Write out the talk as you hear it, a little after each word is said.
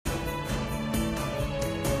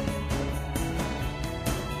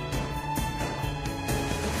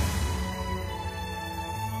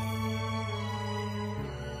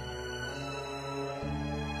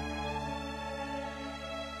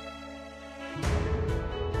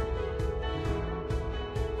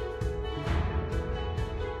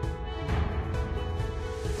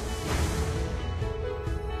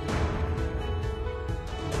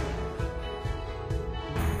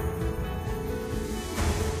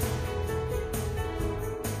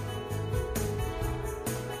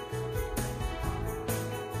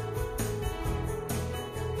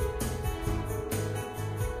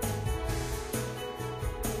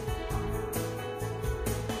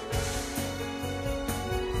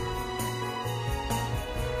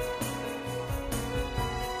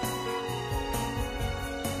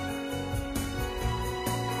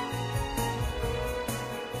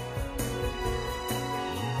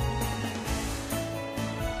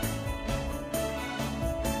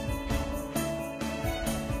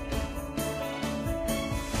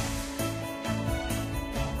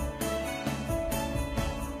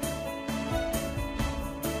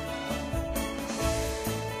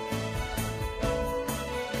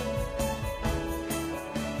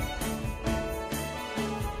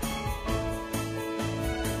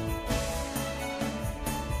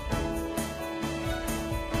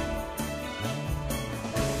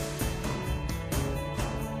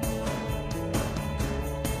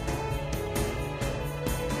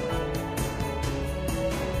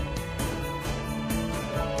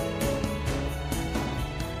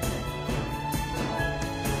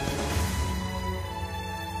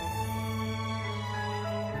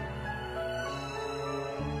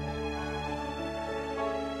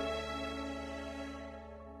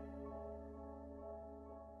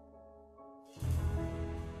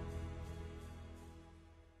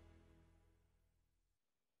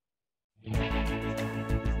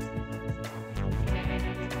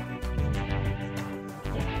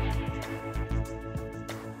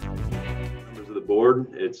Members of the board,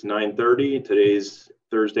 it's 9:30. Today's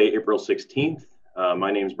Thursday, April 16th.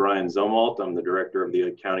 My name is Brian Zumwalt. I'm the director of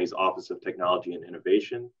the county's Office of Technology and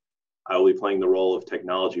Innovation. I will be playing the role of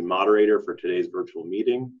technology moderator for today's virtual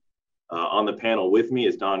meeting. On the panel with me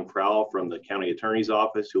is Don Crowell from the county attorney's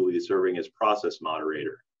office, who will be serving as process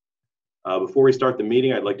moderator. Before we start the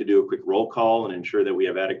meeting, I'd like to do a quick roll call and ensure that we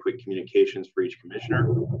have adequate communications for each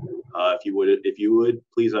commissioner. If you would,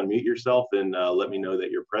 please unmute yourself and let me know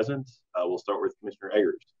that you're present. We'll start with Commissioner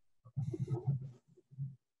Eggers.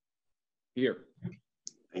 Here.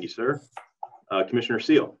 Thank you, sir. Commissioner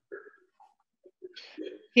Seal.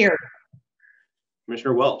 Here.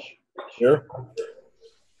 Commissioner Welsh. Here.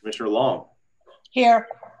 Commissioner Long. Here.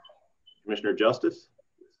 Commissioner Justice.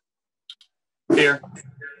 Here.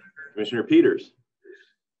 Commissioner Peters.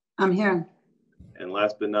 I'm here. And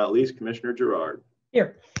last but not least, Commissioner Gerard.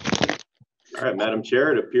 Here. All right, Madam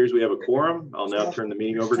Chair, it appears we have a quorum. I'll now turn the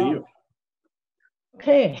meeting over to you.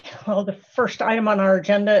 Okay, well, the first item on our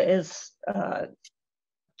agenda is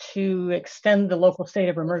to extend the local state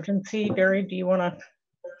of emergency. Barry, do you want to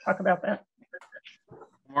talk about that?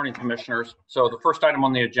 Good morning, commissioners. So the first item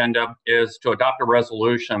on the agenda is to adopt a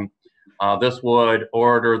resolution. This would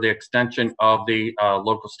order the extension of the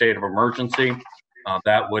local state of emergency.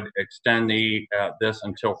 That would extend this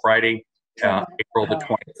until Friday, April the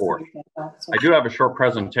 24th. I do have a short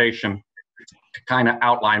presentation to kind of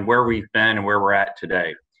outline where we've been and where we're at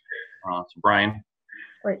today. So Brian.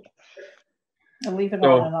 Great. I'll leave it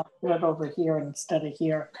on and I'll put it over here instead of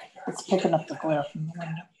here. It's picking up the glare from the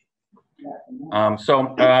window.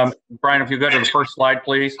 Brian, if you go to the first slide,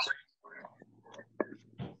 please.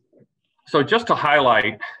 So just to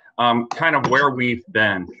highlight kind of where we've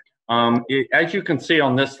been, as you can see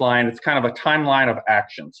on this line, it's kind of a timeline of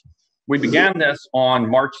actions. We began this on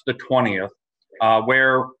March the 20th,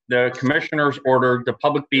 where the commissioners ordered the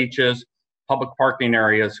public beaches, public parking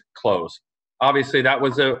areas closed. Obviously, that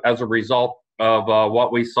was as a result of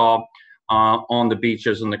what we saw on the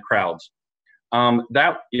beaches and the crowds.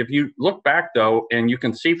 If you look back, though, and you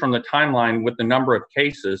can see from the timeline with the number of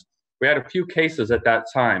cases, we had a few cases at that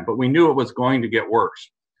time, but we knew it was going to get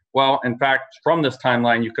worse. Well, in fact, from this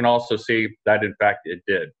timeline, you can also see that, in fact, it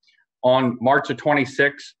did. On March the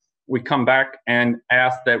 26th, we come back and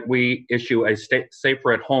ask that we issue a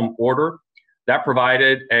safer at home order. That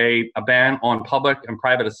provided a ban on public and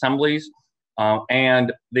private assemblies,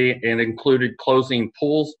 and it included closing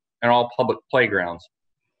pools and all public playgrounds.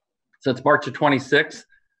 Since March the 26th,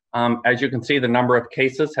 as you can see, the number of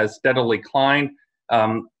cases has steadily climbed.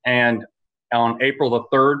 And on April the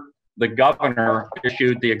 3rd, the governor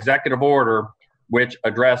issued the executive order, which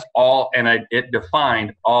addressed it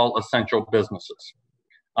defined all essential businesses.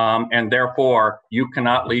 And therefore, you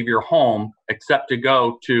cannot leave your home except to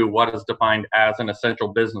go to what is defined as an essential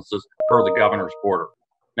businesses per the governor's order.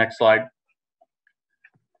 Next slide.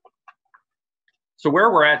 So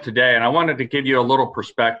where we're at today, and I wanted to give you a little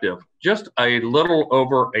perspective, just a little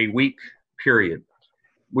over a week period.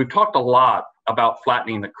 We've talked a lot about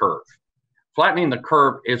flattening the curve. Flattening the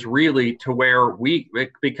curve is really to where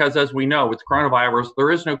because as we know, with coronavirus,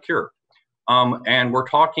 there is no cure. And we're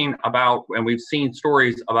talking about, and we've seen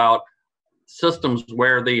stories about systems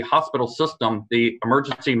where the hospital system, the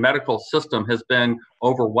emergency medical system has been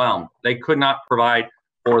overwhelmed. They could not provide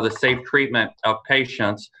for the safe treatment of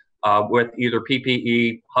patients with either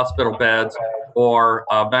PPE, hospital beds, or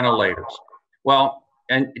ventilators. Well,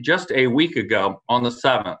 and just a week ago on the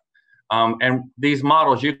 7th, and these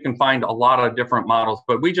models, you can find a lot of different models,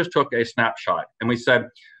 but we just took a snapshot and we said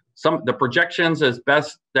the projections as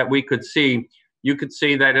best that we could see, you could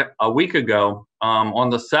see that a week ago on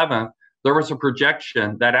the 7th, there was a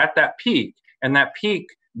projection that at that peak, and that peak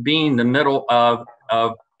being the middle of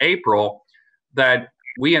April, that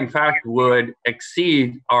we in fact would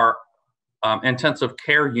exceed our intensive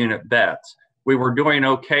care unit beds. We were doing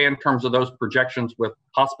okay in terms of those projections with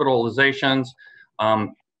hospitalizations.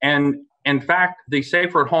 And in fact, the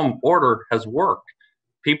safer at home order has worked.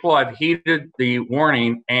 People have heeded the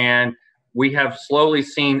warning, and we have slowly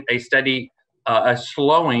seen a steady a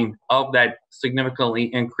slowing of that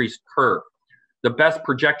significantly increased curve. The best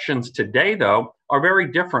projections today, though, are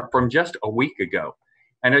very different from just a week ago.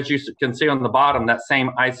 And as you can see on the bottom, that same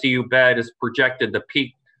ICU bed is projected to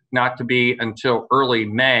peak not to be until early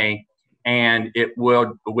May, and it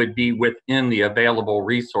would be within the available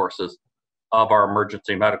resources of our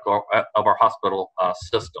emergency medical, of our hospital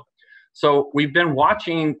system. So we've been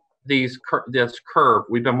watching this curve,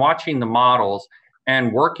 we've been watching the models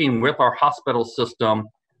and working with our hospital system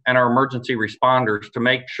and our emergency responders to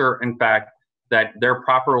make sure, in fact, that they're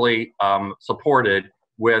properly supported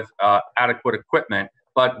with adequate equipment,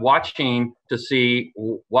 but watching to see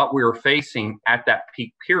what we were facing at that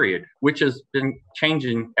peak period, which has been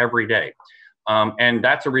changing every day. And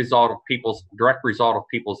that's a result of direct result of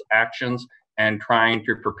people's actions and trying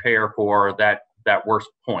to prepare for that worst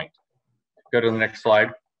point. Go to the next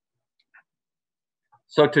slide.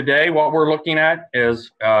 So today, what we're looking at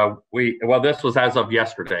is, this was as of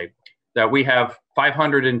yesterday, that we have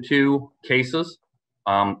 502 cases.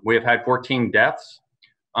 We have had 14 deaths,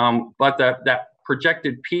 but that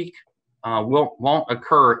projected peak won't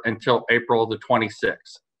occur until April the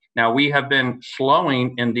 26th. Now, we have been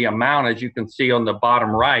slowing in the amount, as you can see on the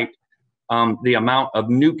bottom right, the amount of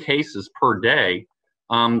new cases per day.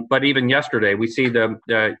 But even yesterday, we see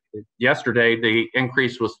yesterday the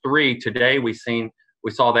increase was 3. Today, we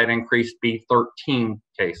saw that increase be 13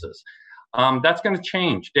 cases. That's going to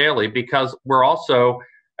change daily because we're also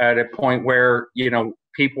at a point where,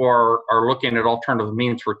 people are looking at alternative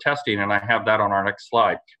means for testing, and I have that on our next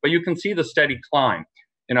slide. But you can see the steady climb.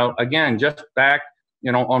 Again, just back,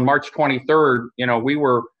 on March 23rd, we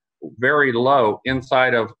were very low.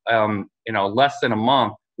 Inside of, less than a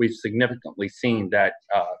month, we've significantly seen that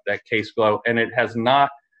case flow, and it has not,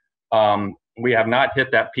 we have not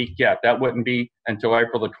hit that peak yet. That wouldn't be until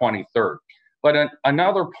April the 23rd. But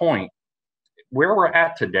another point, where we're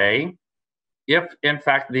at today, if in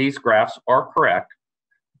fact these graphs are correct,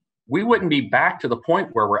 we wouldn't be back to the point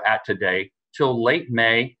where we're at today till late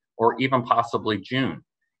May or even possibly June.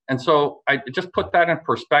 And so I just put that in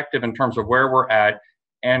perspective in terms of where we're at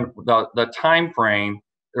and the time frame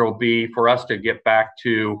there will be for us to get back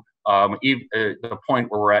to the point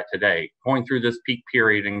where we're at today, going through this peak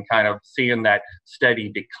period and kind of seeing that steady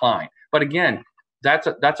decline. But again, that's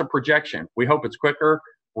a projection. We hope it's quicker.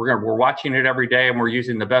 We're watching it every day, and we're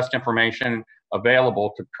using the best information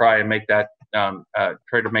available to try and make that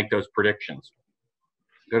try to make those predictions.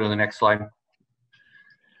 Go to the next slide.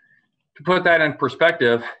 To put that in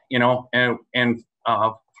perspective, in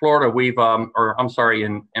Florida, we've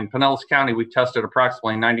in Pinellas County, we've tested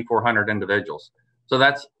approximately 9,400 individuals. So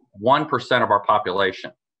that's 1% of our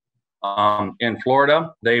population. In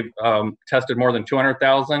Florida, they've tested more than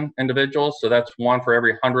 200,000 individuals. So that's 1 for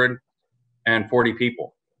every 140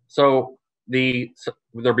 people. So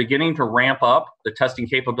they're beginning to ramp up the testing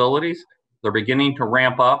capabilities. They're beginning to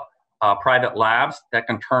ramp up private labs that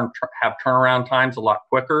can have turnaround times a lot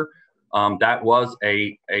quicker. That was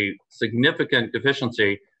a significant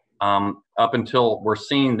deficiency up until we're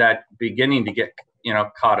seeing that beginning to get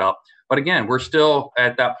caught up. But again, we're still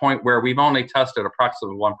at that point where we've only tested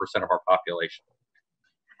approximately 1% of our population.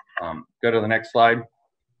 Go to the next slide.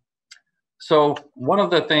 So one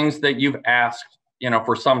of the things that you've asked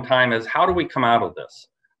for some time is, how do we come out of this?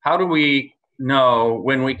 How do we know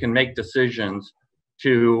when we can make decisions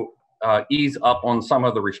to ease up on some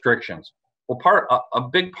of the restrictions? Well, a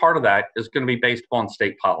big part of that is going to be based upon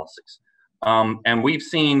state policies. And we've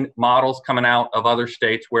seen models coming out of other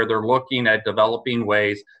states where they're looking at developing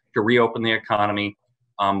ways to reopen the economy.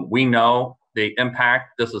 We know the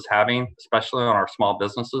impact this is having, especially on our small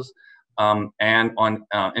businesses and on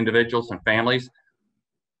individuals and families.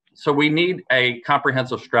 So we need a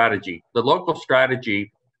comprehensive strategy. The local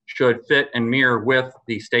strategy should fit and mirror with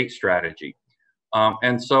the state strategy.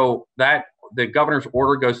 And so that the governor's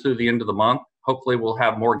order goes through the end of the month. Hopefully we'll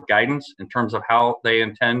have more guidance in terms of how they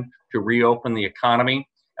intend to reopen the economy.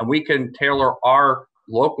 And we can tailor our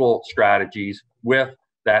local strategies with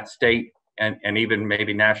that state and even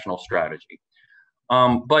maybe national strategy.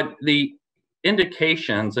 But the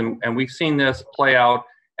indications, and we've seen this play out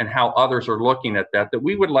and how others are looking at that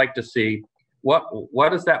we would like to see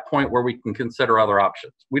what is that point where we can consider other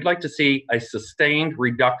options. We'd like to see a sustained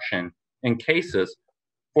reduction in cases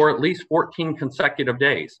for at least 14 consecutive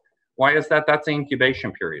days. Why is that? That's the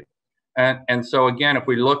incubation period. And so again, if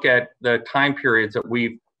we look at the time periods that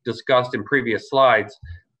we've discussed in previous slides,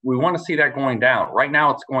 we want to see that going down. Right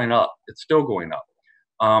now it's going up. It's still going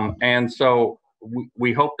up. And so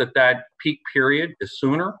we hope that peak period is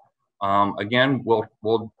sooner. Again,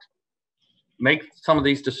 we'll make some of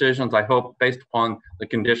these decisions, I hope, based upon the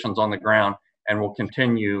conditions on the ground, and we'll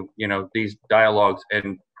continue, these dialogues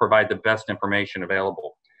and provide the best information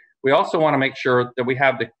available. We also want to make sure that we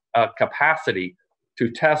have the capacity to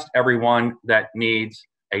test everyone that needs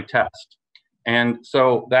a test. And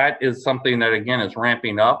so that is something that, again, is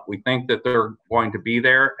ramping up. We think that they're going to be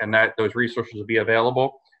there and that those resources will be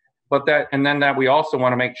available. But that we also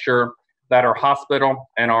want to make sure that our hospital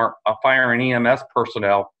and our fire and EMS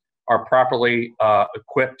personnel are properly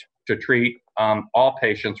equipped to treat all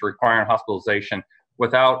patients requiring hospitalization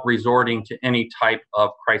without resorting to any type of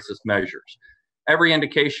crisis measures. Every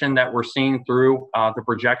indication that we're seeing through the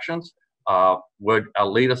projections would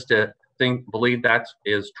lead us to believe that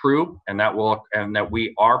is true, and that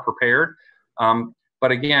we are prepared.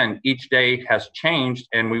 But again, each day has changed,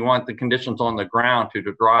 and we want the conditions on the ground to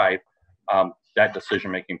drive that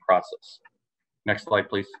decision-making process. Next slide,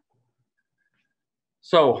 please.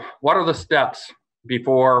 So what are the steps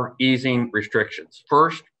before easing restrictions?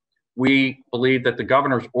 First, we believe that the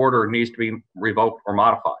governor's order needs to be revoked or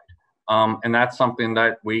modified. And that's something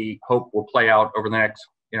that we hope will play out over the next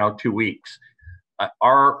 2 weeks.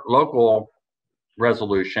 Our local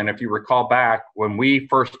resolution, if you recall back when we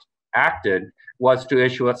first acted, was to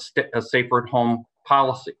issue a safer at home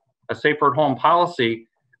policy. A safer at home policy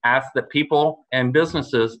asks that people and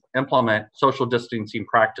businesses implement social distancing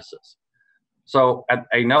practices. So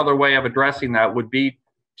another way of addressing that would be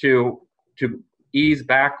to ease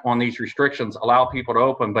back on these restrictions, allow people to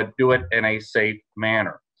open, but do it in a safe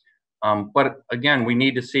manner. But again, we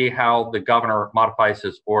need to see how the governor modifies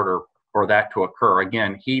his order for that to occur.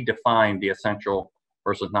 Again, he defined the essential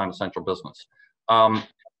versus non-essential business.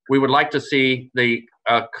 We would like to see the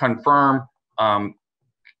confirmed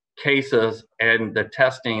cases and the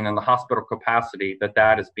testing and the hospital capacity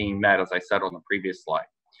that is being met, as I said on the previous slide.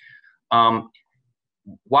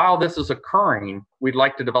 While this is occurring, we'd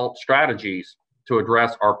like to develop strategies to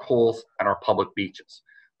address our pools and our public beaches.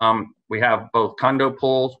 We have both condo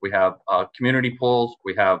pools, we have community pools,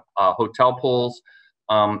 we have hotel pools,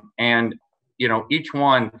 and each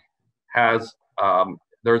one has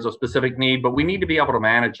there's a specific need, but we need to be able to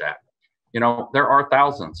manage that. There are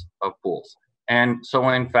thousands of pools, and so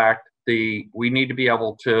in fact, the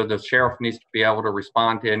sheriff needs to be able to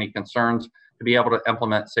respond to any concerns, to be able to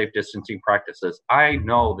implement safe distancing practices. I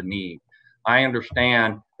know the need. I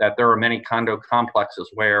understand that there are many condo complexes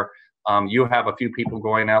where you have a few people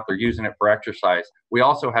going out there using it for exercise. We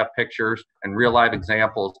also have pictures and real life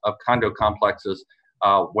examples of condo complexes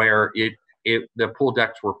where the pool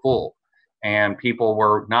decks were full and people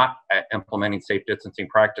were not implementing safe distancing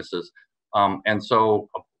practices. And so,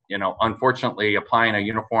 unfortunately, applying a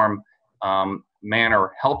uniform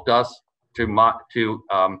manner helped us to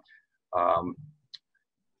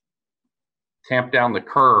tamp down the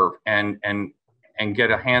curve and get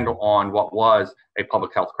a handle on what was a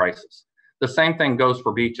public health crisis. The same thing goes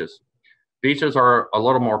for beaches. Beaches are a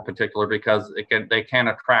little more particular because they can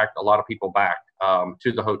attract a lot of people back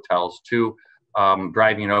to the hotels, to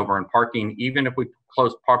driving over and parking, even if we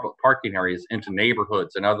close public parking areas into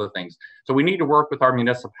neighborhoods and other things. So we need to work with our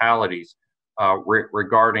municipalities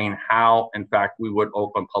regarding how, in fact, we would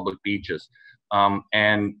open public beaches.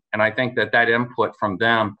 And I think that input from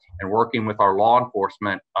them and working with our law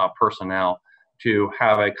enforcement personnel to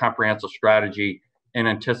have a comprehensive strategy in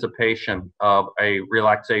anticipation of a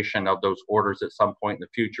relaxation of those orders at some point in the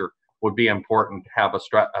future would be important to have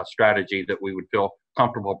a strategy that we would feel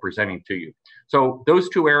comfortable presenting to you. So those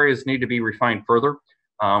two areas need to be refined further.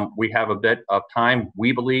 We have a bit of time,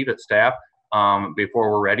 we believe, at staff before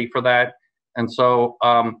we're ready for that. And so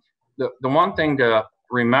the one thing to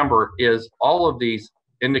remember is all of these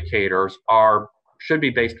indicators should be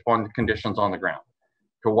based upon the conditions on the ground,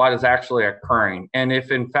 to what is actually occurring. And if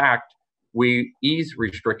in fact we ease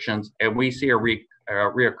restrictions and we see a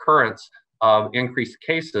reoccurrence of increased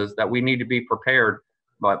cases, that we need to be prepared,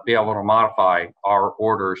 but be able to modify our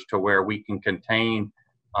orders to where we can contain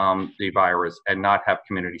the virus and not have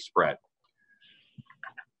community spread.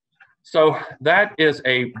 So that is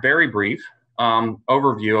a very brief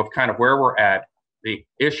overview of kind of where we're at, the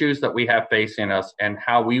issues that we have facing us, and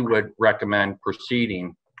how we would recommend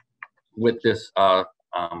proceeding with this,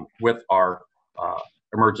 with our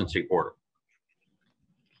emergency order.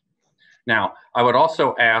 Now, I would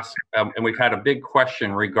also ask, and we've had a big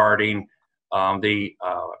question regarding the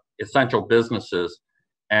essential businesses.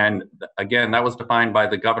 And again, that was defined by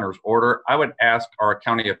the governor's order. I would ask our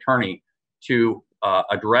county attorney to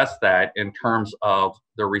address that in terms of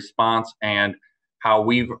the response and how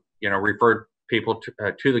we've referred people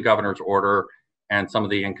to the governor's order and some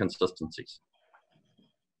of the inconsistencies.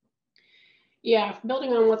 Yeah,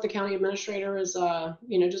 building on what the county administrator is,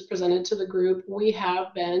 just presented to the group, we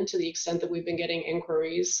have been, to the extent that we've been getting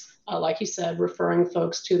inquiries, like he said, referring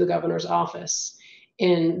folks to the governor's office.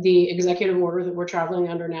 In the executive order that we're traveling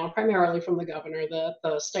under now, primarily from the governor,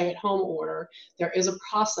 the stay-at-home order, there is a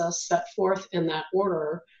process set forth in that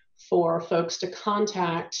order for folks to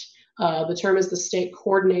contact. The term is the state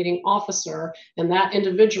coordinating officer, and that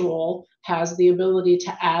individual has the ability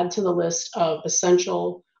to add to the list of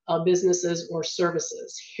essential businesses or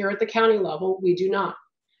services. Here at the county level, we do not.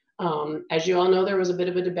 As you all know, there was a bit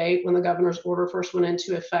of a debate when the governor's order first went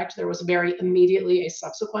into effect. There was very immediately a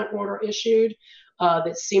subsequent order issued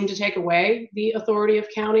that seemed to take away the authority of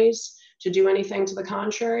counties to do anything to the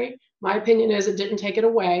contrary. My opinion is it didn't take it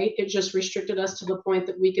away. It just restricted us to the point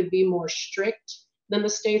that we could be more strict than the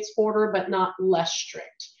state's order, but not less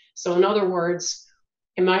strict. So in other words,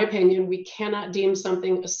 in my opinion, we cannot deem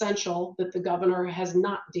something essential that the governor has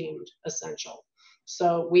not deemed essential.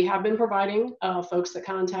 So we have been providing folks that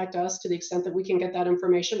contact us, to the extent that we can get that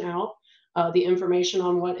information out, the information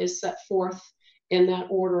on what is set forth in that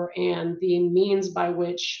order and the means by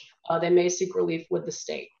which they may seek relief with the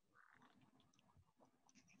state.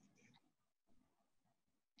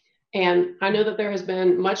 And I know that there has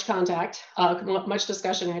been much contact, much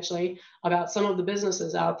discussion actually, about some of the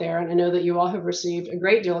businesses out there. And I know that you all have received a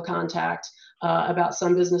great deal of contact about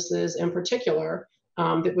some businesses in particular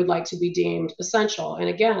that would like to be deemed essential. And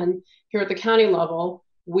again, here at the county level,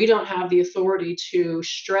 we don't have the authority to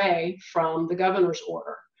stray from the governor's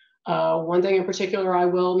order. One thing in particular I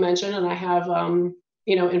will mention, and I have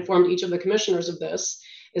informed each of the commissioners of this,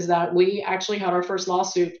 is that we actually had our first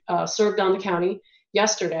lawsuit served on the county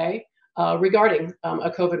yesterday regarding a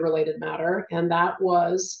COVID-related matter, and that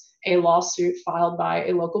was a lawsuit filed by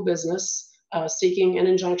a local business seeking an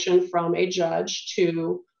injunction from a judge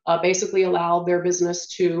to basically allow their business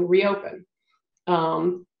to reopen.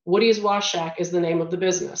 Woody's Wash Shack is the name of the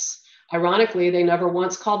business. Ironically, they never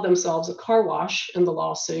once called themselves a car wash in the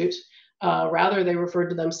lawsuit. Rather, they referred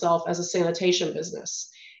to themselves as a sanitation business.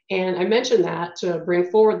 And I mentioned that to bring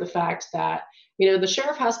forward the fact that the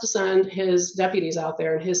sheriff has to send his deputies out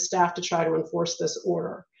there and his staff to try to enforce this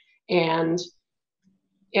order. And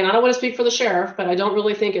I don't want to speak for the sheriff, but I don't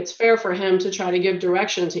really think it's fair for him to try to give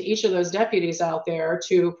direction to each of those deputies out there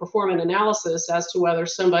to perform an analysis as to whether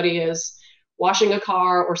somebody is washing a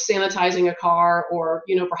car or sanitizing a car or,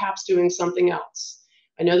 perhaps doing something else.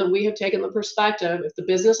 I know that we have taken the perspective, if the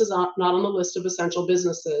business is not on the list of essential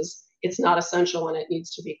businesses, it's not essential and it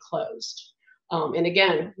needs to be closed. And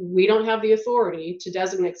again, we don't have the authority to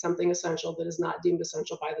designate something essential that is not deemed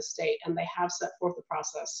essential by the state, and they have set forth the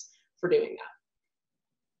process for doing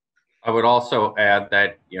that. I would also add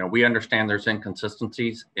that we understand there's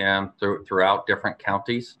inconsistencies throughout different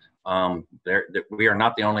counties. We are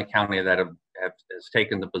not the only county that has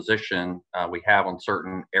taken the position we have on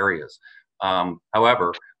certain areas.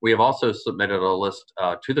 However, we have also submitted a list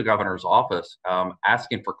to the governor's office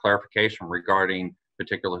asking for clarification regarding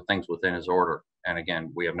particular things within his order. And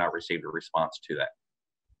again, we have not received a response to that.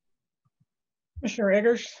 Commissioner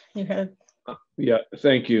Eggers, you had. Yeah,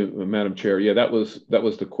 thank you, Madam Chair. Yeah, that was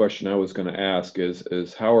the question I was going to ask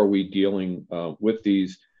is how are we dealing with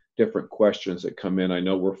these different questions that come in? I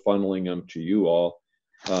know we're funneling them to you all,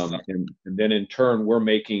 and then in turn we're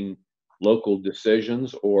making local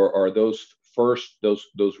decisions, or are those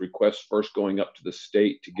requests first going up to the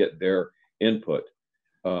state to get their input?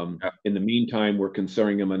 In the meantime, we're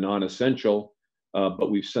considering them a non-essential,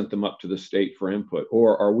 but we've sent them up to the state for input.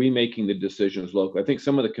 Or are we making the decisions locally? I think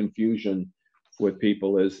some of the confusion with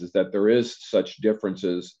people is that there is such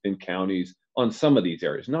differences in counties on some of these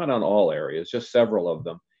areas, not on all areas, just several of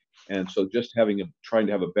them. And so just trying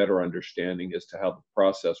to have a better understanding as to how the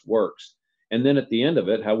process works. And then at the end of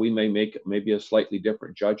it, how we may make maybe a slightly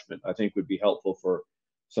different judgment, I think would be helpful for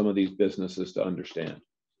some of these businesses to understand.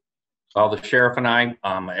 Well, the sheriff and I,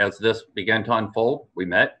 as this began to unfold, we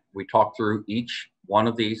met, we talked through each one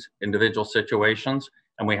of these individual situations,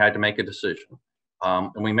 and we had to make a decision.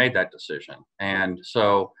 And we made that decision. And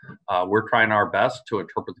so we're trying our best to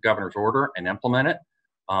interpret the governor's order and implement it.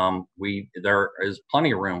 There is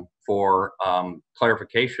plenty of room for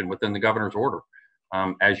clarification within the governor's order,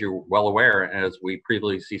 as you're well aware, and as we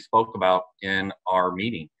previously spoke about in our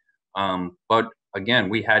meeting. But again,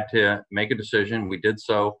 we had to make a decision. We did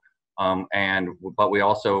so. But we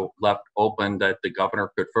also left open that the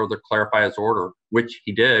governor could further clarify his order, which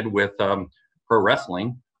he did with pro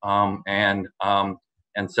wrestling, and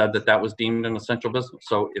said that was deemed an essential business.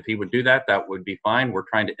 So if he would do that, that would be fine. We're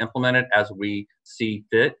trying to implement it as we see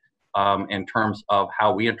fit in terms of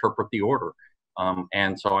how we interpret the order.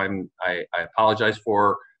 And so I apologize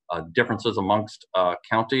for differences amongst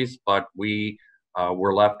counties, but we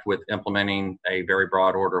were left with implementing a very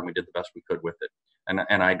broad order, and we did the best we could with it.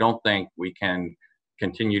 And I don't think we can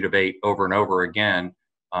continue to debate over and over again,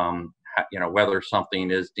 whether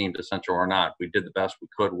something is deemed essential or not. We did the best we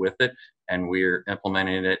could with it, and we're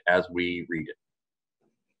implementing it as we read it.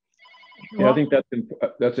 Yeah, I think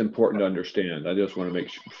that's important to understand. I just want to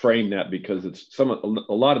frame that, because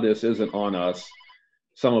a lot of this isn't on us.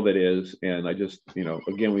 Some of it is, and I just,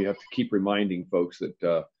 again, we have to keep reminding folks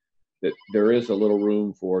that that there is a little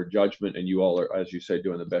room for judgment, and you all are, as you say,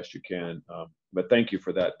 doing the best you can. But thank you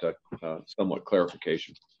for that somewhat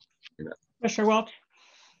clarification. Commissioner Welch?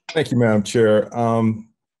 Thank you, Madam Chair.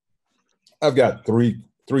 I've got three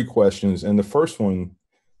questions, and the first one,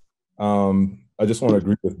 I just want to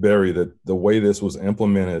agree with Barry that the way this was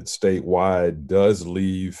implemented statewide does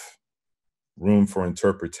leave room for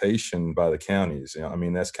interpretation by the counties. I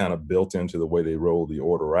mean, that's kind of built into the way they roll the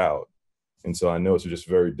order out. And so I know it's just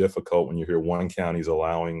very difficult when you hear one county's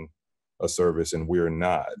allowing a service and we're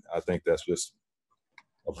not. I think that's just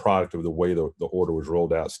a product of the way the order was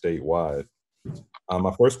rolled out statewide.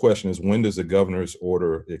 My first question is, when does the governor's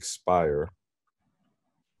order expire?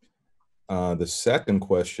 The second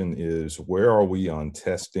question is, where are we on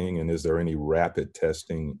testing, and is there any rapid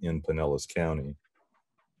testing in Pinellas County?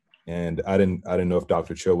 And I didn't know if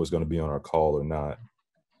Dr. Cho was going to be on our call or not.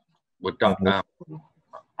 With Dr.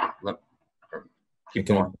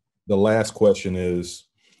 The last question is,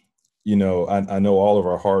 you know, I know all of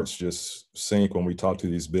our hearts just sink when we talk to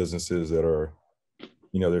these businesses that are,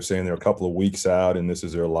 you know, they're saying they're a couple of weeks out and this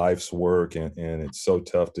is their life's work, and it's so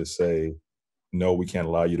tough to say, no, we can't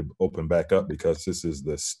allow you to open back up because this is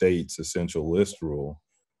the state's essential list rule.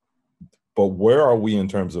 But where are we in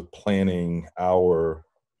terms of planning our,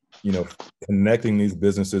 you know, connecting these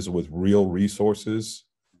businesses with real resources?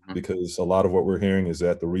 Because a lot of what we're hearing is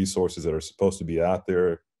that the resources that are supposed to be out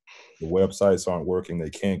there, the websites aren't working, they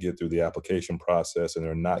can't get through the application process, and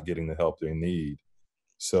they're not getting the help they need.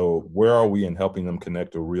 So where are we in helping them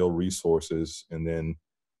connect to real resources? And then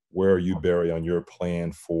where are you, Barry, on your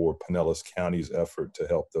plan for Pinellas County's effort to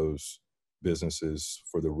help those businesses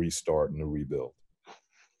for the restart and the rebuild?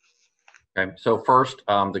 Okay, so first,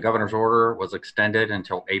 the governor's order was extended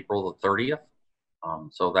until April the 30th.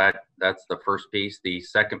 So that's the first piece. The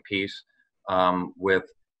second piece,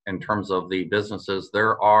 in terms of the businesses,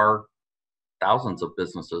 there are thousands of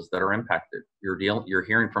businesses that are impacted. You're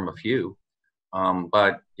hearing from a few,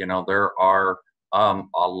 but you know, there are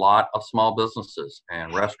a lot of small businesses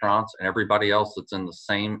and restaurants and everybody else that's in the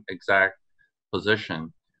same exact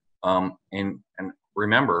position. And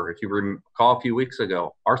remember, if you recall a few weeks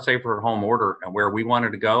ago, our Safer at Home order and where we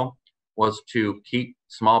wanted to go was to keep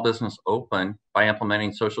small business open by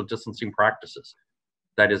implementing social distancing practices.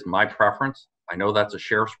 That is my preference. I know that's a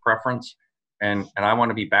sheriff's preference, and I want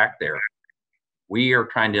to be back there. We are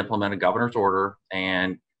trying to implement a governor's order,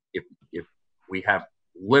 and if we have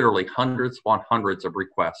literally hundreds upon hundreds of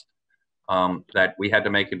requests that we had to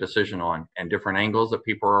make a decision on, and different angles that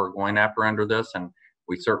people are going after under this, and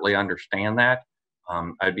we certainly understand that.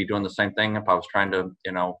 I'd be doing the same thing if I was trying to,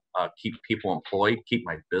 you know, keep people employed, keep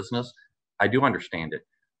my business. I do understand it,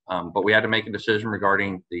 but we had to make a decision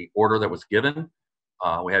regarding the order that was given.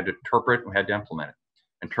 We had to interpret, and we had to implement it.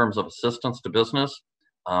 In terms of assistance to business,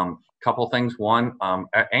 couple things. One,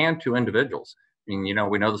 and to individuals. I mean, you know,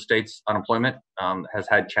 we know the state's unemployment has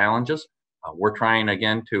had challenges. We're trying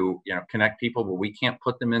again to, you know, connect people, but we can't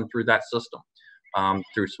put them in through that system.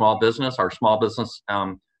 Through small business, our small business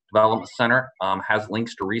development center has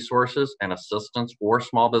links to resources and assistance for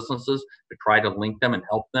small businesses to try to link them and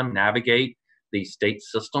help them navigate the state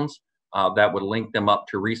systems that would link them up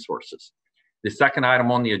to resources. The second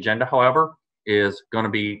item on the agenda, however, is going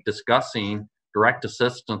to be discussing direct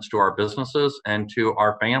assistance to our businesses and to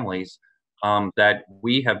our families that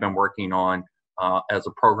we have been working on as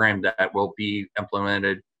a program that will be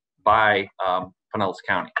implemented by Pinellas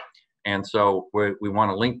County. And so we want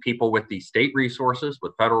to link people with the state resources,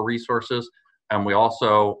 with federal resources, and we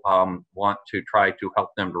also want to try to help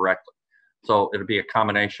them directly. So it'll be a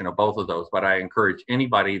combination of both of those, but I encourage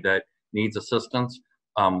anybody that needs assistance,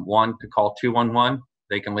 one, to call 211.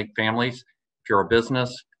 They can link families. If you're a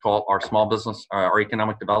business, call our small business, our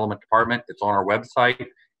economic development department. It's on our website.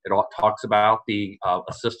 It all talks about the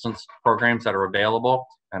assistance programs that are available,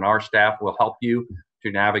 and our staff will help you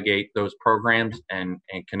to navigate those programs and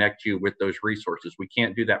connect you with those resources. We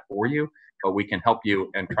can't do that for you, but we can help you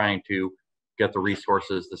in trying to get the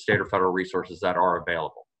resources, the state or federal resources that are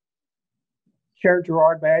available. Chair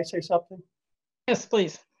Gerard, may I say something? Yes,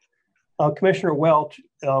 please. Commissioner Welch,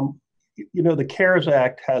 you know, the CARES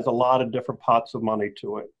Act has a lot of different pots of money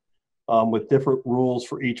to it with different rules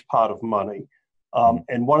for each pot of money.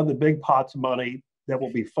 And one of the big pots of money that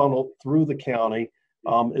will be funneled through the county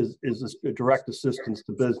is this direct assistance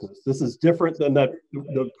to business. This is different than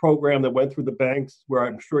the program that went through the banks, where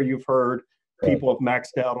I'm sure you've heard people have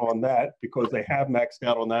maxed out on that, because they have maxed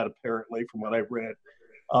out on that apparently from what I've read.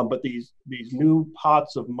 But these new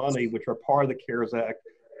pots of money, which are part of the CARES Act,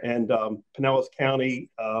 and Pinellas County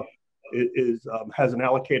has an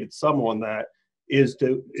allocated sum on that, is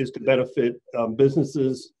to benefit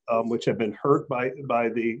businesses which have been hurt by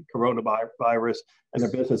the coronavirus and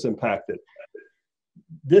their business impacted.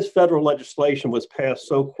 This federal legislation was passed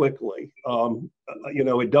so quickly,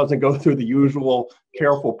 it doesn't go through the usual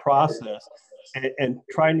careful process, and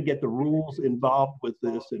trying to get the rules involved with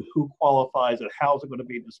this and who qualifies and how's it going to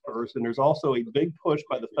be dispersed. And there's also a big push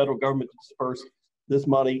by the federal government to disperse this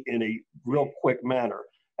money in a real quick manner.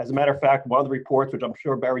 As a matter of fact, one of the reports, which I'm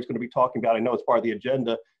sure Barry's going to be talking about, I know it's part of the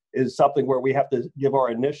agenda, is something where we have to give our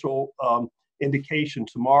initial indication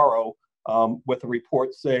tomorrow with a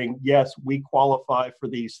report saying, yes, we qualify for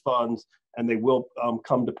these funds and they will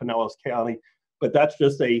come to Pinellas County. But that's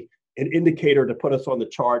just an indicator to put us on the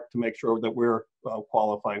chart to make sure that we're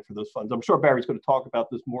qualifying for those funds. I'm sure Barry's going to talk about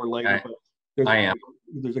this more later, but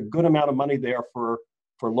there's a good amount of money there for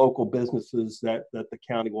local businesses that the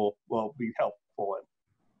county will be helpful in.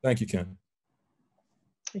 Thank you, Ken.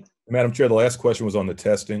 Madam Chair, the last question was on the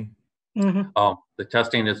testing. Mm-hmm. Oh, the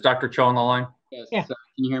testing. Is Dr. Cho on the line? Yes. Yeah. Can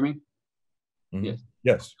you hear me? Mm-hmm. Yes.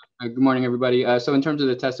 Yes. Good morning, everybody. So in terms of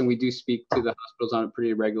the testing, we do speak to the hospitals on a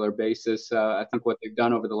pretty regular basis. I think what they've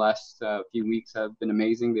done over the last few weeks have been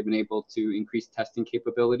amazing. They've been able to increase testing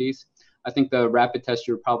capabilities. I think the rapid test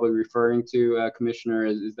you're probably referring to, Commissioner,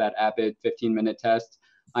 is that Abbott 15-minute test.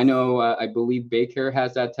 I know, I believe Baycare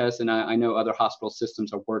has that test, and I know other hospital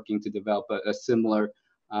systems are working to develop a similar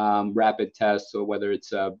rapid test, so whether it's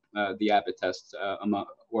the Abbott test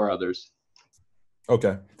or others.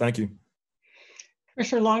 Okay, thank you.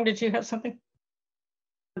 Commissioner Long, did you have something?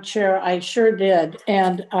 Chair, I sure did.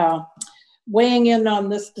 And weighing in on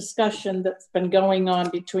this discussion that's been going on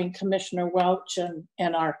between Commissioner Welch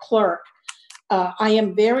and our clerk, I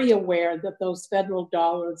am very aware that those federal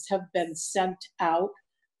dollars have been sent out.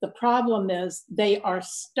 The problem is they are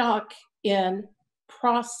stuck in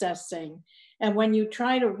processing. And when you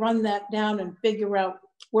try to run that down and figure out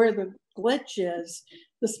where the glitch is,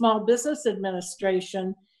 the Small Business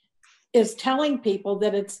Administration is telling people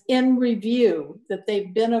that it's in review, that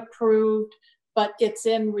they've been approved, but it's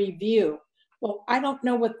in review. Well, I don't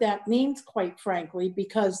know what that means, quite frankly,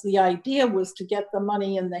 because the idea was to get the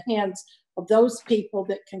money in the hands of those people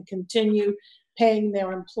that can continue paying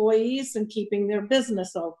their employees and keeping their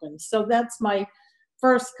business open. So that's my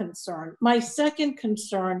first concern. My second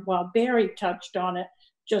concern, while Barry touched on it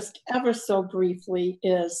just ever so briefly,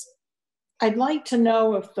 is I'd like to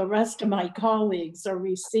know if the rest of my colleagues are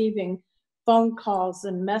receiving phone calls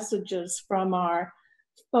and messages from our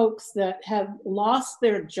folks that have lost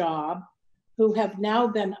their job, who have now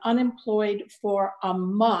been unemployed for a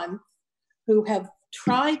month, who have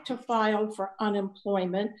tried to file for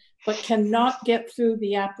unemployment, but cannot get through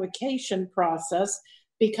the application process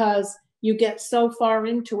because you get so far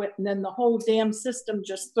into it and then the whole damn system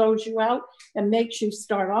just throws you out and makes you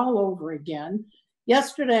start all over again.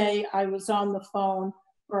 Yesterday, I was on the phone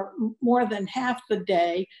for more than half the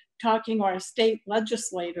day talking to our state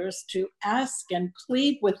legislators to ask and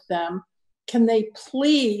plead with them, can they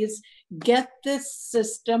please get this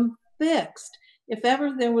system fixed? If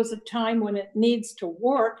ever there was a time when it needs to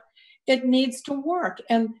work, it needs to work.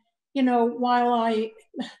 And, you know, while I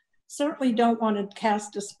certainly don't want to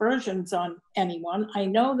cast aspersions on anyone, I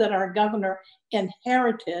know that our governor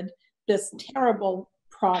inherited this terrible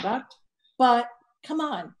product, but come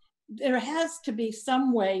on, there has to be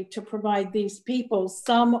some way to provide these people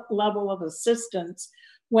some level of assistance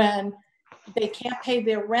when they can't pay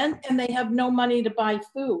their rent and they have no money to buy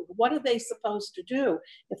food. What are they supposed to do?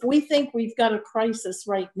 If we think we've got a crisis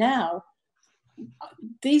right now,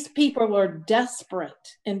 these people are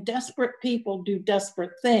desperate, and desperate people do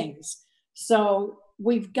desperate things. So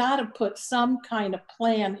we've got to put some kind of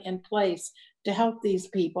plan in place to help these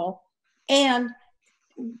people. And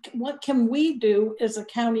what can we do as a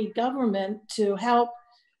county government to help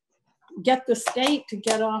get the state to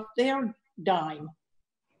get off their dime?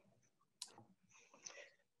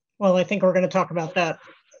 Well, I think we're going to talk about that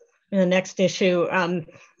in the next issue.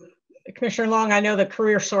 Commissioner Long, I know the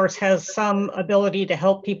Career Source has some ability to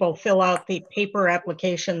help people fill out the paper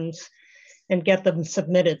applications and get them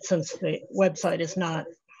submitted, since the website is not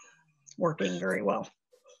working very well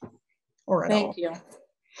or at all. Thank you.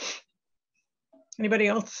 Anybody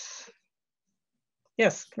else?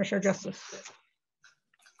 Yes, Commissioner Justice.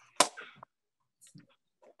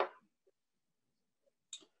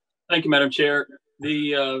 Thank you, Madam Chair.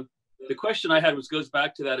 The question I had goes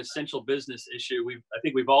back to that essential business issue. I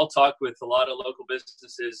think we've all talked with a lot of local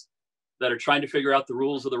businesses that are trying to figure out the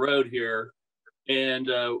rules of the road here, and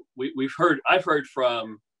I've heard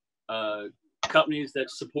from companies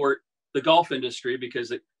that support the golf industry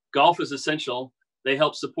because golf is essential. They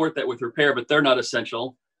help support that with repair, but they're not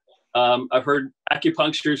essential. I've heard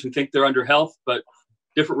acupuncturists who think they're under health, but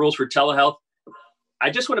different rules for telehealth. I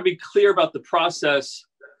just want to be clear about the process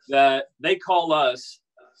that they call us,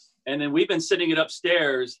 and then we've been sitting it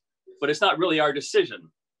upstairs, but it's not really our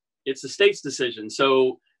decision. It's the state's decision.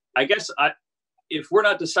 So I guess if we're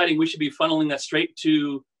not deciding, we should be funneling that straight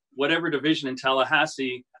to whatever division in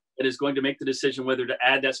Tallahassee that is going to make the decision whether to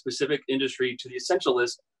add that specific industry to the essential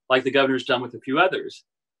list, like the governor's done with a few others.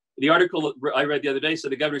 The article I read the other day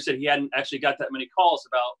said the governor said he hadn't actually got that many calls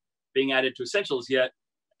about being added to essentials yet.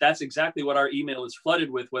 That's exactly what our email is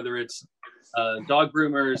flooded with, whether it's dog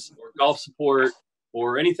groomers or golf support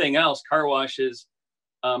or anything else, car washes.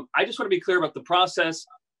 I just want to be clear about the process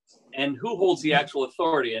and who holds the actual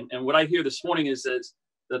authority. And what I hear this morning is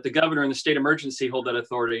that the governor and the state emergency hold that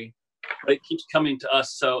authority, but it keeps coming to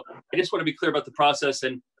us. So I just want to be clear about the process.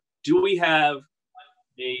 And do we have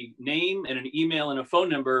a name and an email and a phone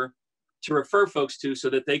number to refer folks to so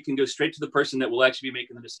that they can go straight to the person that will actually be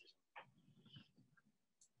making the decision?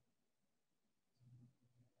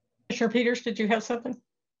 Commissioner Peters, did you have something?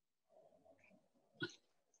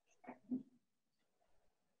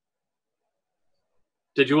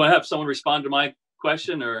 Did you want to have someone respond to my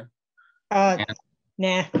question or? Nah.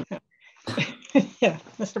 Yeah,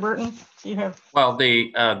 Mr. Burton, you have. Well,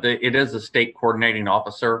 it is a state coordinating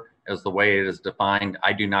officer as the way it is defined.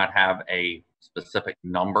 I do not have a specific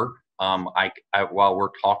number. While we're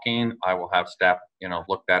talking, I will have staff,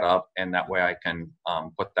 look that up, and that way I can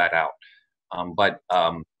put that out.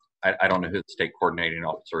 I don't know who the state coordinating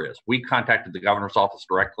officer is. We contacted the governor's office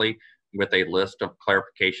directly with a list of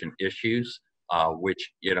clarification issues,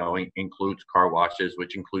 which includes car washes,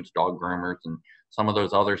 which includes dog groomers, and some of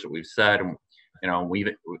those others that we've said. And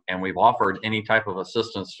we've offered any type of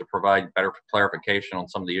assistance to provide better clarification on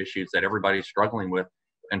some of the issues that everybody's struggling with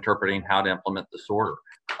interpreting how to implement this order.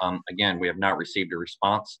 Again, we have not received a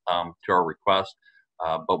response to our request,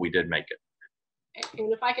 but we did make it.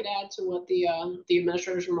 And if I could add to what the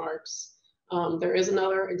administrator's remarks, there is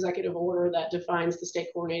another executive order that defines the state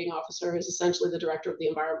coordinating officer as essentially the director of the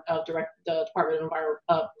Department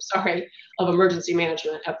of Emergency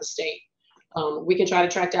Management at the state. We can try to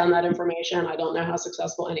track down that information. I don't know how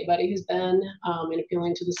successful anybody has been in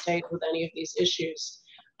appealing to the state with any of these issues.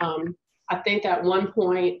 I think that one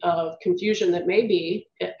point of confusion that may be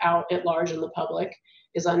out at large in the public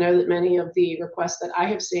is I know that many of the requests that I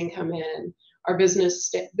have seen come in are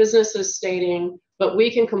businesses stating, but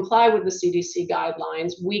we can comply with the CDC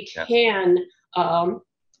guidelines. We can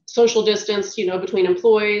social distance, between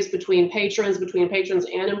employees, between patrons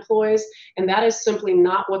and employees, and that is simply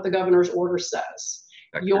not what the governor's order says.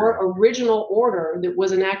 Your original order that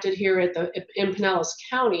was enacted here in Pinellas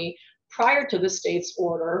County prior to the state's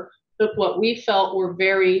order took what we felt were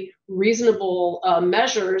very reasonable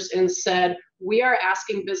measures and said, we are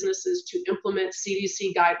asking businesses to implement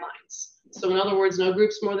CDC guidelines. So in other words, no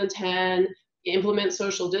groups more than 10, implement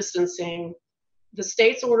social distancing. The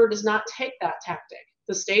state's order does not take that tactic.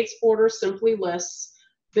 The state's order simply lists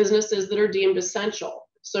businesses that are deemed essential.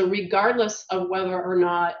 So regardless of whether or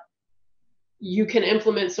not you can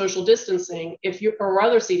implement social distancing, or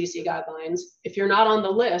other CDC guidelines, if you're not on the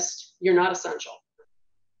list, you're not essential.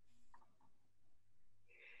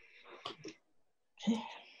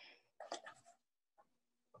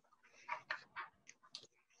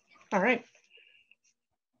 All right.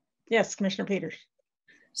 Yes, Commissioner Peters.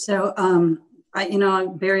 So,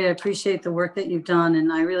 Barry, I appreciate the work that you've done,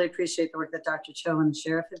 and I really appreciate the work that Dr. Cho and the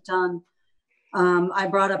sheriff have done. I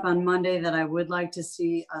brought up on Monday that I would like to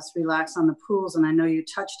see us relax on the pools, and I know you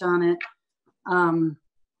touched on it.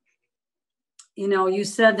 You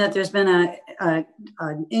said that there's been an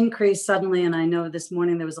increase suddenly, and I know this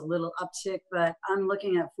morning there was a little uptick, but I'm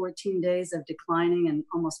looking at 14 days of declining and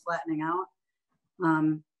almost flattening out.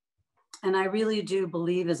 And I really do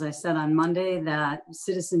believe, as I said on Monday, that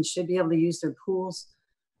citizens should be able to use their pools.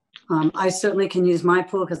 I certainly can use my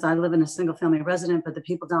pool because I live in a single family resident, but the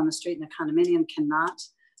people down the street in a condominium cannot.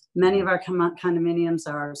 Many of our condominiums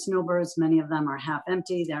are snowbirds. Many of them are half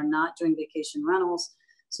empty. They're not doing vacation rentals.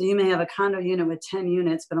 So you may have a condo unit with 10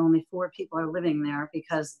 units, but only 4 people are living there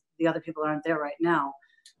because the other people aren't there right now.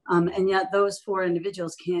 And yet those 4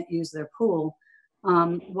 individuals can't use their pool.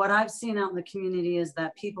 What I've seen out in the community is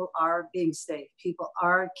that people are being safe. People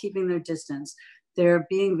are keeping their distance. They're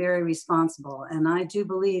being very responsible. And I do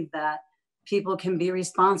believe that people can be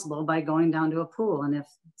responsible by going down to a pool. And if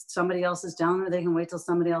somebody else is down there, they can wait till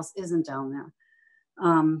somebody else isn't down there.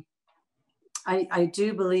 I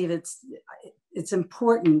do believe it's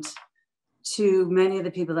important to many of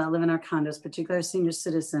the people that live in our condos, particularly senior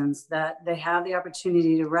citizens, that they have the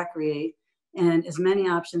opportunity to recreate and as many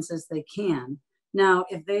options as they can. Now,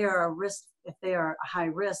 if they are a risk, if they are a high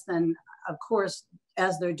risk, then of course,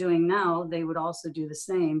 as they're doing now, they would also do the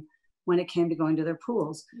same when it came to going to their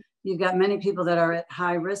pools. You've got many people that are at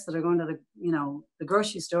high risk that are going to the, you know, the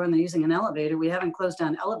grocery store and they're using an elevator. We haven't closed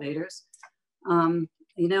down elevators.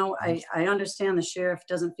 You know, I understand the sheriff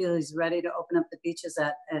doesn't feel he's ready to open up the beaches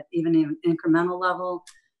at even an incremental level.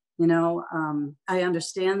 You know, I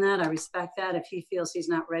understand that. I respect that. If he feels he's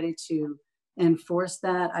not ready to enforce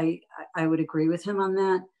that, I would agree with him on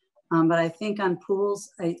that. But I think on pools,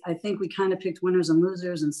 I think we kind of picked winners and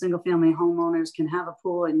losers, and single family homeowners can have a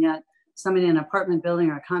pool, and yet somebody in an apartment building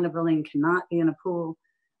or a condo building cannot be in a pool.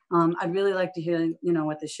 I'd really like to hear, you know,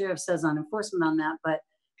 what the sheriff says on enforcement on that. But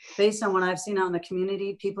based on what I've seen out in the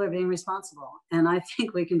community, people are being responsible. And I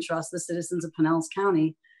think we can trust the citizens of Pinellas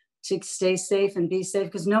County to stay safe and be safe,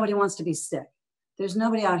 because nobody wants to be sick. There's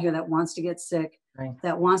nobody out here that wants to get sick, Right.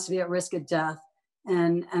 that wants to be at risk of death.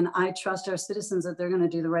 And I trust our citizens that they're going to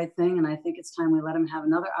do the right thing. And I think it's time we let them have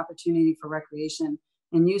another opportunity for recreation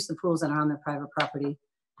and use the pools that are on their private property.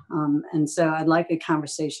 And so I'd like a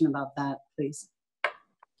conversation about that, please.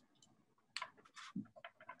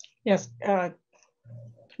 Yes,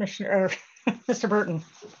 Commissioner, Mr. Burton.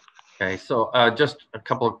 Okay, so just a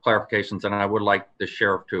couple of clarifications, and I would like the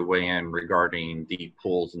sheriff to weigh in regarding the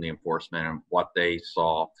pools and the enforcement and what they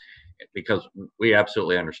saw, because we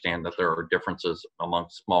absolutely understand that there are differences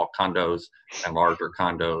amongst small condos and larger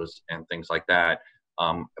condos and things like that,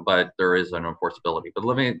 but there is an enforceability. But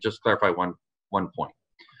let me just clarify one point.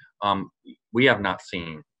 We have not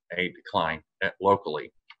seen a decline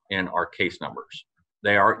locally in our case numbers.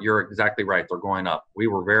 They are, you're exactly right, they're going up. We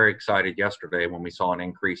were very excited yesterday when we saw an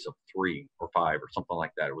increase of 3 or 5 or something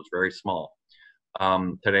like that. It was very small.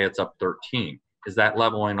 Today it's up 13. Is that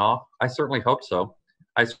leveling off? I certainly hope so.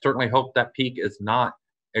 I certainly hope that peak is not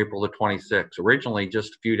April the 26th. Originally,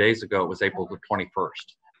 just a few days ago, it was April the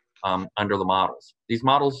 21st under the models. These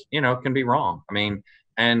models, you know, can be wrong. I mean,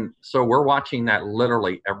 and so we're watching that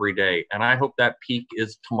literally every day. And I hope that peak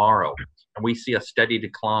is tomorrow and we see a steady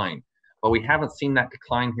decline. But we haven't seen that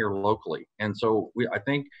decline here locally. And so I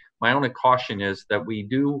think my only caution is that we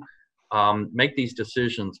do make these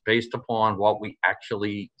decisions based upon what we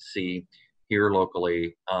actually see here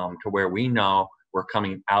locally, to where we know we're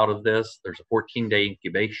coming out of this. There's a 14-day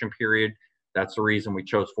incubation period. That's the reason we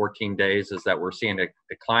chose 14 days, is that we're seeing a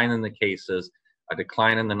decline in the cases, a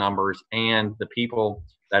decline in the numbers, and the people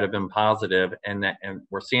that have been positive, and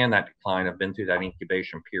we're seeing that decline have been through that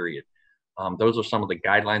incubation period. Those are some of the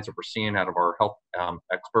guidelines that we're seeing out of our health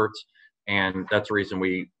experts, and that's the reason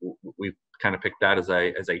we kind of picked that as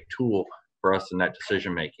a tool for us in that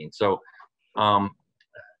decision making. So,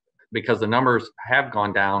 because the numbers have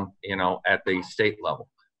gone down, you know, at the state level,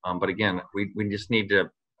 but again, we just need to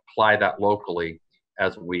apply that locally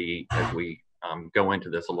as we go into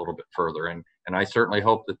this a little bit further. And I certainly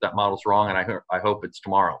hope that model's wrong, and I hope it's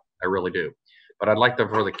tomorrow. I really do. But I'd like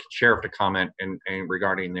for the sheriff to comment in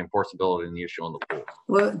regarding the enforceability and the issue on the pool.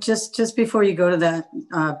 Well, just before you go to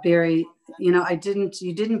that, Barry, you know,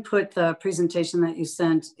 you didn't put the presentation that you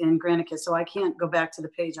sent in Granicus, so I can't go back to the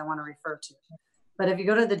page I want to refer to. But if you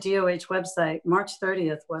go to the DOH website, March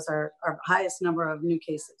 30th was our highest number of new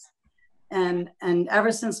cases. And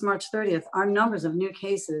ever since March 30th, our numbers of new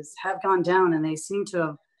cases have gone down, and they seem to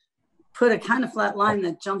have put a kind of flat line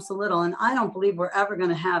that jumps a little. And I don't believe we're ever going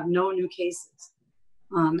to have no new cases.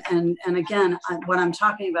 And again, what I'm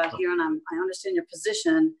talking about here, and I understand your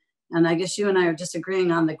position, and I guess you and I are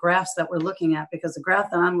disagreeing on the graphs that we're looking at, because the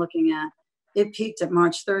graph that I'm looking at, it peaked at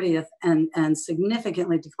March 30th and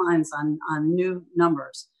significantly declines on new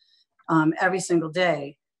numbers every single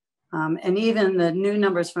day. And even the new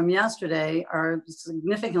numbers from yesterday are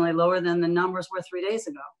significantly lower than the numbers were 3 days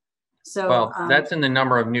ago. So, well, that's in the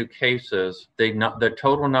number of new cases. The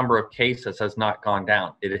total number of cases has not gone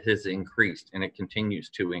down. It has increased, and it continues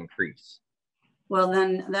to increase. Well,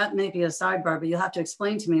 then that may be a sidebar, but you'll have to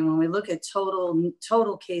explain to me when we look at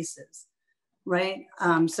total cases, right?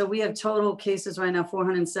 So we have total cases right now,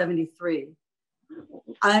 473.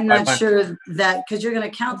 I'm not sure that, because you're going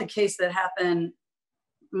to count the case that happened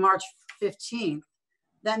March 15th.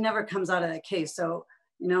 That never comes out of that case. So,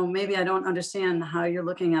 you know, maybe I don't understand how you're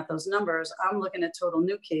looking at those numbers. I'm looking at total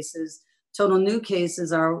new cases. Total new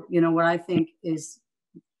cases are, you know, what I think is,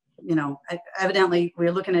 you know, evidently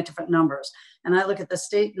we're looking at different numbers. And I look at the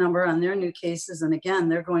state number on their new cases, and again,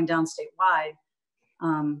 they're going down statewide.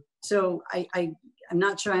 So I'm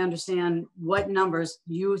not sure I understand what numbers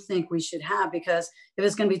you think we should have, because if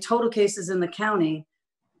it's going to be total cases in the county,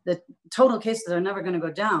 the total cases are never going to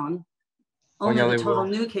go down. Only the total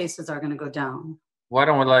new cases are going to go down. Why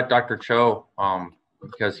don't we let Dr. Cho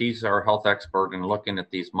because he's our health expert and looking at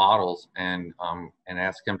these models, and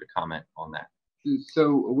ask him to comment on that.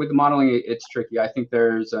 So with the modeling, it's tricky. I think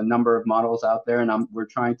there's a number of models out there, and we're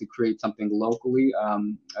trying to create something locally.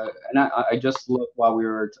 And I just looked while we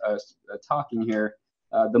were talking here.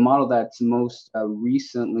 The model that's most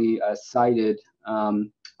recently cited, the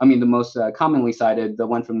most commonly cited, the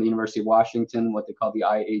one from the University of Washington, what they call the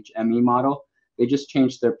IHME model. They just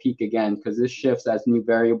changed their peak again because this shifts as new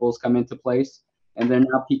variables come into place. And they're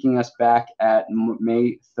now peaking us back at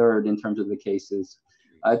May 3rd in terms of the cases.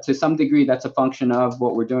 To some degree, that's a function of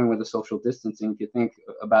what we're doing with the social distancing, if you think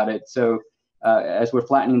about it. So as we're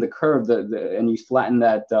flattening the curve, and you flatten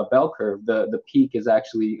that bell curve, the peak is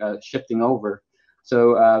actually shifting over.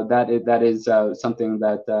 So that is something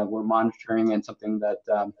that we're monitoring and something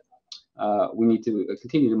that we need to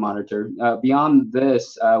continue to monitor. Beyond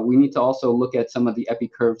this, we need to also look at some of the epi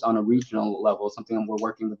curves on a regional level, something that we're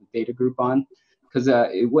working with the data group on. Because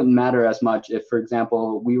it wouldn't matter as much if, for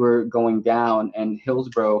example, we were going down and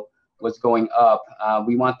Hillsborough was going up.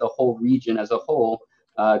 We want the whole region as a whole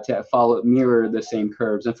to mirror the same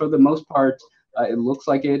curves. And for the most part, it looks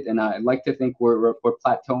like it. And I like to think we're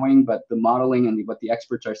plateauing, but the modeling and what the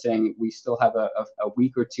experts are saying, we still have a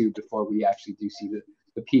week or two before we actually do see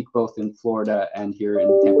the peak, both in Florida and here in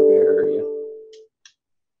the Tampa Bay area.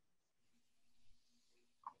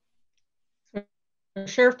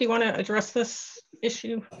 Sheriff, do you want to address this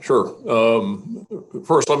issue? Sure.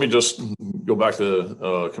 First, let me just go back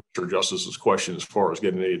to Commissioner Justice's question as far as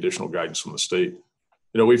getting any additional guidance from the state.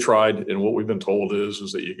 You know, we've tried, and what we've been told is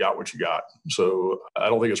that you got what you got. So I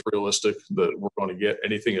don't think it's realistic that we're going to get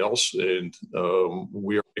anything else. And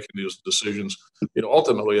we are making these decisions. You know,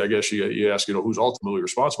 ultimately, I guess you ask, you know, who's ultimately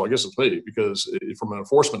responsible? I guess it's me, because from an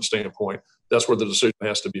enforcement standpoint, that's where the decision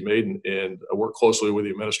has to be made. And I work closely with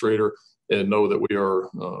the administrator and know that we are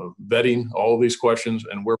vetting all of these questions,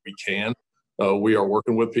 and where we can, we are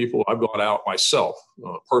working with people. I've gone out myself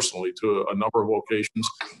personally to a number of locations,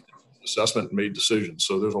 assessment, and made decisions.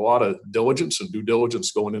 So there's a lot of diligence and due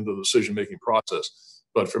diligence going into the decision-making process.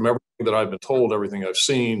 But from everything that I've been told, everything I've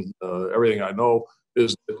seen, everything I know,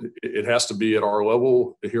 is that it has to be at our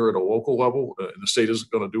level here at a local level, and the state isn't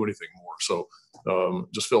going to do anything more. So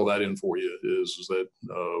just fill that in for you, is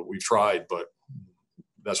that we've tried, but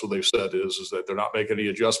that's what they've said is that they're not making any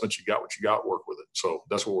adjustments. You got what you got, work with it. So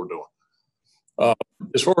that's what we're doing.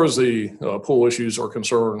 As far as the pool issues are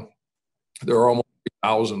concerned, there are almost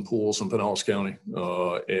 1,000 pools in Pinellas County.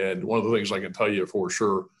 And one of the things I can tell you for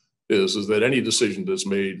sure is that any decision that's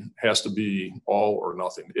made has to be all or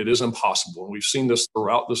nothing. It is impossible. And we've seen this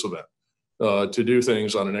throughout this event, to do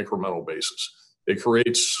things on an incremental basis. It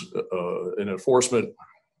creates an enforcement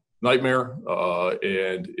nightmare.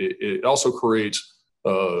 And it also creates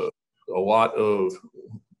a lot of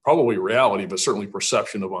probably reality, but certainly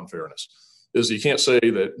perception of unfairness. Is you can't say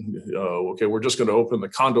that, okay, we're just going to open the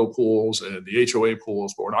condo pools and the HOA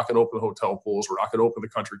pools, but we're not going to open the hotel pools. We're not going to open the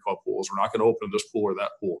country club pools. We're not going to open this pool or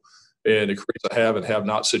that pool. And it creates a have and have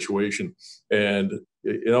not situation. And,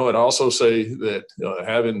 you know, and I also say that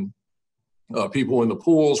having people in the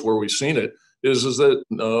pools where we've seen it is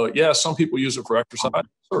that, yeah, some people use it for exercise.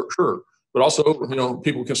 Sure. But also, you know,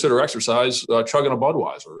 people consider exercise chugging a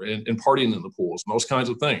Budweiser and partying in the pools and those kinds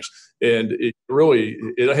of things. And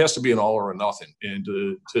it has to be an all or a nothing. And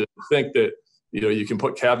to think that, you know, you can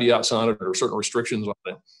put caveats on it or certain restrictions on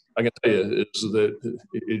it, I can tell you is that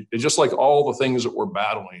it's just like all the things that we're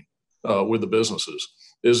battling with the businesses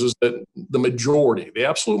is that the majority, the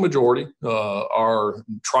absolute majority, are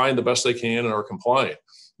trying the best they can and are complying.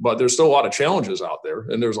 But there's still a lot of challenges out there,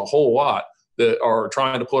 and there's a whole lot that are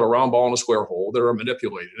trying to put a round ball in a square hole, that are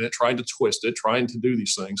manipulating it, trying to twist it, trying to do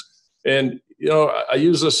these things. And, you know, I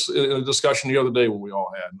used this in a discussion the other day when we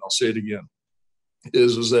all had, and I'll say it again,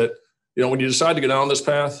 is that, you know, when you decide to go down this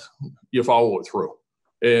path, you follow it through.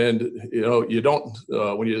 And, you know, you don't,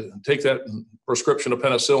 when you take that prescription of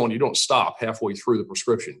penicillin, you don't stop halfway through the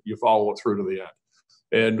prescription. You follow it through to the end.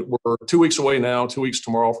 And we're 2 weeks away now, 2 weeks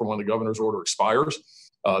tomorrow from when the governor's order expires.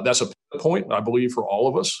 That's a point, I believe, for all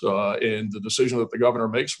of us. And the decision that the governor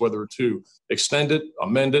makes, whether to extend it,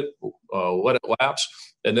 amend it, let it lapse,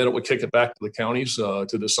 and then it would kick it back to the counties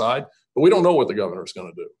to decide. But we don't know what the governor is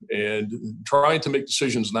going to do. And trying to make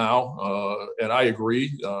decisions now, and I agree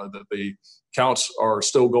that the counts are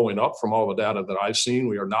still going up from all the data that I've seen.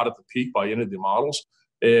 We are not at the peak by any of the models.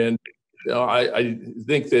 And I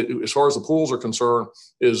think that as far as the pools are concerned,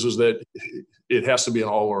 is that it has to be an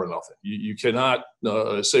all or nothing. You cannot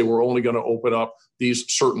say we're only going to open up these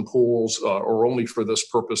certain pools or only for this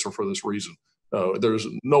purpose or for this reason. There's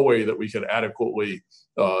no way that we can adequately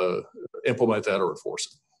implement that or enforce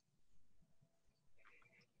it.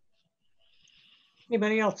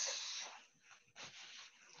 Anybody else?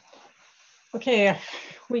 Okay,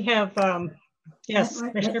 we have, yes,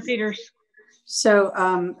 Commissioner Peters. So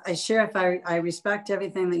Sheriff, I respect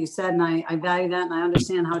everything that you said, and I value that, and I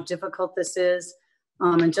understand how difficult this is.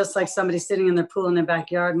 And just like somebody sitting in their pool in their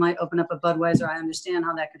backyard might open up a Budweiser, I understand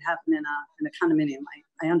how that could happen in a condominium.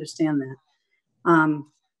 I understand that.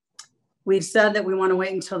 We've said that we want to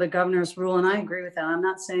wait until the governor's rule, and I agree with that. I'm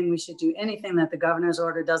not saying we should do anything that the governor's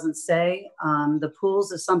order doesn't say. The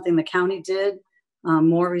pools is something the county did,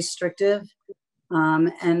 more restrictive.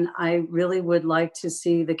 And I really would like to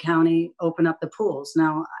see the county open up the pools.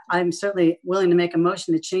 Now, I'm certainly willing to make a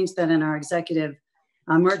motion to change that in our executive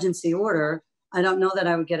emergency order. I don't know that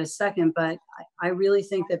I would get a second, but I really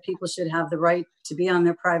think that people should have the right to be on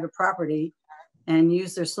their private property and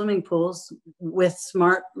use their swimming pools with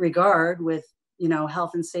smart regard, with, you know,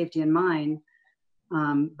 health and safety in mind.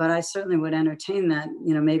 But I certainly would entertain that.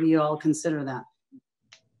 You know, maybe you all consider that.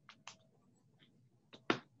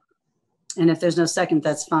 And if there's no second,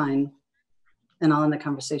 that's fine. And I'll end the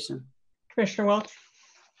conversation. Commissioner Welch.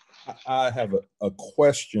 I have a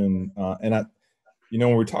question, and you know,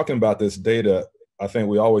 when we're talking about this data, I think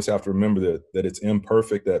we always have to remember that it's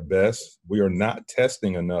imperfect at best. We are not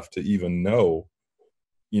testing enough to even know,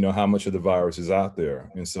 you know, how much of the virus is out there.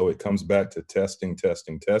 And so it comes back to testing.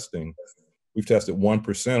 We've tested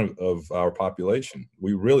 1% of our population.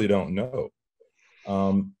 We really don't know.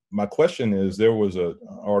 My question is, there was an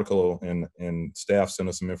article and staff sent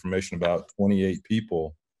us some information about 28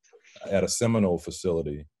 people at a Seminole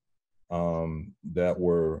facility that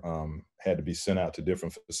were had to be sent out to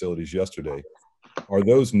different facilities yesterday. Are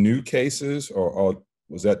those new cases, or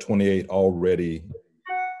was that 28 already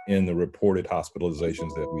in the reported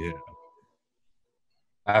hospitalizations that we have?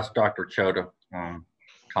 Ask Dr. Cho to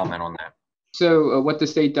comment on that. So what the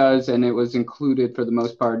state does, and it was included for the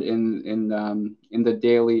most part in the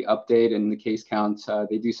daily update and the case counts,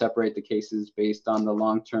 they do separate the cases based on the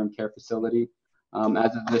long-term care facility.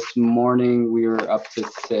 As of this morning, we were up to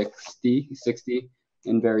 60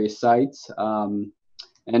 in various sites. I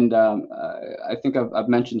think I've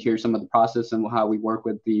mentioned here some of the process and how we work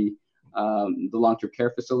with the long-term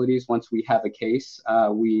care facilities. Once we have a case,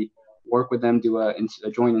 we work with them, do a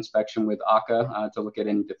joint inspection with ACA to look at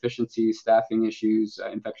any deficiencies, staffing issues,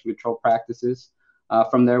 infection control practices.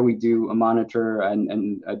 From there, we do a monitor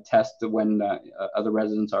and a test when other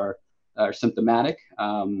residents are symptomatic.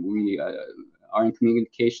 We are in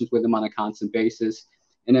communications with them on a constant basis.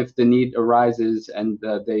 And if the need arises and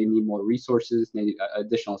they need more resources, need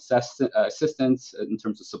additional assistance in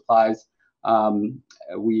terms of supplies,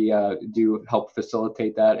 we do help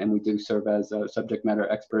facilitate that, and we do serve as a subject matter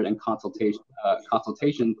expert and consultation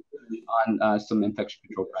on some infection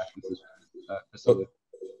control practices. So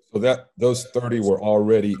those 30 were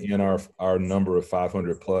already in our number of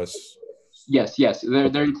 500 plus. Yes,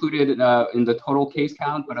 they're included in the total case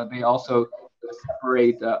count, but they also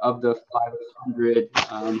separate of the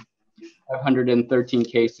 513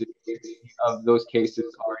 cases. Of those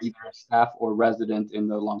cases are either staff or resident in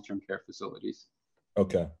the long-term care facilities.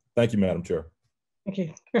 Okay, thank you, Madam Chair. Thank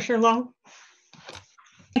you. Commissioner Long.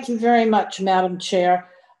 Thank you very much, Madam Chair.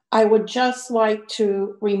 I would just like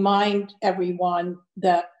to remind everyone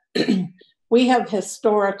that we have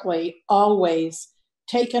historically always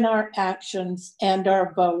taken our actions and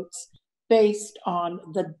our votes based on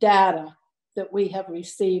the data that we have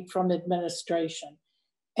received from administration.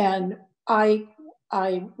 And I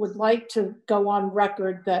would like to go on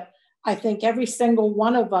record that I think every single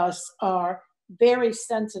one of us are very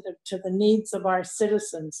sensitive to the needs of our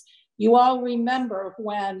citizens. You all remember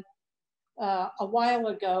when a while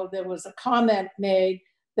ago there was a comment made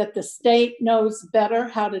that the state knows better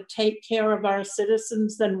how to take care of our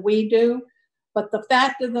citizens than we do. But the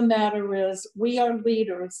fact of the matter is we are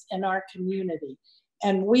leaders in our community,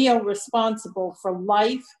 and we are responsible for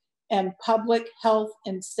life and public health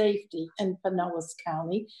and safety in Pinellas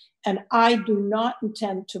County. And I do not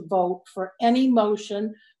intend to vote for any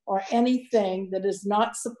motion or anything that is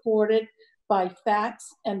not supported by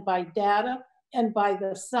facts and by data and by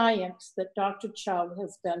the science that Dr. Cho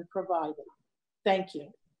has been providing. Thank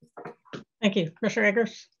you. Thank you. Commissioner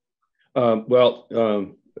Eggers. I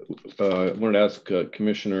wanted to ask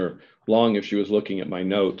Commissioner Long if she was looking at my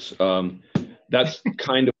notes. That's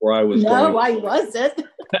kind of where I was going. No, I wasn't.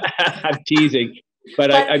 I'm teasing, but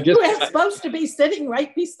I just— you are supposed to be sitting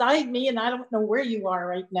right beside me, and I don't know where you are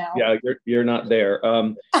right now. Yeah, you're not there.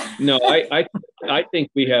 No, I think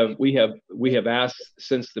we have asked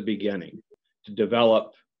since the beginning to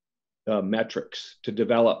develop metrics, to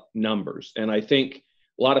develop numbers, and I think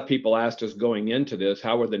a lot of people asked us going into this,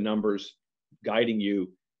 how are the numbers guiding you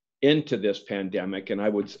into this pandemic. And I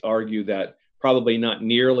would argue that probably not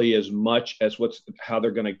nearly as much as how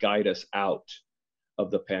they're going to guide us out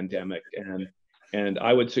of the pandemic. And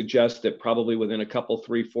I would suggest that probably within a couple,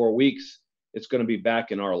 3-4 weeks, it's going to be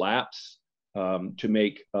back in our laps to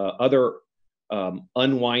make other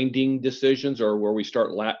unwinding decisions, or where we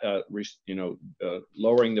start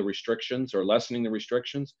lowering the restrictions or lessening the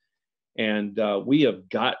restrictions. And we have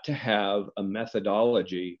got to have a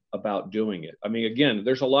methodology about doing it. I mean, again,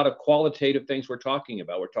 there's a lot of qualitative things we're talking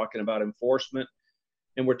about. We're talking about enforcement,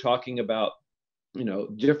 and we're talking about,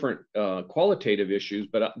 different qualitative issues,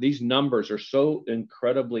 but these numbers are so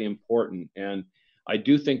incredibly important. And I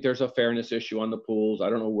do think there's a fairness issue on the pools. I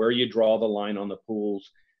don't know where you draw the line on the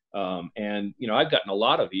pools. And I've gotten a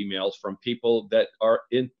lot of emails from people that are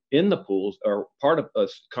in the pools or part of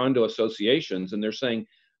condo associations, and they're saying,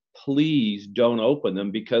 please don't open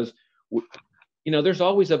them, because there's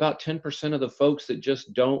always about 10% of the folks that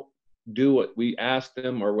just don't do what we ask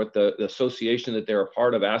them, or what the association that they're a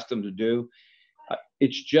part of asked them to do.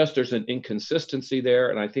 It's just, there's an inconsistency there.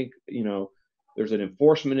 And I think, there's an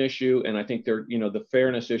enforcement issue, and I think the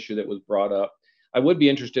fairness issue that was brought up. I would be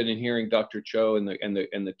interested in hearing Dr. Cho and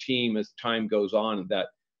the team, as time goes on, that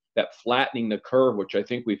flattening the curve, which I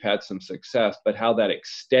think we've had some success, but how that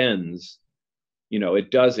extends.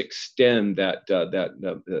 It does extend that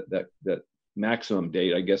maximum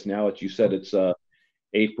date. I guess now, you said it's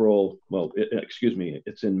April. Well,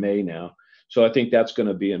 it's in May now. So I think that's going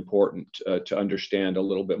to be important to understand a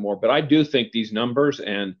little bit more. But I do think these numbers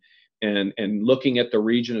and looking at the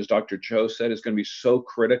region, as Dr. Cho said, is going to be so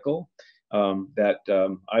critical. That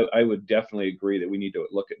I would definitely agree that we need to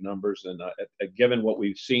look at numbers. And given what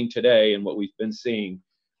we've seen today and what we've been seeing,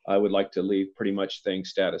 I would like to leave pretty much things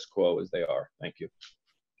status quo as they are. Thank you.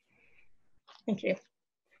 Thank you.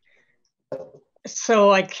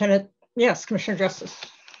 So yes, Commissioner Justice.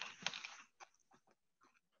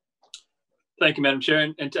 Thank you, Madam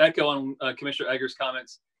Chair. And to echo on Commissioner Egger's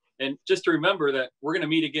comments, and just to remember that we're going to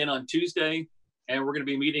meet again on Tuesday, and we're going to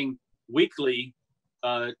be meeting weekly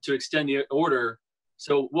to extend the order.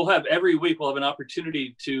 So every week we'll have an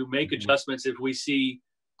opportunity to make adjustments if we see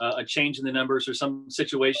a change in the numbers or some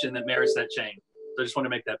situation that merits that change. So I just want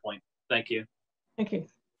to make that point. Thank you. Thank you.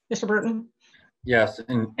 Mr. Burton? Yes,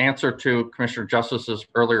 in answer to Commissioner Justice's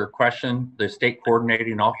earlier question, the state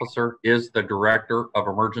coordinating officer is the Director of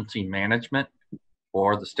Emergency Management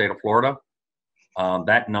for the state of Florida.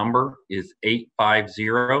 That number is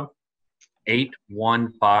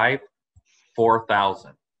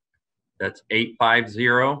 850-815-4000. That's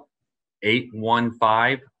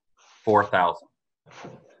 850-815-4000.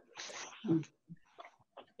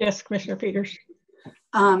 Yes, Commissioner Peters.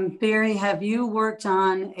 Barry, have you worked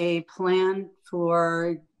on a plan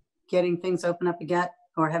for getting things open up again,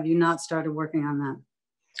 or have you not started working on that?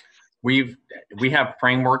 We have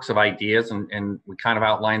frameworks of ideas, and we kind of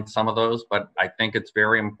outlined some of those, but I think it's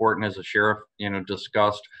very important, as the sheriff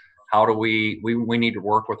discussed, how do we need to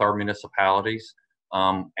work with our municipalities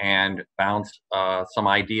and bounce some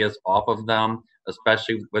ideas off of them,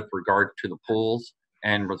 especially with regard to the pools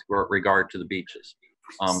and with regard to the beaches.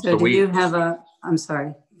 So do you have I'm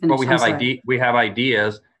sorry. Well, we have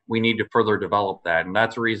ideas. We need to further develop that. And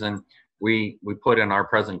that's the reason we put in our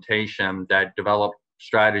presentation that develop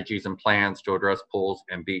strategies and plans to address pools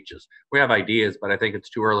and beaches. We have ideas, but I think it's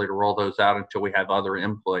too early to roll those out until we have other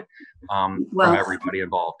input from everybody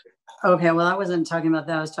involved. Okay, well, I wasn't talking about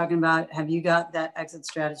that. I was talking about, have you got that exit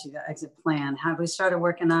strategy, that exit plan? Have we started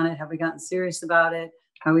working on it? Have we gotten serious about it?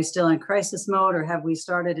 Are we still in crisis mode, or have we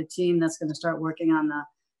started a team that's going to start working on the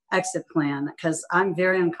exit plan? Because I'm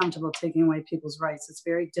very uncomfortable taking away people's rights. It's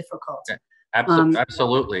very difficult. Okay.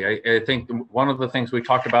 Absolutely. I think one of the things we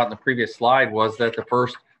talked about in the previous slide was that the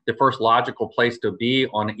first logical place to be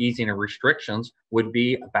on easing of restrictions would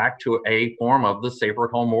be back to a form of the safer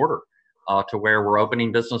at home order, to where we're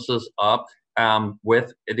opening businesses up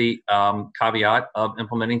with the caveat of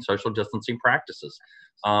implementing social distancing practices.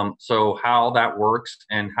 So how that works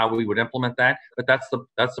and how we would implement that, but that's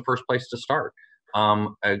the first place to start.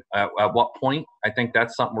 At what point? I think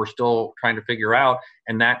that's something we're still trying to figure out,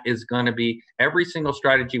 and that is going to be, every single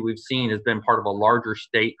strategy we've seen has been part of a larger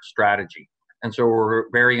state strategy, and so we're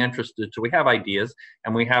very interested. So we have ideas,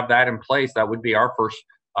 and we have that in place. That would be our first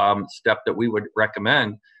step that we would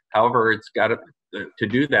recommend. However, it's got to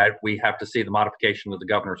do that, we have to see the modification of the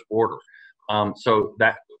governor's order. So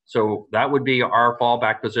that would be our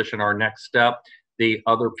fallback position, our next step. The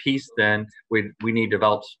other piece, then, we need to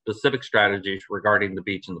develop specific strategies regarding the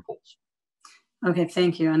beach and the pools. Okay,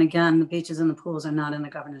 thank you. And again, the beaches and the pools are not in the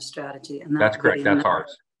governor's strategy. And that's correct. That's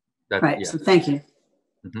ours. Right. Yes. So thank you.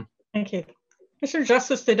 Mm-hmm. Thank you. Mr.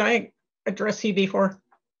 Justice, did I address you before?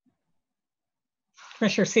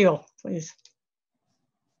 Commissioner Seal, please.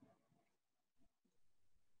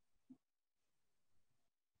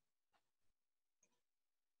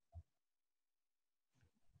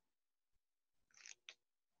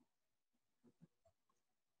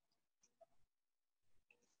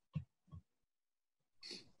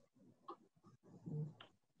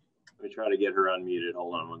 Let me try to get her unmuted.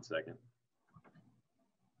 Hold on one second.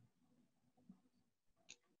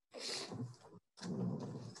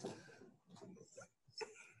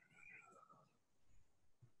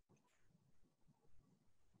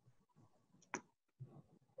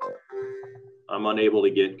 I'm unable to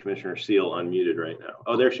get Commissioner Seal unmuted right now.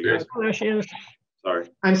 Oh, there she goes. Oh, there she is. Sorry.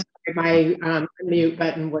 I'm sorry, my mute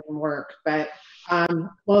button wouldn't work. But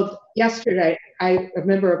well, yesterday, a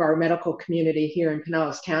member of our medical community here in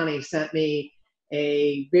Pinellas County sent me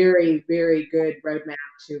a very, very good roadmap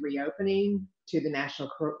to reopening to the national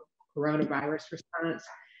coronavirus response.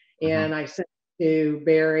 And I sent it to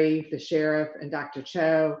Barry, the sheriff, and Dr.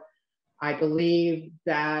 Cho. I believe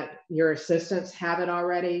that your assistants have it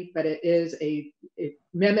already, but it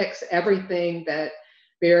mimics everything that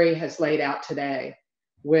Barry has laid out today,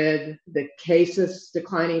 with the cases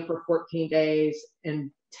declining for 14 days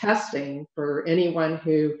and testing for anyone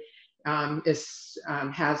who has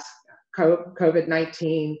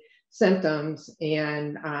COVID-19 symptoms.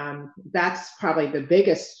 And that's probably the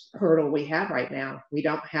biggest hurdle we have right now. We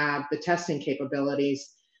don't have the testing capabilities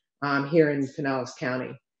here in Pinellas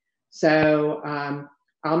County. So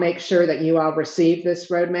I'll make sure that you all receive this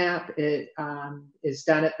roadmap. It is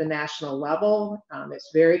done at the national level. It's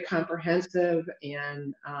very comprehensive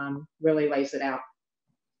and really lays it out.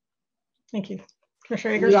 Thank you.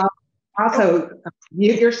 Commissioner Akers? You also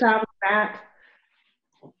mute yourself back.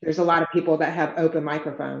 There's a lot of people that have open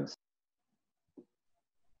microphones.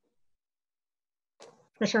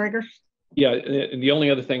 Commissioner Akers? Yeah, and the only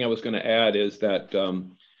other thing I was going to add is that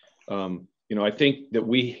you know, I think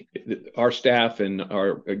that our staff and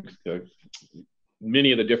our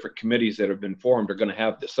many of the different committees that have been formed are going to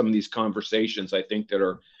have some of these conversations, I think, that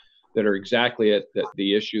are exactly at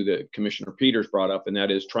the issue that Commissioner Peters brought up, and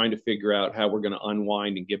that is trying to figure out how we're going to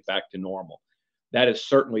unwind and get back to normal. That is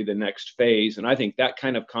certainly the next phase, and I think that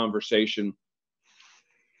kind of conversation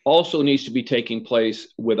also needs to be taking place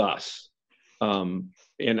with us.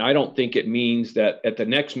 And I don't think it means that at the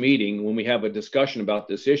next meeting, when we have a discussion about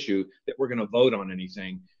this issue, that we're going to vote on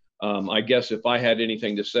anything. I guess if I had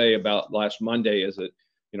anything to say about last Monday is that,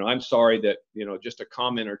 you know, I'm sorry that, you know, just a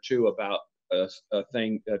comment or two about a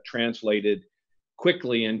thing translated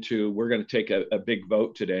quickly into we're going to take a big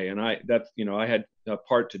vote today. And I had a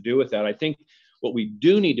part to do with that. I think what we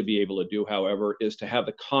do need to be able to do, however, is to have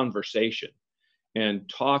the conversation and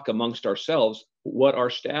talk amongst ourselves what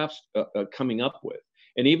our staff's coming up with.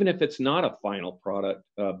 And even if it's not a final product,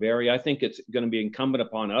 Barry, I think it's going to be incumbent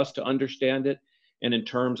upon us to understand it, and in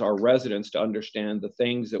terms our residents to understand the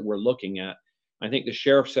things that we're looking at. I think the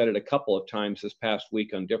sheriff said it a couple of times this past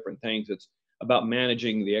week on different things. It's about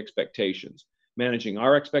managing the expectations, managing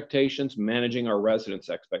our expectations, managing our residents'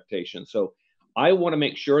 expectations. So I want to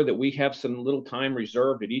make sure that we have some little time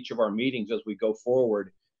reserved at each of our meetings as we go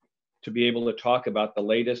forward to be able to talk about the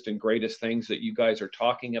latest and greatest things that you guys are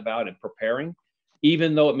talking about and preparing,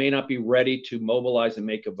 even though it may not be ready to mobilize and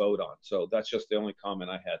make a vote on. So that's just the only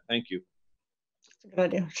comment I had. Thank you. That's a good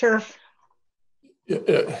idea. Sheriff?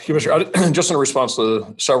 Yeah, Commissioner, just in response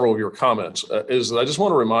to several of your comments, is I just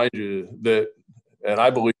want to remind you that, and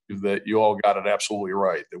I believe that you all got it absolutely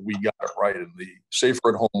right, that we got it right in the safer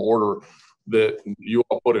at home order that you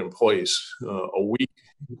all put in place a week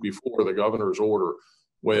before the governor's order,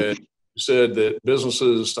 when you said that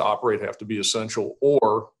businesses to operate have to be essential,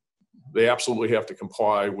 or they absolutely have to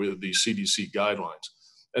comply with the CDC guidelines.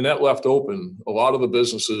 And that left open a lot of the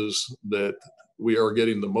businesses that we are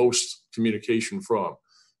getting the most communication from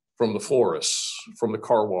the florists, from the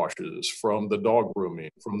car washes, from the dog grooming,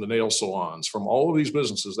 from the nail salons, from all of these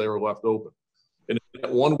businesses, they were left open. And in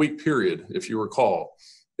that 1 week period, if you recall,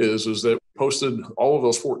 is that we posted all of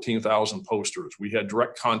those 14,000 posters. We had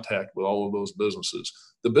direct contact with all of those businesses.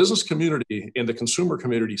 The business community and the consumer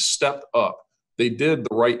community stepped up. They did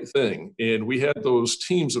the right thing. And we had those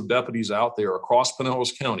teams of deputies out there across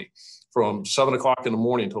Pinellas County from 7 o'clock in the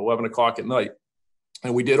morning to 11 o'clock at night.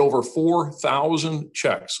 And we did over 4,000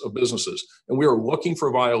 checks of businesses. And we were looking for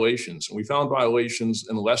violations. And we found violations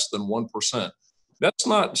in less than 1%. That's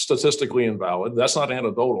not statistically invalid. That's not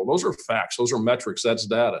anecdotal. Those are facts. Those are metrics. That's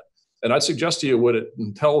data. And I'd suggest to you what it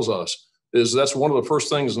tells us is that's one of the first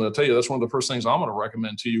things, and I'll tell you, that's one of the first things I'm going to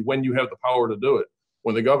recommend to you when you have the power to do it,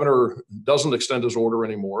 when the governor doesn't extend his order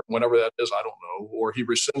anymore, whenever that is, I don't know, or he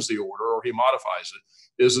rescinds the order or he modifies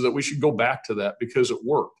it, is that we should go back to that because it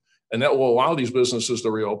worked. And that will allow these businesses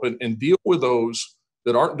to reopen and deal with those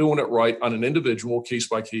that aren't doing it right on an individual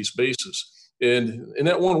case-by-case basis. And in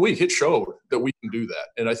that 1 week, it showed that we can do that.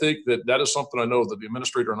 And I think that that is something I know that the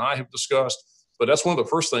administrator and I have discussed, but that's one of the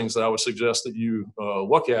first things that I would suggest that you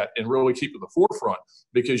look at and really keep at the forefront,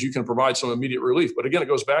 because you can provide some immediate relief. But again, it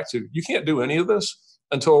goes back to, you can't do any of this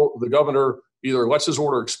until the governor either lets his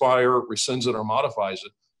order expire, rescinds it, or modifies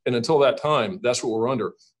it. And until that time, that's what we're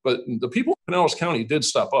under. But the people in Pinellas County did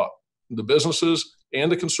step up, the businesses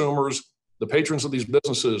and the consumers, the patrons of these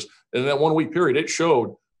businesses. And in that 1 week period, it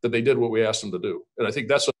showed that they did what we asked them to do. And I think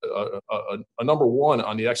that's a number one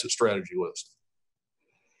on the exit strategy list.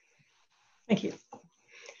 Thank you.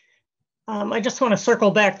 I just want to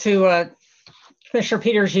circle back to Commissioner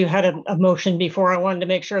Peters. You had a motion before. I wanted to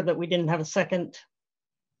make sure that we didn't have a second.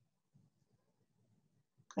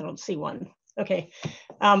 I don't see one. Okay.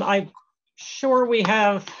 I'm sure we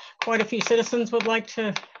have quite a few citizens would like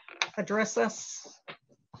to address this.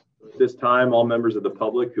 At this time, all members of the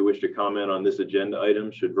public who wish to comment on this agenda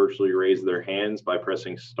item should virtually raise their hands by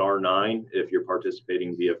pressing *9 if you're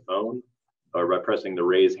participating via phone, or by pressing the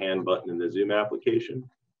raise hand button in the Zoom application.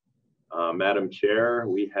 Madam Chair,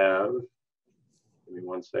 we have, give me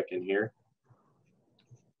 1 second here.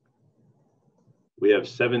 We have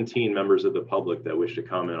 17 members of the public that wish to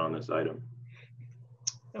comment on this item.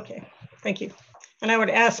 Okay, thank you. And I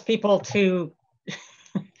would ask people to,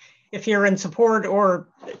 if you're in support, or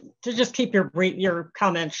to just keep your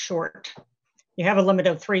comments short. You have a limit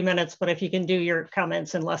of 3 minutes, but if you can do your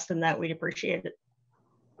comments in less than that, we'd appreciate it.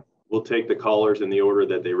 We'll take the callers in the order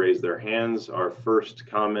that they raise their hands. Our first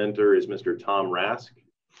commenter is Mr. Tom Rask.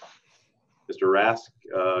 Mr. Rask,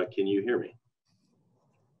 can you hear me?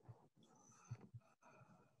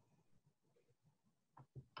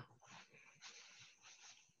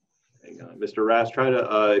 Hang on. Mr. Rask, try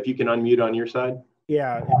to, if you can unmute on your side.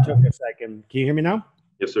 Yeah, it took a second. Can you hear me now?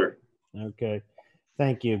 Yes, sir. Okay.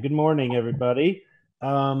 Thank you. Good morning, everybody.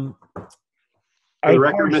 For the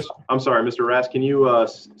record, I'm sorry, Mr. Rask, can you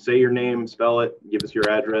say your name, spell it, give us your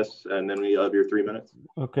address, and then we have your 3 minutes?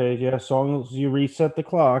 Okay, yeah, as long as you reset the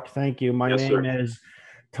clock. Thank you. My Yes, name sir. is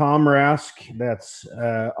Tom Rask. That's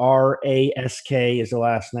R-A-S-K is the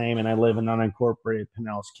last name, and I live in unincorporated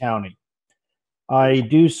Pinellas County. I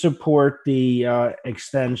do support the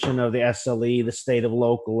extension of the SLE, the state of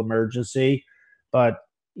local emergency, but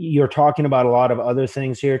you're talking about a lot of other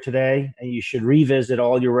things here today, and you should revisit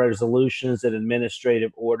all your resolutions and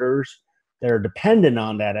administrative orders that are dependent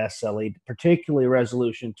on that SLE, particularly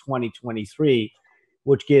Resolution 2023,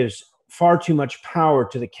 which gives far too much power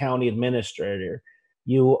to the county administrator.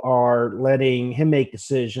 You are letting him make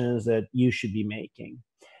decisions that you should be making.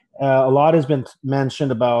 A lot has been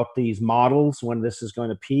mentioned about these models, when this is going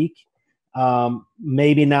to peak.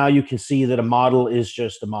 Maybe now you can see that a model is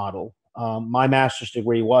just a model. My master's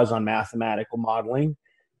degree was on mathematical modeling,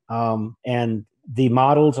 and the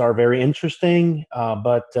models are very interesting,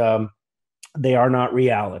 but they are not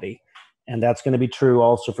reality. And that's going to be true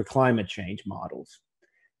also for climate change models.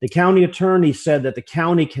 The county attorney said that the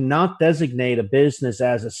county cannot designate a business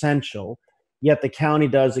as essential, yet the county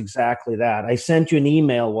does exactly that. I sent you an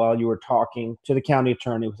email while you were talking to the county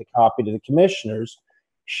attorney with a copy to the commissioners,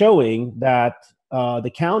 showing that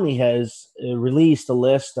the county has released a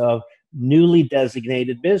list of newly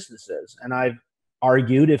designated businesses. And I've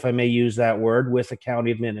argued, if I may use that word, with the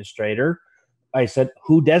county administrator. I said,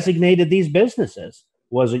 who designated these businesses?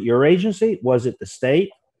 Was it your agency? Was it the state?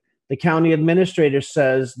 The county administrator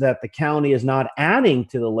says that the county is not adding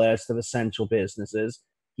to the list of essential businesses,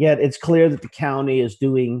 yet it's clear that the county is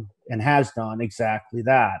doing and has done exactly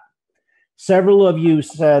that. Several of you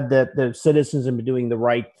said that the citizens have been doing the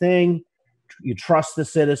right thing. You trust the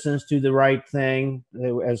citizens to do the right thing,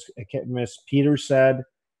 as Ms. Peters said,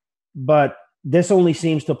 but this only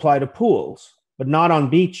seems to apply to pools, but not on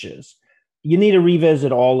beaches. You need to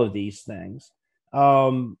revisit all of these things.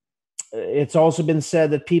 It's also been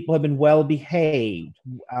said that people have been well behaved,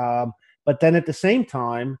 but then at the same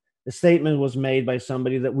time, the statement was made by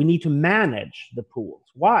somebody that we need to manage the pools.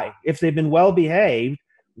 Why? If they've been well behaved,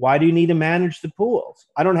 why do you need to manage the pools?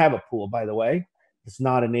 I don't have a pool, by the way. It's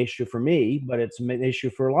not an issue for me, but it's an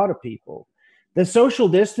issue for a lot of people. The social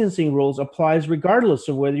distancing rules applies regardless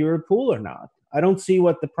of whether you're a pool or not. I don't see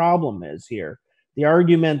what the problem is here. The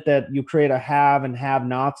argument that you create a have and have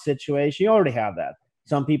not situation, you already have that.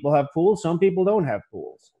 Some people have pools, some people don't have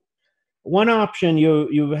pools. One option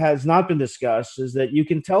you has not been discussed is that you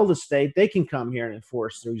can tell the state they can come here and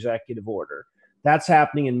enforce their executive order. That's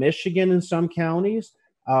happening in Michigan in some counties.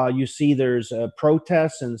 You see there's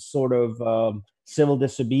protests and sort of civil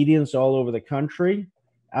disobedience all over the country.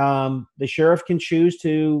 The sheriff can choose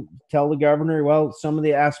to tell the governor, well, some of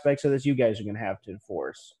the aspects of this you guys are going to have to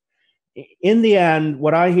enforce. In the end,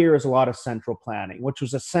 what I hear is a lot of central planning, which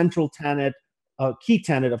was a central tenet, a key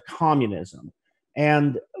tenet of communism.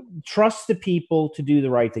 And trust the people to do the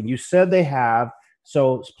right thing. You said they have,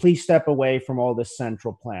 so please step away from all this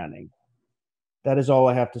central planning. That is all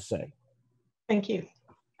I have to say. Thank you.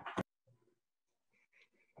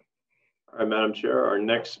 All right, Madam Chair, our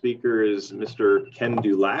next speaker is Mr. Ken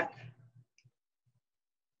Dulac.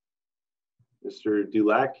 Mr.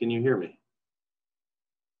 Dulac, can you hear me?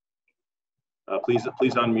 Please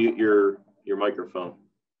unmute your microphone.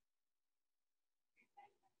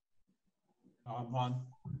 I'm on.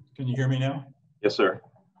 Can you hear me now? Yes, sir.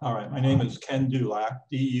 All right. My name is Ken Dulac,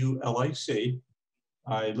 D-U-L-A-C.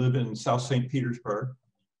 I live in South St. Petersburg.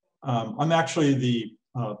 I'm actually the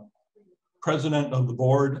president of the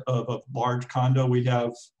board of a large condo. We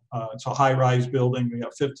have, it's a high-rise building. We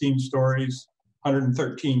have 15 stories,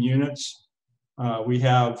 113 units. We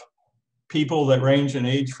have people that range in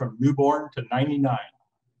age from newborn to 99.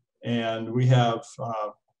 And we have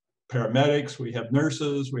paramedics, we have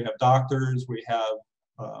nurses, we have doctors, we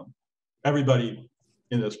have everybody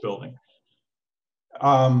in this building.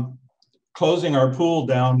 Closing our pool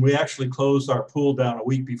down, we actually closed our pool down a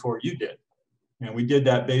week before you did. And we did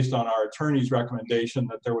that based on our attorney's recommendation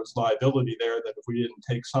that there was liability there, that if we didn't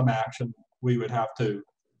take some action, we would have to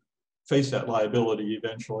face that liability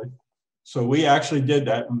eventually. So we actually did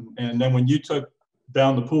that. And then when you took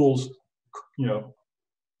down the pools, you know,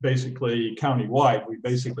 basically county-wide, we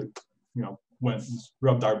basically, you know, went and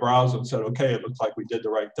rubbed our brows and said, okay, it looks like we did the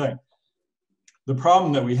right thing. The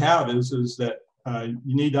problem that we have is that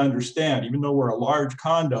you need to understand, even though we're a large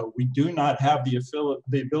condo, we do not have the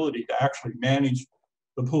ability to actually manage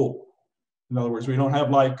the pool. In other words, we don't have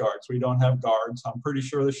lifeguards, we don't have guards. I'm pretty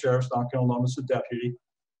sure the sheriff's not going to loan us a deputy.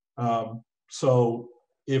 So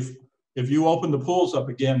if you open the pools up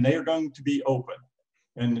again, they are going to be open.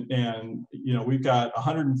 And you know, we've got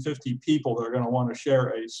 150 people that are going to want to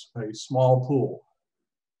share a small pool.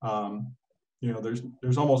 You know,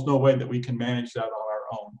 there's almost no way that we can manage that on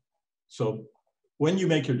our own. So when you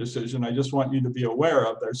make your decision, I just want you to be aware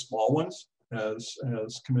of there's small ones, as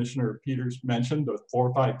Commissioner Peters mentioned, with 4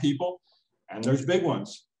 or 5 people, and there's big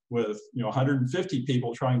ones with, you know, 150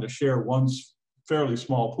 people trying to share one fairly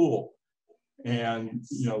small pool. And,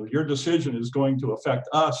 you know, your decision is going to affect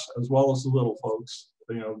us as well as the little folks,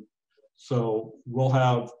 you know. So we'll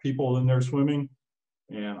have people in there swimming,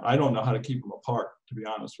 and I don't know how to keep them apart, to be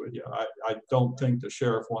honest with you. I don't think the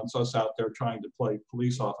sheriff wants us out there trying to play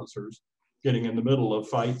police officers, getting in the middle of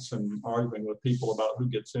fights and arguing with people about who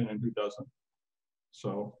gets in and who doesn't.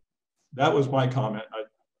 So that was my comment. I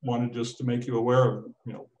wanted just to make you aware of,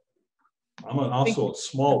 you know, I'm also a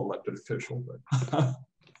small elected official, but.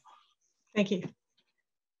 Thank you.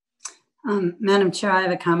 Madam Chair, I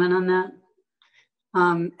have a comment on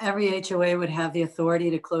that. Every HOA would have the authority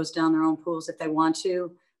to close down their own pools if they want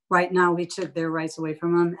to. Right now, we took their rights away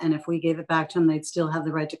from them, and if we gave it back to them, they'd still have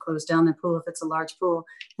the right to close down their pool if it's a large pool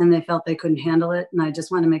and they felt they couldn't handle it. And I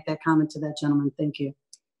just want to make that comment to that gentleman. Thank you.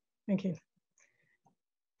 Thank you.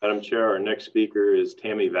 Madam Chair, our next speaker is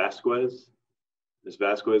Tammy Vasquez. Ms.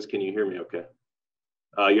 Vasquez, can you hear me okay?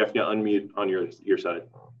 You have to unmute on your side.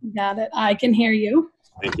 Got it. I can hear you.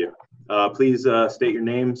 Thank you. Please state your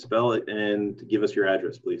name, spell it, and give us your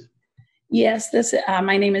address, please. Yes,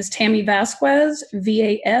 my name is Tammy Vasquez,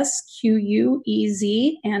 V-A-S-Q-U-E-Z,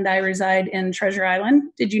 and I reside in Treasure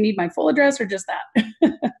Island. Did you need my full address or just that?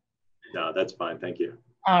 No, that's fine. Thank you.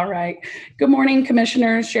 All right. Good morning,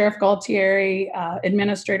 Commissioners, Sheriff Galtieri,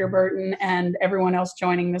 Administrator Burton, and everyone else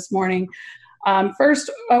joining this morning. First,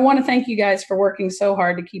 I want to thank you guys for working so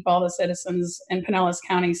hard to keep all the citizens in Pinellas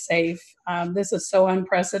County safe. This is so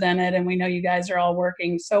unprecedented, and we know you guys are all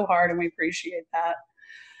working so hard, and we appreciate that.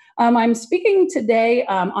 I'm speaking today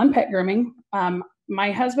on pet grooming.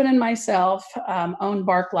 My husband and myself own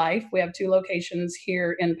Bark Life. We have 2 locations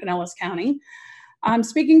here in Pinellas County. I'm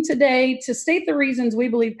speaking today to state the reasons we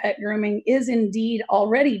believe pet grooming is indeed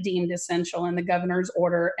already deemed essential in the governor's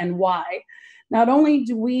order and why. Not only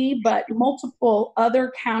do we, but multiple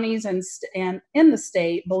other counties and in the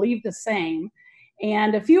state believe the same.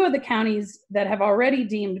 And a few of the counties that have already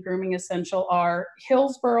deemed grooming essential are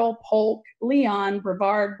Hillsborough, Polk, Leon,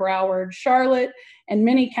 Brevard, Broward, Charlotte, and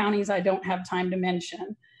many counties I don't have time to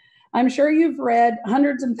mention. I'm sure you've read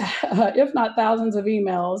hundreds and if not thousands of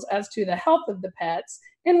emails as to the health of the pets,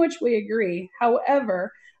 in which we agree.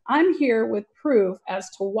 However, I'm here with proof as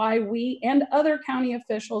to why we and other county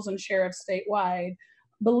officials and sheriffs statewide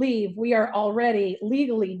believe we are already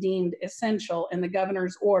legally deemed essential in the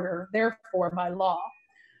governor's order, therefore by law.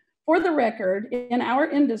 For the record, in our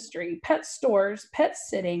industry, pet stores, pet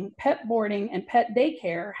sitting, pet boarding, and pet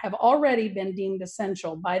daycare have already been deemed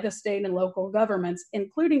essential by the state and local governments,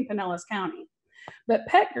 including Pinellas County. But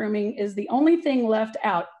pet grooming is the only thing left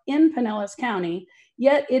out in Pinellas County,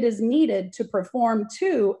 yet it is needed to perform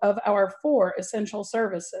 2 of our 4 essential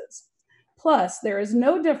services. Plus, there is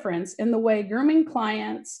no difference in the way grooming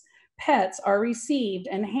clients' pets are received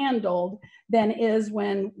and handled than is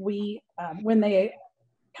when they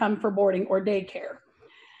come for boarding or daycare.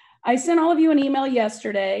 I sent all of you an email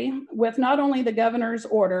yesterday with not only the governor's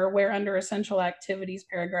order, where under essential activities,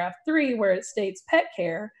 paragraph 3, where it states pet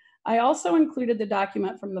care, I also included the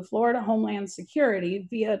document from the Florida Homeland Security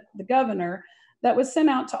via the governor that was sent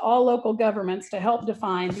out to all local governments to help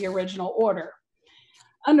define the original order.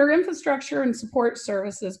 Under infrastructure and support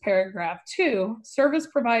services, paragraph 2, service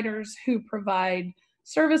providers who provide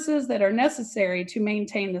services that are necessary to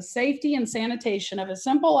maintain the safety and sanitation of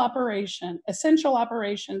essential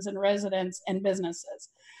operations in residents and businesses.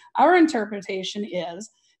 Our interpretation is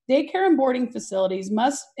daycare and boarding facilities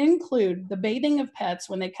must include the bathing of pets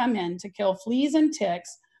when they come in to kill fleas and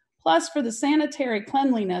ticks, plus for the sanitary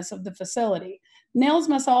cleanliness of the facility. Nails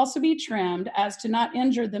must also be trimmed as to not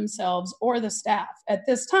injure themselves or the staff. At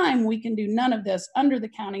this time, we can do none of this under the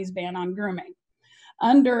county's ban on grooming.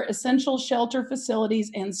 Under essential shelter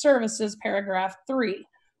facilities and services, paragraph 3,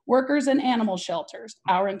 workers in animal shelters,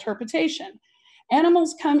 our interpretation.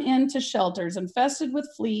 Animals come into shelters infested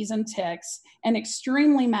with fleas and ticks and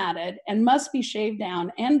extremely matted and must be shaved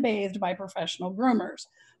down and bathed by professional groomers.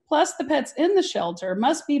 Plus, the pets in the shelter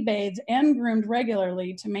must be bathed and groomed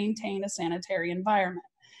regularly to maintain a sanitary environment.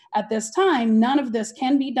 At this time, none of this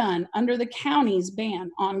can be done under the county's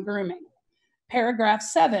ban on grooming. Paragraph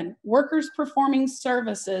 7, workers performing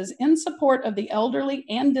services in support of the elderly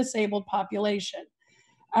and disabled population.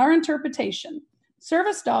 Our interpretation,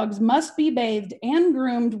 service dogs must be bathed and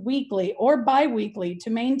groomed weekly or bi-weekly to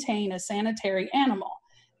maintain a sanitary animal.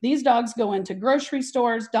 These dogs go into grocery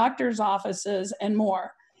stores, doctors' offices, and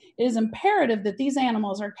more. It is imperative that these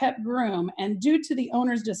animals are kept groomed, and due to the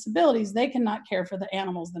owner's disabilities, they cannot care for the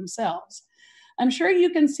animals themselves. I'm sure you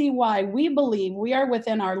can see why we believe we are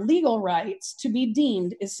within our legal rights to be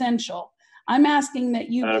deemed essential. I'm asking that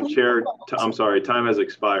you Madam Chair, I'm sorry, time has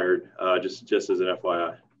expired, just as an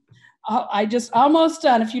FYI. I just almost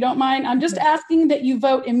done, if you don't mind. I'm just asking that you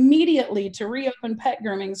vote immediately to reopen pet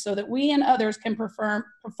grooming so that we and others can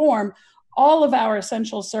perform all of our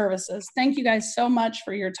essential services. Thank you guys so much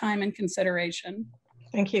for your time and consideration.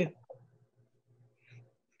 Thank you.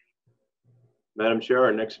 Madam Chair,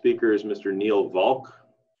 our next speaker is Mr. Neil Volk.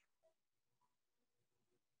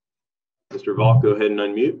 Mr. Volk, go ahead and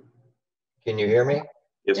unmute. Can you hear me?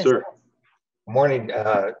 Yes, sir. Good morning,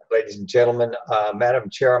 ladies and gentlemen. Madam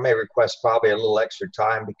Chair, I may request probably a little extra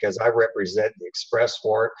time because I represent the Express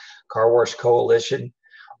Car Wash Coalition,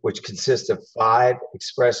 which consists of 5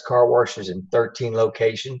 express car washes in 13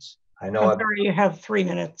 locations. I know I'm sorry, you have 3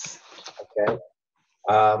 minutes. Okay.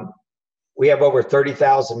 We have over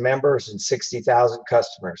 30,000 members and 60,000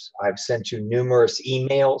 customers. I've sent you numerous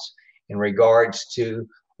emails in regards to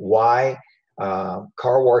why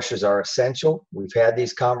car washes are essential. We've had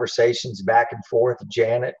these conversations back and forth.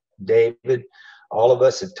 Janet, David, all of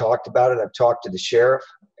us have talked about it. I've talked to the sheriff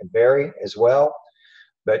and Barry as well.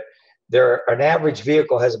 But an average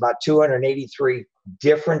vehicle has about 283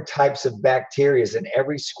 different types of bacteria in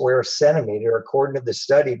every square centimeter, according to the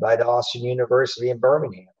study by the Austin University in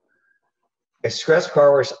Birmingham. Express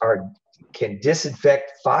car washes can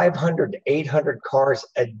disinfect 500 to 800 cars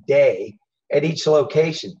a day at each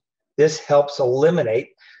location. This helps eliminate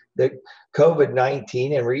the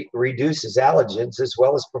COVID-19 and reduces allergens, as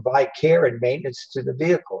well as provide care and maintenance to the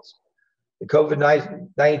vehicles. The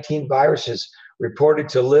COVID-19 virus is reported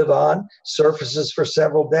to live on surfaces for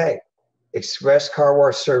several days. Express Car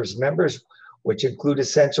Wash serves members, which include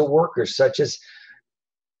essential workers, such as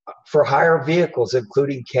for hire vehicles,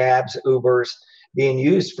 including cabs, Ubers, being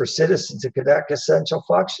used for citizens to conduct essential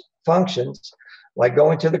functions like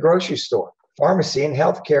going to the grocery store, pharmacy, and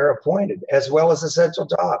healthcare appointed, as well as essential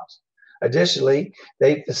jobs. Additionally,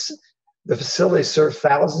 the facilities serve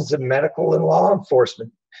thousands of medical and law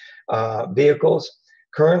enforcement vehicles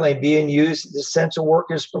currently being used as essential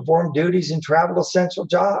workers perform duties and travel essential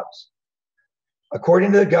jobs.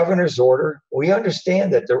 According to the governor's order, we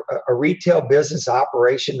understand that a retail business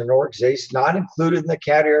operation and organization not included in the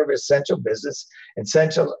category of essential business and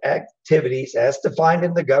essential activities as defined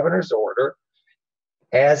in the governor's order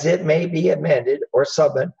as it may be amended or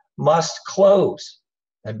supplemented, must close.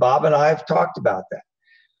 And Bob and I have talked about that.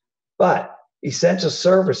 But essential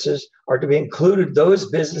services are to be included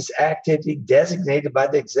those business activity designated by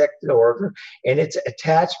the executive order, and its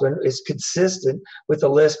attachment is consistent with the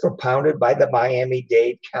list propounded by the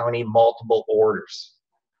Miami-Dade County multiple orders.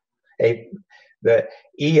 The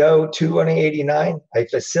EO 289, a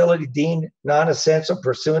facility deemed non-essential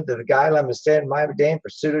pursuant to the guideline of the state of Miami-Dade,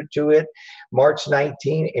 pursuant to it March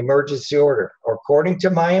 19 emergency order. According to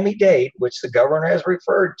Miami-Dade, which the governor has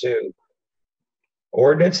referred to,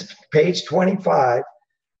 ordinance page 25,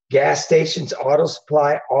 gas stations, auto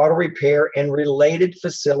supply, auto repair, and related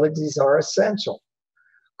facilities are essential.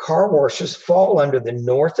 Car washes fall under the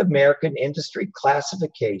North American Industry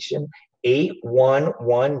Classification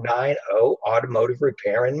 81190, automotive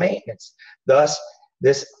repair and maintenance. Thus,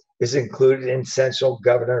 this is included in essential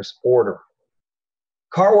governor's order.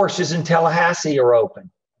 Car washes in Tallahassee are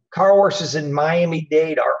open. Car washes in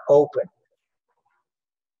Miami-Dade are open.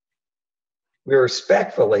 We're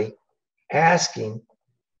respectfully asking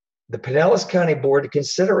the Pinellas County Board to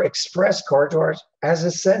consider express car wash as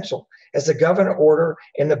essential as the governor order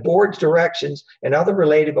and the board's directions and other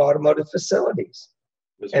related automotive facilities.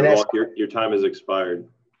 Mr. Walk, your time has expired.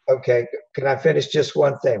 Okay, can I finish just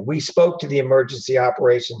one thing? We spoke to the Emergency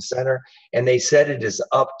Operations Center and they said it is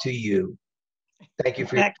up to you. Thank you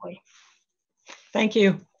for Exactly. Thank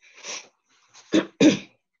you.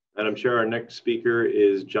 Madam Chair, our next speaker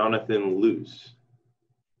is Jonathan Luce.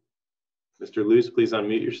 Mr. Luce, please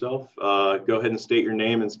unmute yourself. Go ahead and state your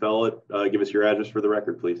name and spell it. Give us your address for the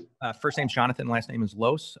record, please. First name's Jonathan, last name is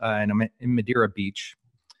Luce, and I'm in Madeira Beach.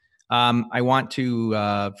 I want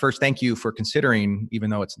to first thank you for considering, even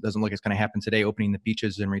though it doesn't look it's going to happen today, opening the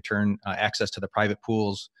beaches and return access to the private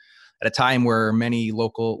pools at a time where many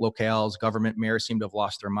locales, government mayors seem to have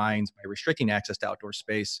lost their minds by restricting access to outdoor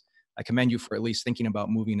space. I commend you for at least thinking about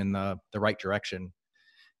moving in the right direction.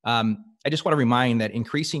 I just want to remind that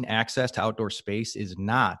increasing access to outdoor space is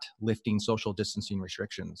not lifting social distancing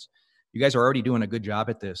restrictions. You guys are already doing a good job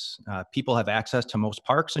at this. People have access to most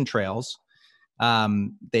parks and trails.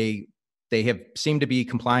 They have seemed to be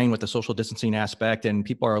complying with the social distancing aspect, and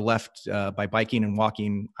people are left by biking and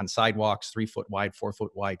walking on sidewalks, 3-foot wide,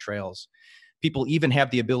 4-foot wide trails. People even have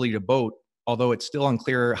the ability to boat, although it's still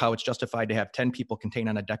unclear how it's justified to have 10 people contained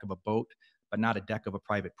on a deck of a boat, but not a deck of a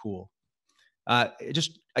private pool.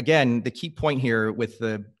 Just again, the key point here with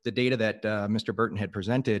the data that Mr. Burton had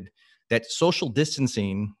presented, that social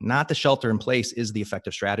distancing, not the shelter in place, is the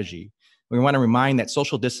effective strategy. We want to remind that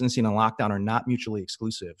social distancing and lockdown are not mutually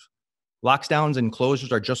exclusive. Lockdowns and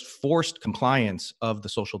closures are just forced compliance of the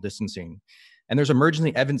social distancing. And there's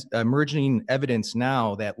emerging evidence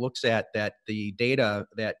now that looks at that the data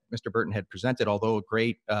that Mr. Burton had presented, although a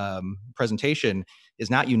great presentation, is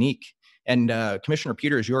not unique. And Commissioner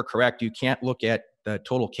Peters, you're correct. You can't look at the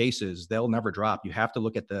total cases. They'll never drop. You have to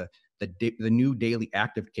look at the new daily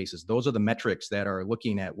active cases. Those are the metrics that are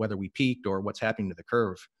looking at whether we peaked or what's happening to the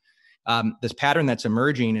curve. This pattern that's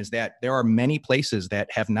emerging is that there are many places that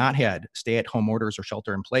have not had stay-at-home orders or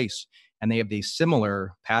shelter in place, and they have the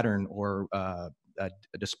similar pattern or a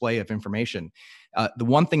display of information. The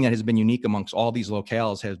one thing that has been unique amongst all these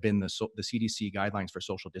locales has been the CDC guidelines for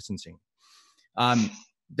social distancing.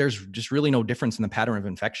 There's just really no difference in the pattern of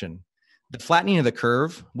infection. The flattening of the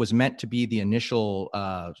curve was meant to be the initial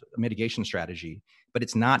mitigation strategy, but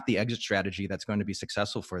it's not the exit strategy that's going to be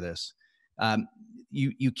successful for this.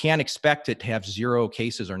 You can't expect it to have 0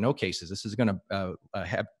 cases or no cases. This is going to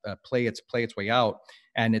play its way out,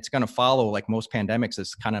 and it's going to follow, like most pandemics,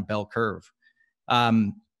 this kind of bell curve.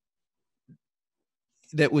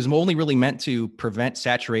 That was only really meant to prevent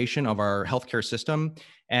saturation of our healthcare system.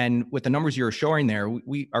 And with the numbers you were showing there,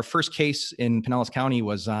 our first case in Pinellas County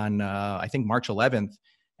was on, I think, March 11th.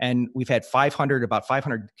 And we've had about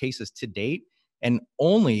 500 cases to date and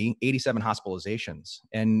only 87 hospitalizations.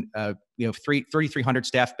 And, 3,300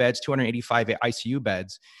 staff beds, 285 ICU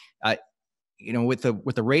beds. With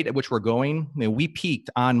the rate at which we're going, we peaked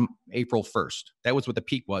on April 1st. That was what the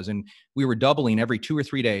peak was. And we were doubling every 2 or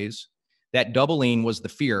 3 days. That doubling was the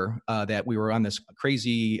fear that we were on this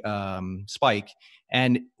crazy spike.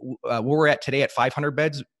 And where we're at today at 500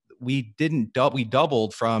 beds, we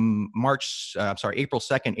doubled from April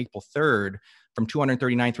 2nd, April 3rd, from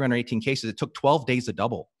 239, 318 cases. It took 12 days to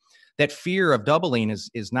double. That fear of doubling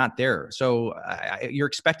is not there. So you're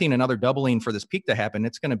expecting another doubling for this peak to happen.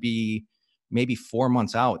 It's going to be maybe 4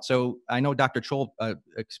 months out. So I know Dr. Chol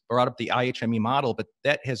brought up the IHME model, but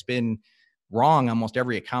that has been wrong on almost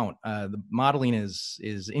every account. The modeling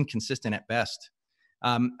is inconsistent at best.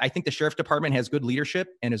 I think the sheriff department has good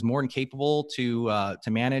leadership and is more than capable to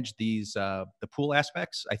manage these the pool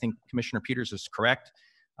aspects. I think Commissioner Peters is correct.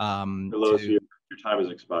 Lois, your time has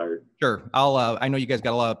expired. Sure. I know you guys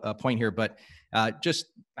got a lot of point here, but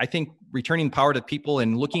I think returning power to people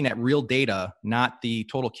and looking at real data, not the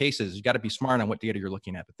total cases. You got to be smart on what data you're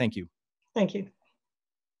looking at. But thank you. Thank you.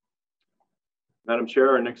 Madam Chair,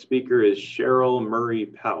 our next speaker is Cheryl Murray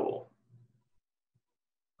Powell.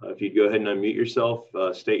 If you'd go ahead and unmute yourself,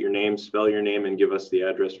 state your name, spell your name, and give us the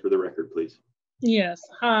address for the record, please. Yes.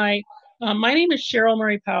 Hi. My name is Cheryl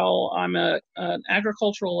Murray Powell. I'm an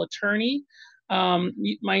agricultural attorney.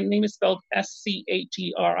 My name is spelled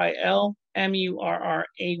SCHRILMURRAYPOWELL.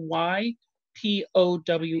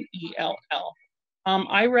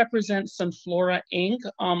 I represent Sunflora Inc.,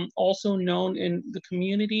 also known in the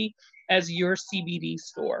community as Your CBD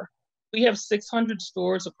Store. We have 600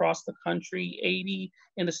 stores across the country, 80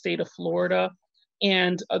 in the state of Florida.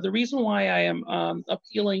 And the reason why I am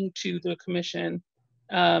appealing to the commission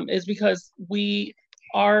is because we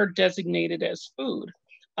are designated as food.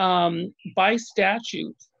 By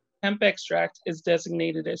statute, hemp extract is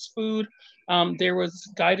designated as food. There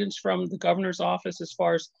was guidance from the governor's office as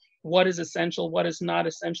far as what is essential, what is not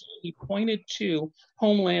essential. He pointed to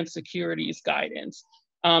Homeland Security's guidance.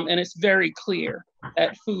 And it's very clear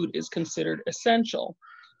that food is considered essential.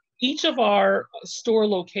 Each of our store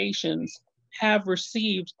locations have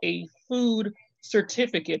received a food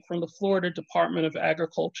certificate from the Florida Department of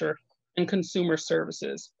Agriculture and Consumer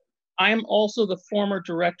Services. I am also the former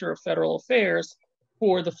Director of Federal Affairs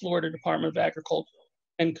for the Florida Department of Agriculture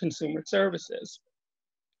and Consumer Services.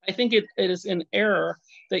 I think it is an error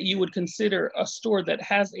that you would consider a store that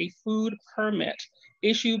has a food permit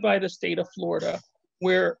issued by the state of Florida,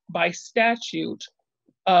 where by statute,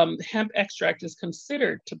 hemp extract is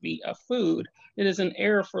considered to be a food. It is an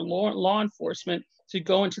error for law enforcement to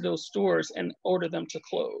go into those stores and order them to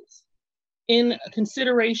close. In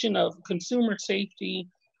consideration of consumer safety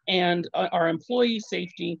and our employee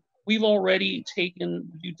safety, we've already taken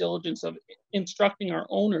due diligence of instructing our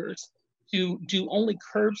owners to do only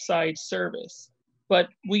curbside service. But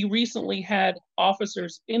we recently had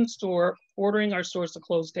officers in store ordering our stores to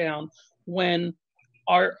close down when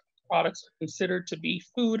our products are considered to be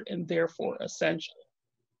food and therefore essential.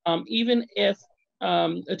 Even if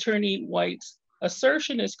Attorney White's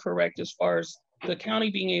assertion is correct as far as the county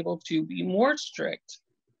being able to be more strict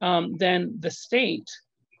than the state,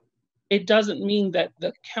 it doesn't mean that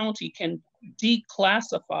the county can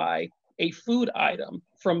declassify a food item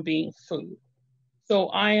from being food. So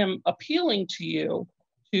I am appealing to you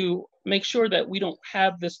to make sure that we don't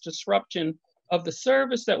have this disruption of the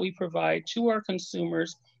service that we provide to our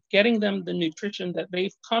consumers, getting them the nutrition that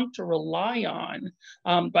they've come to rely on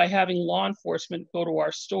by having law enforcement go to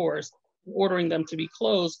our stores, ordering them to be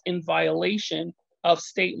closed in violation of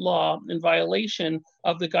state law, in violation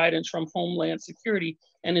of the guidance from Homeland Security,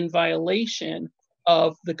 and in violation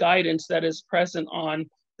of the guidance that is present on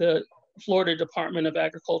the Florida Department of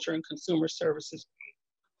Agriculture and Consumer Services.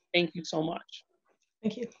 Thank you so much.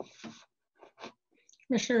 Thank you.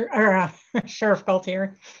 Sheriff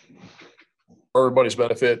Gualtieri. For everybody's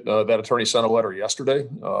benefit, that attorney sent a letter yesterday.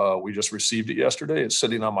 We just received it yesterday. It's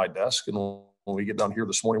sitting on my desk, and when we get down here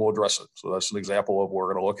this morning, we'll address it. So that's an example of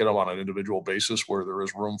we're going to look at them on an individual basis where there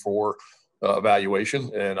is room for evaluation,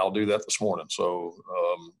 and I'll do that this morning. So,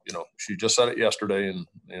 she just said it yesterday, and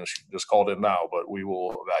she just called in now, but we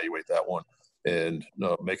will evaluate that one and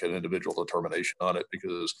make an individual determination on it,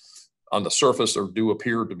 because on the surface there do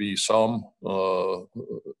appear to be some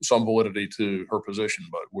validity to her position,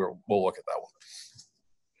 but we'll look at that one.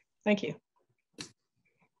 Thank you.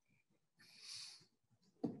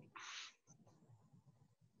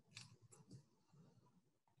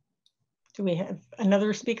 Do we have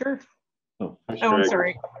another speaker? Oh, I'm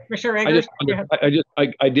sorry. Commissioner Eggers.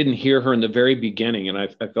 I didn't hear her in the very beginning, and I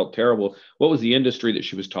felt terrible. What was the industry that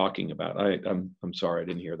she was talking about? I'm sorry, I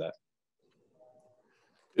didn't hear that.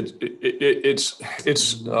 It's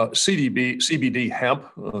CBD hemp,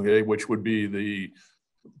 okay, which would be the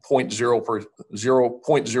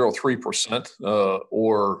 0.03%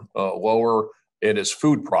 or lower, and it's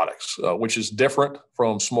food products, which is different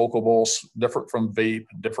from smokables, different from vape,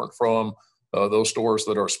 different from those stores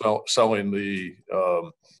that are selling the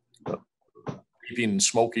vaping and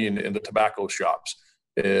smoking in the tobacco shops.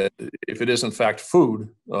 And if it is in fact food,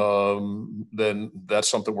 then that's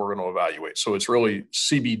something we're going to evaluate. So it's really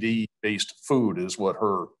CBD based food is what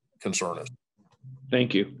her concern is.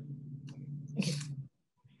 Thank you.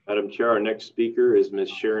 Madam Chair, our next speaker is Ms.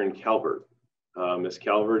 Sharon Calvert. Ms.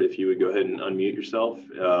 Calvert, if you would go ahead and unmute yourself,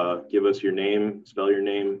 give us your name, spell your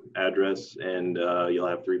name, address, and you'll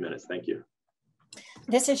have 3 minutes. Thank you.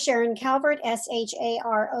 This is Sharon Calvert, SharonCalvert,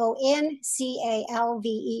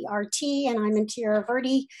 and I'm in Tierra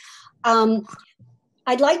Verde.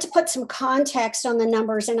 I'd like to put some context on the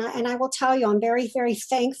numbers, and I will tell you, I'm very, very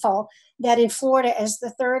thankful that in Florida, as the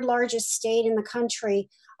third largest state in the country,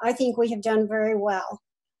 I think we have done very well.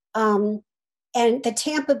 And the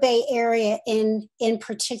Tampa Bay area in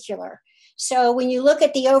particular. So when you look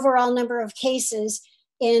at the overall number of cases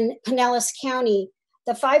in Pinellas County,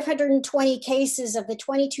 the 520 cases of the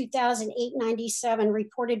 22,897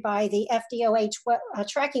 reported by the FDOH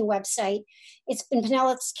tracking website, it's in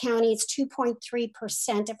Pinellas County, it's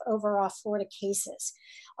 2.3% of overall Florida cases.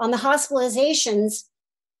 On the hospitalizations,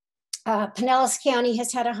 Pinellas County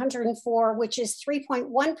has had 104, which is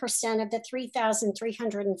 3.1% of the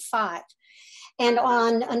 3,305. And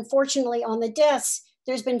unfortunately, on the deaths,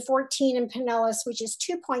 there's been 14 in Pinellas, which is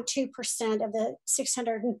 2.2% of the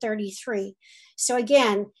 633. So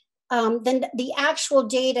again, then the actual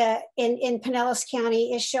data in Pinellas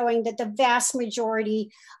County is showing that the vast majority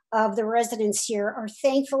of the residents here are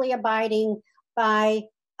thankfully abiding by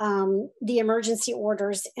the emergency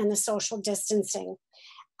orders and the social distancing.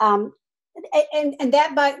 And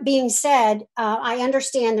that being said, I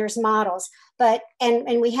understand there's models, but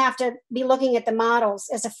and we have to be looking at the models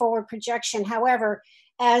as a forward projection. However,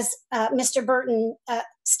 as Mr. Burton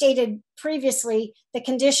stated previously, the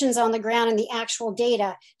conditions on the ground and the actual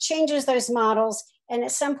data changes those models. And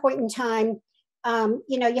at some point in time,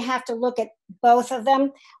 you have to look at both of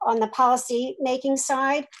them on the policy making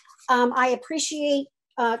side. I appreciate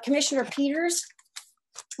Commissioner Peters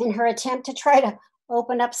in her attempt to try to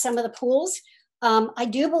open up some of the pools. I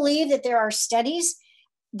do believe that there are studies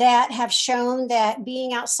that have shown that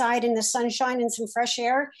being outside in the sunshine and some fresh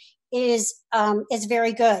air is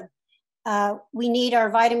very good. We need our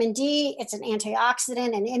vitamin D. It's an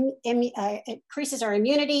antioxidant and it increases our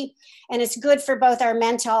immunity, and it's good for both our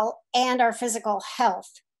mental and our physical health.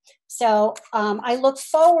 So I look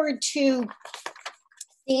forward to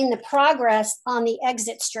seeing the progress on the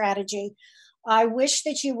exit strategy. I wish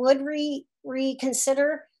that you would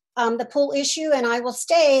reconsider the pool issue, and I will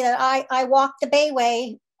say that I walk the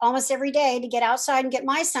Bayway almost every day to get outside and get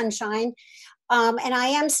my sunshine. And I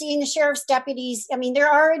am seeing the sheriff's deputies. I mean,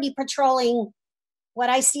 they're already patrolling what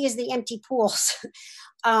I see as the empty pools.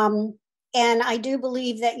 And I do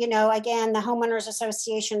believe that, again, the homeowners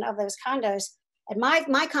association of those condos, and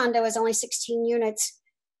my condo is only 16 units,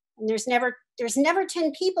 and there's never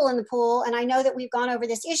 10 people in the pool. And I know that we've gone over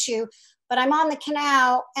this issue, but I'm on the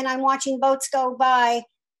canal and I'm watching boats go by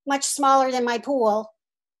much smaller than my pool.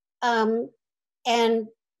 And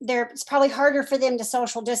it's probably harder for them to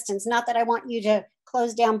social distance. Not that I want you to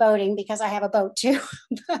close down boating, because I have a boat too.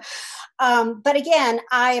 But again,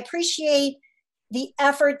 I appreciate the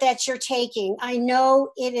effort that you're taking. I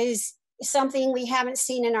know it is something we haven't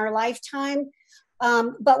seen in our lifetime,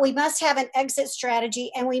 but we must have an exit strategy,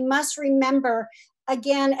 and we must remember,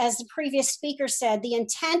 again, as the previous speaker said, the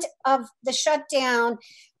intent of the shutdown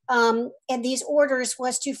and these orders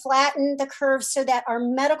was to flatten the curve so that our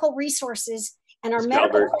medical resources and our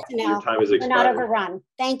medical personnel are not overrun.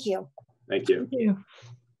 Thank you. Thank you. Thank you.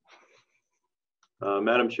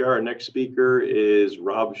 Madam Chair, our next speaker is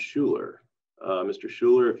Rob Schuler. Mr.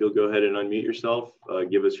 Schuler, if you'll go ahead and unmute yourself,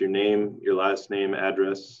 give us your name, your last name,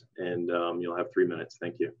 address, and you'll have 3 minutes.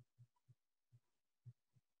 Thank you.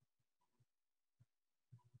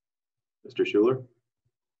 Mr. Schuler?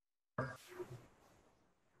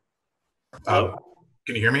 Can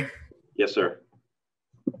you hear me? Yes, sir.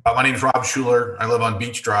 My name is Rob Schuler. I live on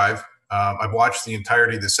Beach Drive. I've watched the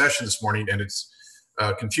entirety of the session this morning, and it's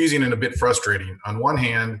confusing and a bit frustrating. On one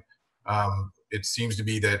hand, it seems to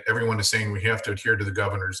be that everyone is saying we have to adhere to the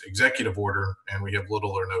governor's executive order and we have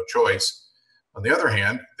little or no choice. On the other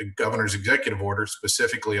hand, the governor's executive order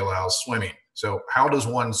specifically allows swimming. So how does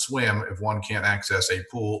one swim if one can't access a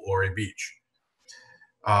pool or a beach?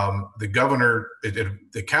 The governor,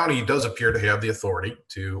 the county does appear to have the authority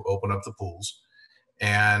to open up the pools.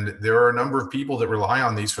 And there are a number of people that rely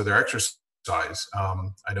on these for their exercise.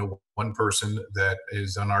 I know one person that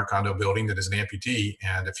is on our condo building that is an amputee,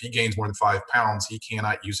 and if he gains more than 5 pounds, he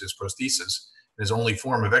cannot use his prosthesis. His only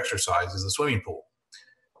form of exercise is the swimming pool.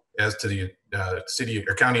 As to the city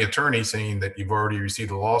or county attorney saying that you've already received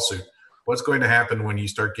a lawsuit, what's going to happen when you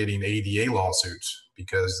start getting ADA lawsuits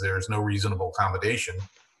because there's no reasonable accommodation?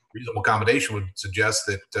 Reasonable accommodation would suggest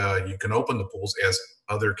that you can open the pools as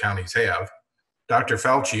other counties have. Dr.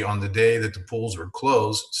 Fauci, on the day that the pools were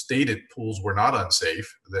closed, stated pools were not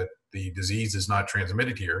unsafe, that the disease is not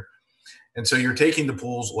transmitted here. And so you're taking the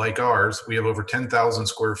pools like ours. We have over 10,000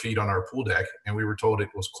 square feet on our pool deck, and we were told it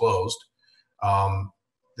was closed.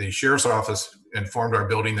 The sheriff's office informed our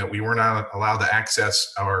building that we were not allowed to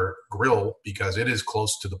access our grill because it is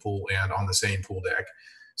close to the pool and on the same pool deck.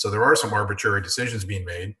 So there are some arbitrary decisions being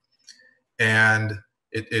made. And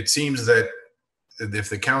it seems that if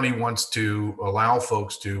the county wants to allow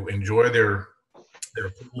folks to enjoy their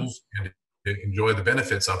pools and enjoy the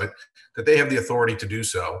benefits of it, that they have the authority to do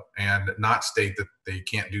so and not state that they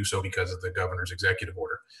can't do so because of the governor's executive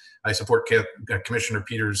order. I support Commissioner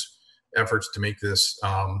Peters' efforts to make this,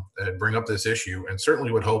 bring up this issue, and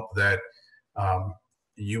certainly would hope that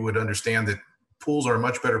you would understand that pools are a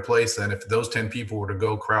much better place than if those 10 people were to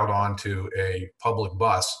go crowd onto a public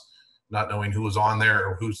bus, not knowing who was on there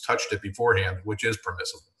or who's touched it beforehand, which is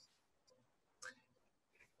permissible.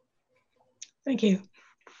 Thank you.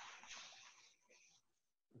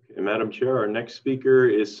 Okay, Madam Chair, our next speaker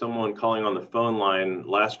is someone calling on the phone line,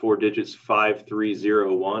 last 4 digits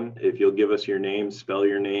 5301. If you'll give us your name, spell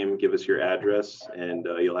your name, give us your address, and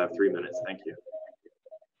you'll have 3 minutes. Thank you.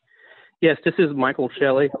 Yes, this is Michael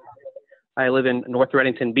Shelley. I live in North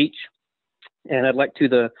Reddington Beach, and I'd like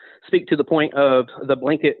to speak to the point of the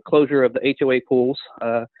blanket closure of the HOA pools.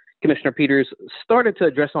 Commissioner Peters started to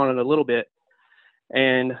address on it a little bit,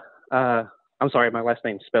 and I'm sorry, my last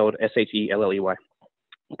name is spelled S-H-E-L-L-E-Y.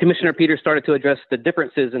 Commissioner Peters started to address the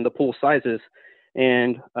differences in the pool sizes,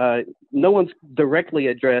 and no one's directly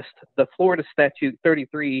addressed the Florida Statute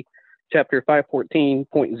 33, Chapter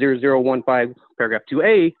 514.0015, Paragraph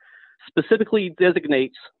 2A, specifically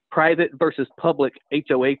designates private versus public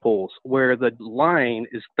HOA pools, where the line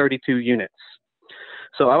is 32 units.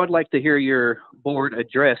 So I would like to hear your board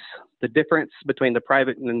address the difference between the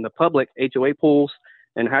private and the public HOA pools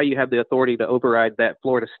and how you have the authority to override that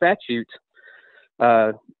Florida statute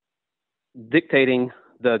dictating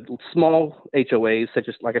the small HOAs, such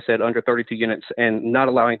as, like I said, under 32 units, and not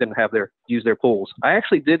allowing them to have use their pools. I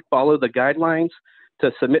actually did follow the guidelines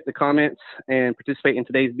to submit the comments and participate in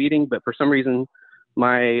today's meeting, but for some reason,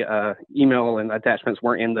 my email and attachments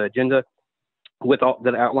weren't in the agenda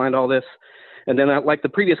that outlined all this. And then, like the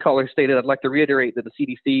previous caller stated, I'd like to reiterate that the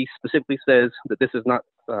CDC specifically says that this is not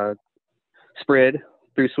spread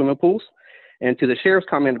through swimming pools. And to the sheriff's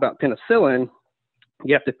comment about penicillin,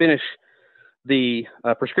 you have to finish the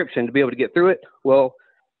prescription to be able to get through it. Well,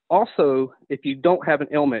 also, if you don't have an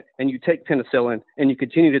ailment and you take penicillin and you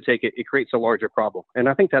continue to take it, it creates a larger problem. And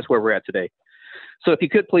I think that's where we're at today. So if you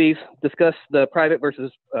could please discuss the private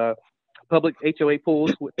versus public HOA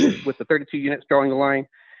pools with the 32 units drawing the line.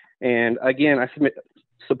 And again, I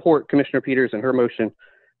support Commissioner Peters and her motion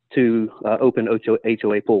to open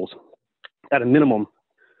HOA pools. At a minimum,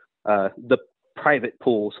 the private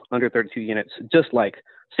pools under 32 units, just like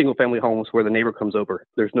single family homes where the neighbor comes over,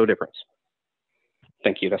 there's no difference.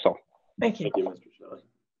 Thank you, that's all. Thank you. Thank you, Mr. Shelley.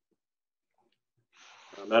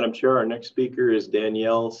 Madam Chair, our next speaker is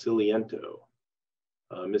Danielle Ciliento.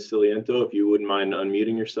 Ms. Ciliento, if you wouldn't mind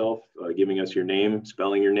unmuting yourself, giving us your name,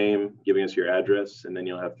 spelling your name, giving us your address, and then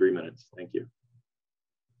you'll have 3 minutes. Thank you.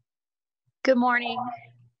 Good morning.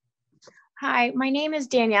 Hi, my name is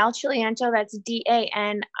Danielle Ciliento. That's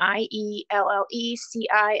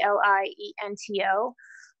D-A-N-I-E-L-L-E-C-I-L-I-E-N-T-O.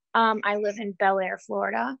 I live in Bel Air,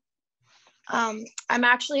 Florida. I'm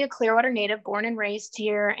actually a Clearwater native, born and raised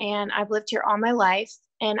here, and I've lived here all my life.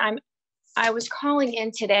 And I was calling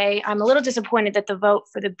in today. I'm a little disappointed that the vote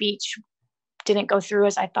for the beach didn't go through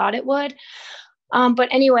as I thought it would. But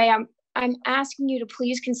anyway, I'm asking you to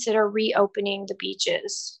please consider reopening the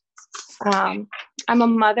beaches. I'm a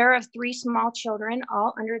mother of 3 small children,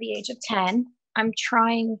 all under the age of 10. I'm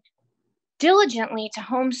trying diligently to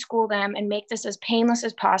homeschool them and make this as painless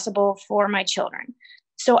as possible for my children.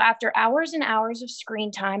 So after hours and hours of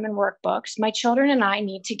screen time and workbooks, my children and I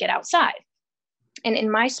need to get outside. And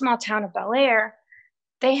in my small town of Bel Air,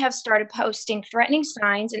 they have started posting threatening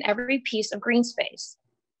signs in every piece of green space.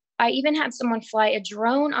 I even had someone fly a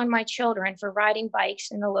drone on my children for riding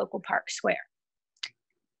bikes in the local park square.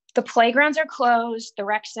 The playgrounds are closed. The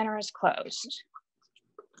rec center is closed.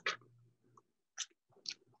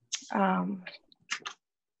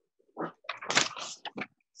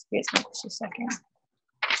 Excuse me just a second.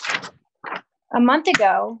 A month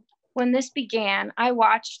ago, when this began, I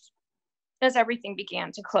watched as everything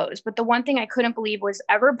began to close. But the one thing I couldn't believe was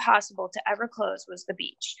ever possible to ever close was the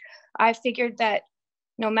beach. I figured that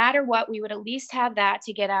no matter what, we would at least have that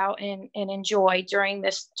to get out and enjoy during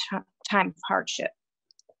this time of hardship.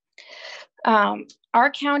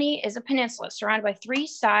 Our county is a peninsula surrounded by 3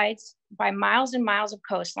 sides by miles and miles of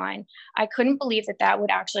coastline. I couldn't believe that that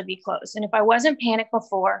would actually be closed. And if I wasn't panicked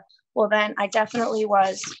before, well, then I definitely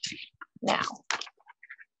was now.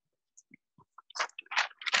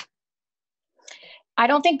 I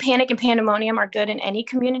don't think panic and pandemonium are good in any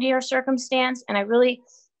community or circumstance. And I really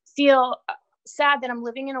feel sad that I'm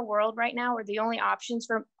living in a world right now where the only options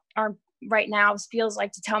for are right now feels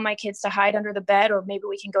like to tell my kids to hide under the bed, or maybe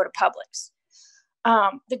we can go to Publix.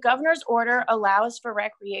 The governor's order allows for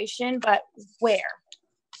recreation, but where?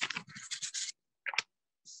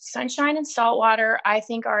 Sunshine and salt water, I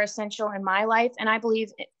think, are essential in my life, and I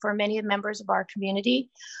believe for many members of our community.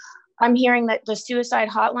 I'm hearing that the suicide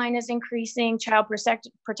hotline is increasing, child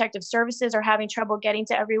protective services are having trouble getting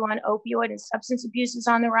to everyone, opioid and substance abuse is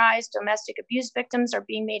on the rise, domestic abuse victims are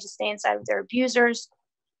being made to stay inside with their abusers,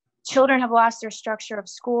 children have lost their structure of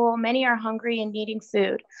school, many are hungry and needing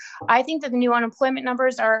food. I think that the new unemployment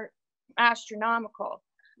numbers are astronomical.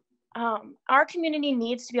 Our community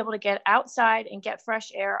needs to be able to get outside and get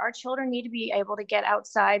fresh air. Our children need to be able to get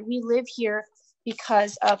outside. We live here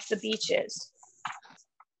because of the beaches.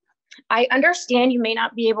 I understand you may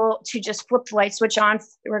not be able to just flip the light switch on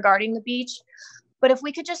regarding the beach, but if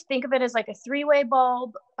we could just think of it as like a three-way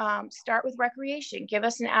bulb, start with recreation, give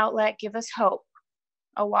us an outlet, give us hope.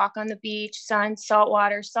 A walk on the beach, sun, salt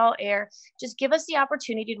water, salt air. Just give us the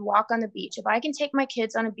opportunity to walk on the beach. If I can take my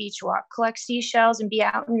kids on a beach walk, collect seashells and be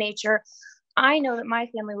out in nature, I know that my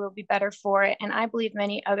family will be better for it. And I believe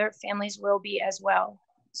many other families will be as well.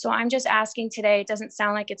 So I'm just asking today, it doesn't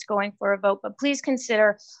sound like it's going for a vote, but please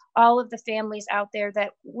consider all of the families out there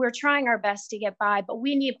that we're trying our best to get by, but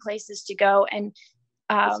we need places to go. And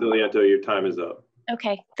Ciliento, your time is up.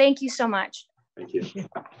 Okay, thank you so much. Thank you.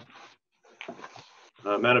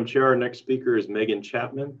 Madam Chair, our next speaker is Megan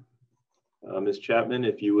Chapman. Ms. Chapman,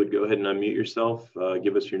 if you would go ahead and unmute yourself,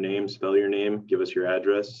 give us your name, spell your name, give us your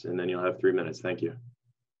address, and then you'll have 3 minutes. Thank you.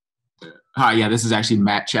 Hi, yeah, this is actually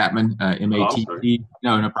Matt Chapman, M-A-T-T.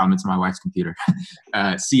 No problem. It's my wife's computer.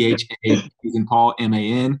 C-H-A in Paul,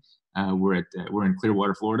 M-A-N. We're in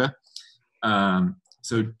Clearwater, Florida.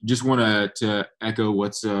 So just want to echo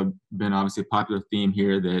what's been obviously a popular theme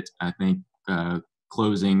here, that I think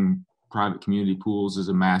closing private community pools is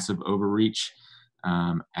a massive overreach.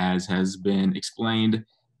 As has been explained,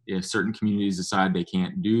 if certain communities decide they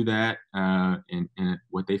can't do that in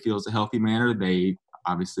what they feel is a healthy manner, they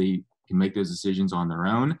obviously can make those decisions on their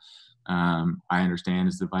own. I understand,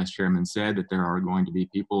 as the Vice Chairman said, that there are going to be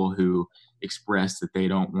people who express that they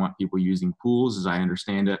don't want people using pools. As I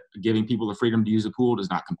understand it, giving people the freedom to use a pool does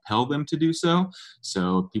not compel them to do so.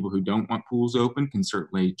 So people who don't want pools open can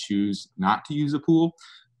certainly choose not to use a pool,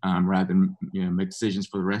 rather than make decisions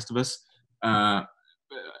for the rest of us.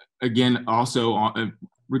 Again, also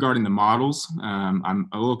regarding the models, I'm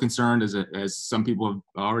a little concerned, as some people have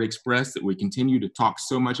already expressed, that we continue to talk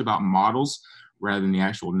so much about models rather than the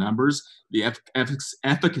actual numbers. The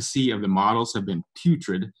efficacy of the models have been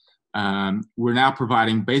putrid. We're now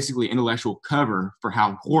providing basically intellectual cover for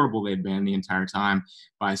how horrible they've been the entire time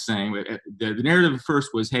by saying, the narrative at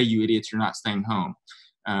first was, hey, you idiots, you're not staying home.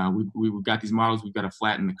 We've got these models, we've got to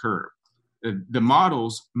flatten the curve. The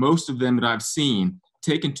models, most of them that I've seen,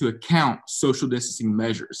 take into account social distancing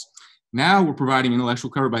measures. Now we're providing intellectual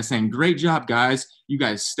cover by saying, great job, guys, you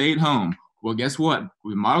guys stayed home. Well, guess what?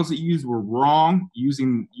 The models that you used were wrong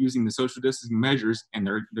using the social distancing measures, and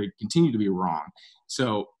they continue to be wrong.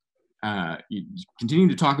 So you continue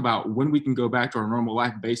to talk about when we can go back to our normal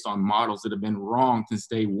life based on models that have been wrong since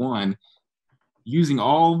day one, using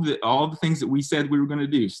all the things that we said we were going to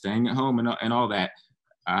do, staying at home and all that.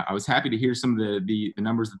 I was happy to hear some of the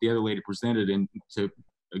numbers that the other lady presented and to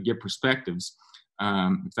give perspectives.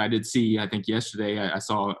 Because I did see, I think yesterday I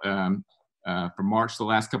saw for March, the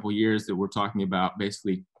last couple of years, that we're talking about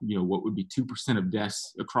basically, what would be 2% of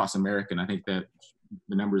deaths across America. And I think that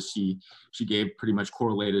the numbers she gave pretty much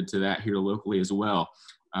correlated to that here locally as well.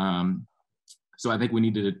 So I think we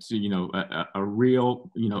needed to a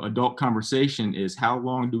real, adult conversation is, how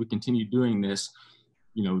long do we continue doing this?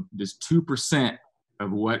 This 2%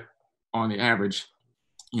 of what on the average,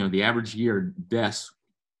 the average year deaths,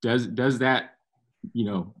 does that,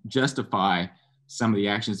 justify some of the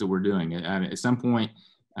actions that we're doing? At some point,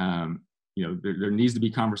 there needs to be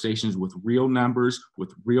conversations with real numbers,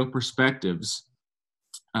 with real perspectives,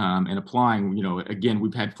 and applying, again,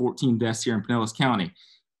 we've had 14 deaths here in Pinellas County.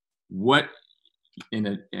 What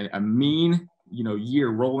in a mean, year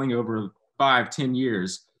rolling over 5-10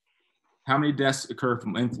 years, how many deaths occur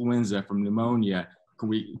from influenza, from pneumonia? Can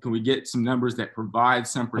we get some numbers that provide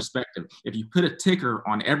some perspective? If you put a ticker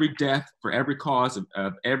on every death for every cause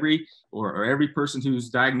of every person who's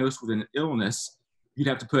diagnosed with an illness, you'd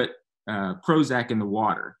have to put Prozac in the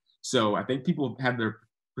water. So I think people have their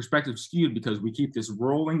perspective skewed because we keep this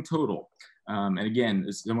rolling total. And again,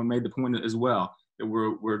 as someone made the point as well, that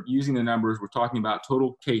we're using the numbers, we're talking about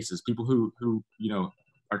total cases, people who you know,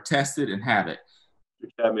 are tested and have it. Mr.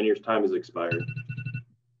 Chapman, your time has expired.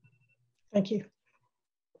 Thank you.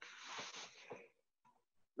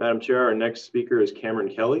 Madam Chair, our next speaker is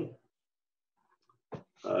Cameron Kelly.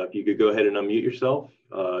 If you could go ahead and unmute yourself,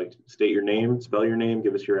 state your name, spell your name,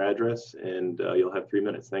 give us your address, and you'll have 3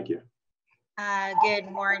 minutes. Thank you.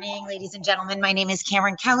 Good morning, ladies and gentlemen. My name is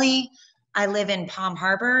Cameron Kelly. I live in Palm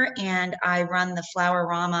Harbor, and I run the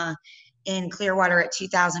Flower-Rama in Clearwater at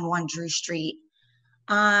 2001 Drew Street.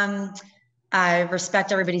 I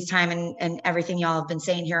respect everybody's time and everything y'all have been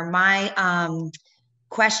saying here. My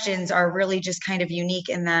questions are really just kind of unique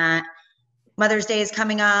in that Mother's Day is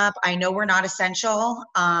coming up. I know we're not essential.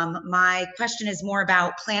 My question is more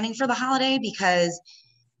about planning for the holiday, because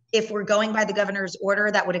if we're going by the governor's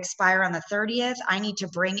order that would expire on the 30th, I need to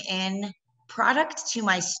bring in product to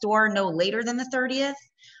my store no later than the 30th.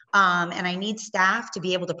 And I need staff to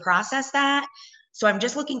be able to process that. So I'm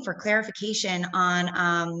just looking for clarification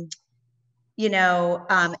on, you know,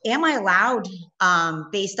 am I allowed,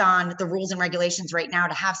 based on the rules and regulations right now,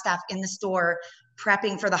 to have staff in the store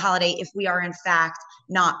prepping for the holiday if we are in fact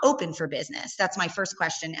not open for business? That's my first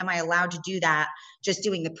question. Am I allowed to do that, just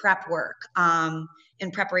doing the prep work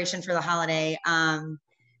in preparation for the holiday?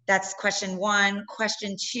 That's question one.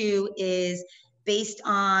 Question two is, based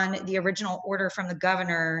on the original order from the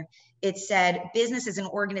governor, it said businesses and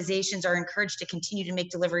organizations are encouraged to continue to make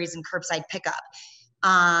deliveries and curbside pickup.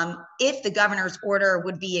 If the governor's order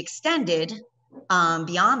would be extended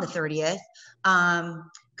beyond the 30th,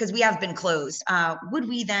 because we have been closed, would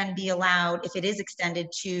we then be allowed, if it is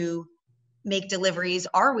extended, to make deliveries?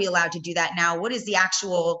 Are we allowed to do that now? What is the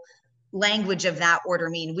actual language of that order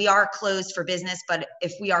mean? We are closed for business, but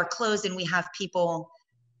if we are closed and we have people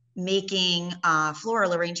making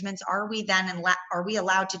floral arrangements, are we then are we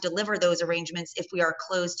allowed to deliver those arrangements if we are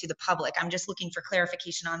closed to the public? I'm just looking for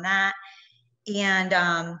clarification on that. And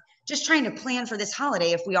just trying to plan for this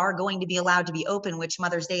holiday, if we are going to be allowed to be open, which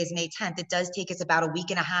Mother's Day is May 10th, it does take us about a week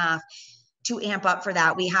and a half to amp up for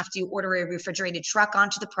that. We have to order a refrigerated truck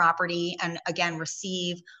onto the property and again,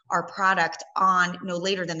 receive our product on no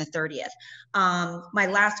later than the 30th. My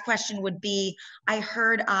last question would be, I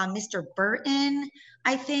heard Mr. Burton,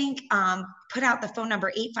 I think, put out the phone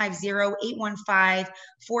number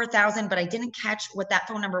 850-815-4000, but I didn't catch what that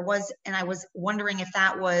phone number was. And I was wondering if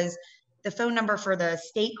that was the phone number for the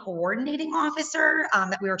state coordinating officer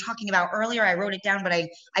that we were talking about earlier. I wrote it down, but I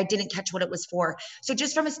didn't catch what it was for. So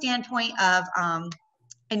just from a standpoint of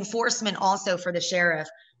enforcement also for the sheriff,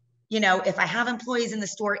 you know, if I have employees in the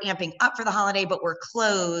store amping up for the holiday, but we're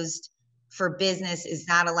closed for business, is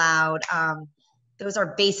that allowed? Those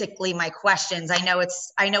are basically my questions. I know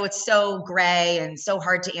it's so gray and so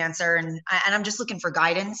hard to answer, and I'm just looking for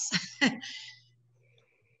guidance.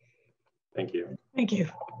 Thank you. Thank you.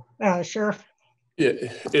 Sheriff? Yeah,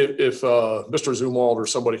 if Mr. Zumwalt or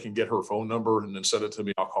somebody can get her phone number and then send it to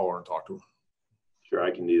me, I'll call her and talk to her. Sure,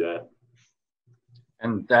 I can do that.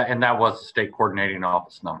 And that was the state coordinating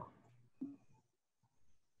office number.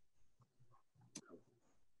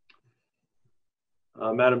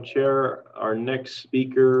 Madam Chair, our next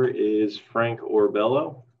speaker is Frank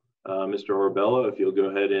Orbello. Mr. Orbello, if you'll go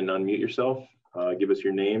ahead and unmute yourself, give us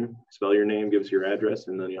your name, spell your name, give us your address,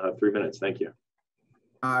 and then you'll have 3 minutes. Thank you.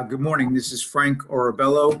 Good morning. This is Frank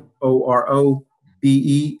Orbello, O-R-O-B-E-L-L-O.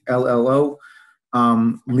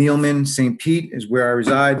 Lealman, St. Pete is where I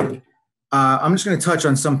reside. I'm just going to touch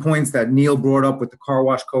on some points that Neil brought up with the Car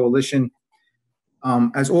Wash Coalition.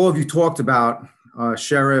 As all of you talked about,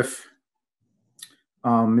 Sheriff,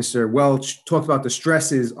 Mr. Welch talked about the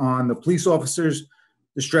stresses on the police officers,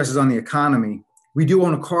 the stresses on the economy. We do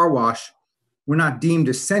own a car wash. We're not deemed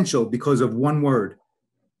essential because of one word,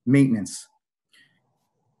 maintenance.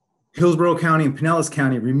 Hillsborough County and Pinellas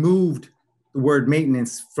County removed the word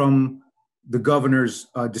maintenance from the governor's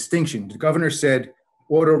distinction. The governor said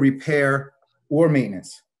auto repair or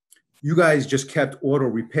maintenance. You guys just kept auto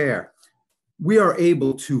repair. We are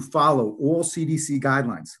able to follow all CDC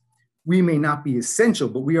guidelines. We may not be essential,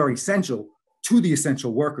 but we are essential to the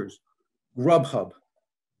essential workers. Grubhub,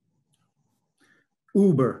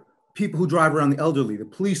 Uber, people who drive around the elderly, the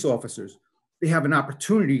police officers, they have an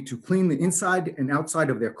opportunity to clean the inside and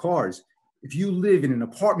outside of their cars. If you live in an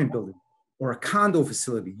apartment building or a condo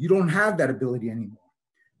facility, you don't have that ability anymore.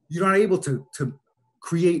 You're not able to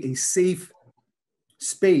create a safe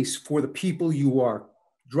space for the people you are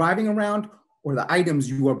driving around or the items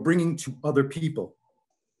you are bringing to other people.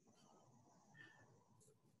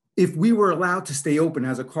 If we were allowed to stay open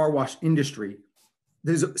as a car wash industry,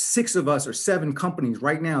 there's 6 of us or 7 companies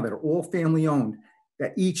right now that are all family owned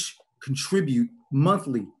that each contribute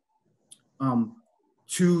monthly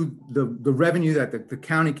to the revenue that the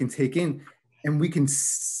county can take in, and we can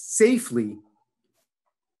safely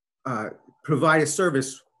provide a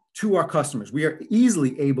service to our customers. We are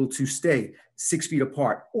easily able to stay 6 feet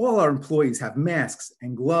apart. All our employees have masks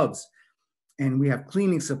and gloves, and we have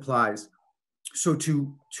cleaning supplies. So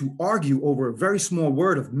to argue over a very small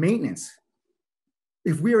word of maintenance,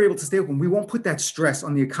 if we are able to stay open, we won't put that stress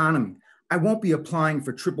on the economy. I won't be applying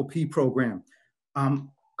for PPP program.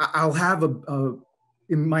 I'll have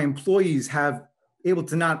my employees have able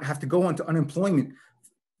to not have to go onto unemployment.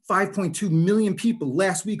 5.2 million people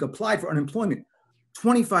last week applied for unemployment.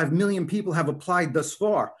 25 million people have applied thus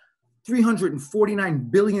far. $349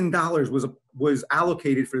 billion was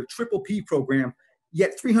allocated for the PPP program,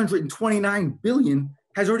 yet $329 billion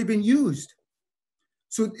has already been used.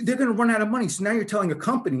 So they're going to run out of money. So now you're telling a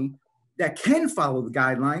company that can follow the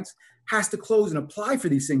guidelines has to close and apply for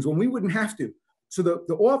these things when we wouldn't have to. So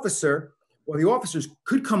the officer or the officers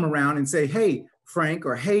could come around and say, hey, Frank,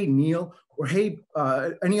 or hey, Neil, or hey,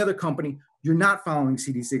 any other company, you're not following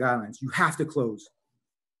CDC guidelines. You have to close.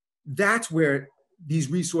 That's where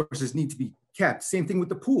these resources need to be kept. Same thing with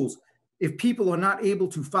the pools. If people are not able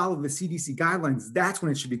to follow the CDC guidelines, that's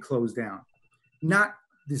when it should be closed down. Not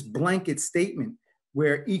this blanket statement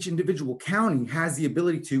where each individual county has the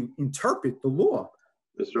ability to interpret the law.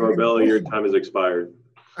 Mr. Orbello, your time has expired.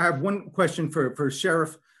 I have one question for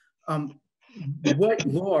Sheriff. What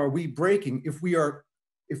law are we breaking if we are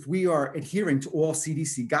adhering to all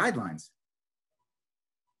CDC guidelines?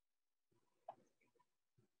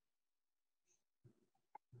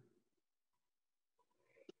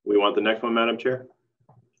 We want the next one, Madam Chair?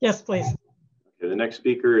 Yes, please. Okay, the next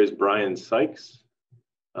speaker is Brian Sykes.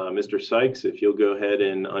 Mr. Sykes, if you'll go ahead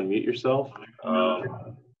and unmute yourself,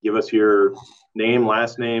 give us your name,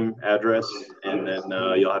 last name, address, and then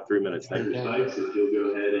you'll have 3 minutes. Thank you. Sykes, if you'll go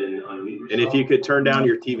ahead and unmute yourself. And if you could turn down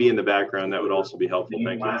your TV in the background, that would also be helpful.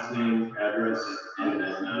 Thank you. Last name, address, and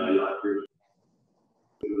then you'll have 3 minutes.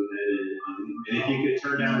 And if you could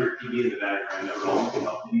turn down your TV in the background, that would also be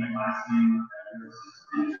helpful.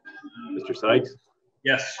 Mr. Sykes?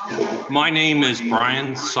 Yes, my name is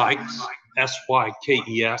Brian Sykes,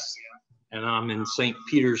 S-Y-K-E-S, and I'm in St.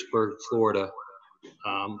 Petersburg, Florida.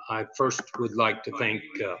 I first would like to thank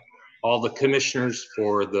all the commissioners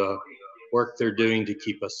for the work they're doing to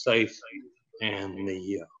keep us safe, and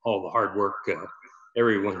all the hard work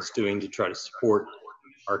everyone's doing to try to support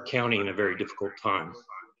our county in a very difficult time.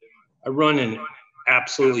 I run in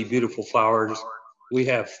absolutely beautiful flowers. We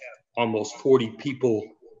have almost 40 people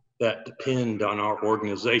that depend on our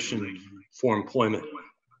organization for employment.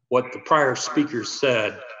 What the prior speaker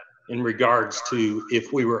said in regards to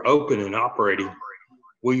if we were open and operating,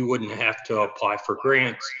 we wouldn't have to apply for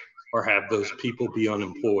grants or have those people be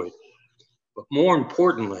unemployed. But more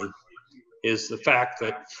importantly is the fact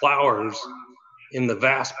that flowers in the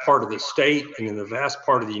vast part of the state and in the vast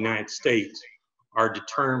part of the United States are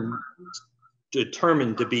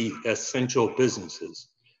determined to be essential businesses.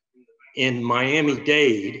 In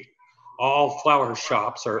Miami-Dade, all flower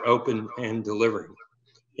shops are open and delivering.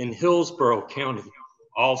 In Hillsborough County,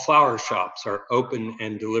 all flower shops are open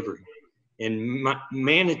and delivering. In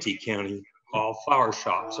Manatee County, all flower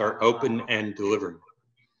shops are open and delivering.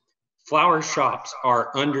 Flower shops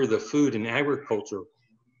are under the Food and Agriculture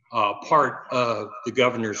part of the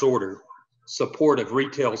governor's order, support of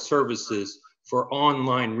retail services for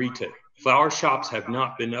online retail. Flower shops have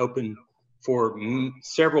not been open for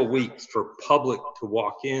several weeks for public to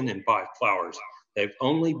walk in and buy flowers. They've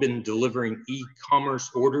only been delivering e-commerce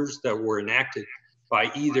orders that were enacted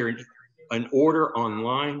by either an order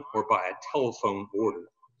online or by a telephone order,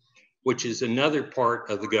 which is another part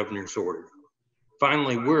of the governor's order.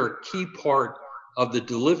 Finally, we're a key part of the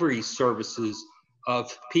delivery services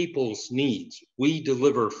of people's needs. We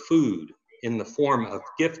deliver food in the form of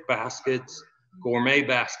gift baskets, gourmet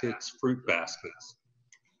baskets, fruit baskets.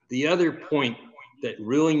 The other point that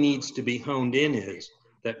really needs to be honed in is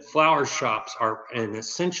that flower shops are an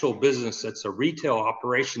essential business that's a retail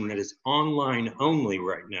operation that is online only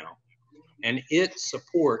right now. And it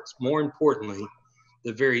supports, more importantly,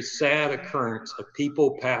 the very sad occurrence of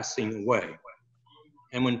people passing away.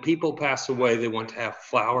 And when people pass away, they want to have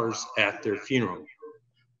flowers at their funeral.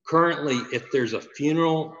 Currently, if there's a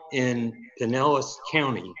funeral in Pinellas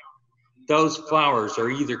County, those flowers are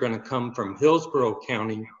either going to come from Hillsborough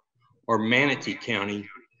County or Manatee County,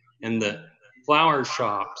 and the flower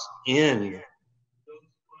shops in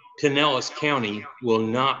Pinellas County will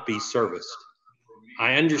not be serviced.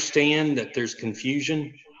 I understand that there's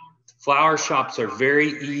confusion. Flower shops are very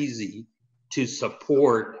easy to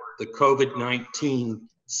support the COVID-19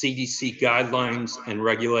 CDC guidelines and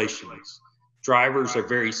regulations. Drivers are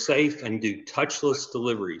very safe and do touchless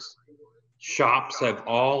deliveries. Shops have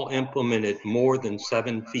all implemented more than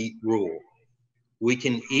 7 feet rule. We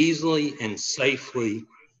can easily and safely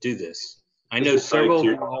do this. I know several.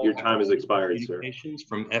 Your time has expired, sir.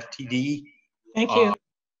 From FTD. Thank you.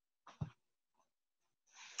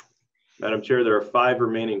 Madam Chair, there are 5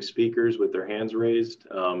 remaining speakers with their hands raised.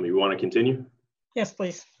 You want to continue? Yes,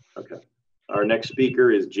 please. Okay. Our next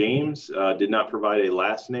speaker is James. Did not provide a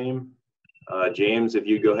last name. James, if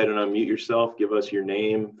you go ahead and unmute yourself, give us your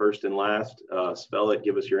name, first and last, spell it,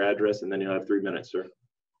 give us your address, and then you'll have 3 minutes, sir.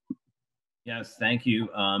 Yes, thank you.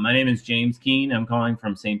 My name is James Keene. I'm calling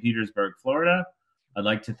from St. Petersburg, Florida. I'd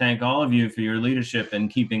like to thank all of you for your leadership in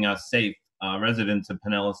keeping us safe, residents of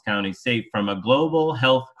Pinellas County, safe from a global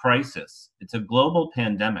health crisis. It's a global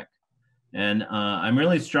pandemic. And I'm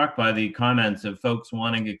really struck by the comments of folks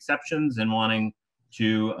wanting exceptions and wanting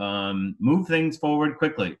to move things forward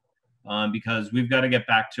quickly because we've got to get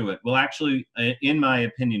back to it. Well, actually, in my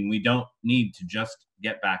opinion, we don't need to just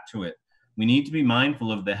get back to it. We need to be mindful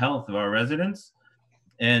of the health of our residents.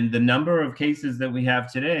 And the number of cases that we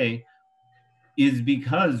have today is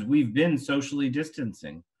because we've been socially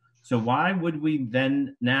distancing. So why would we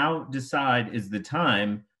then now decide is the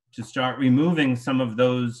time to start removing some of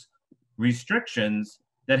those restrictions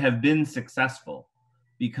that have been successful?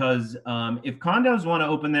 Because if condos want to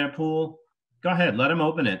open their pool, go ahead, let them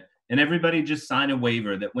open it. And everybody just sign a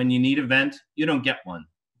waiver that when you need a vent, you don't get one.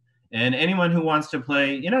 And anyone who wants to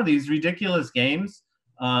play, you know, these ridiculous games,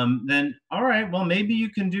 then all right, well, maybe you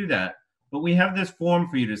can do that. But we have this form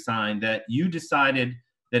for you to sign that you decided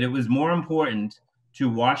that it was more important to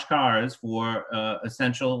wash cars for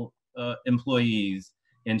essential employees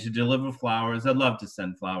and to deliver flowers. I'd love to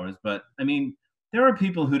send flowers, but I mean, there are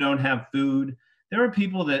people who don't have food. There are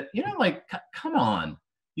people that, you know, like, come on.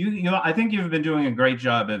 You know, I think you've been doing a great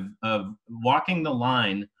job of walking the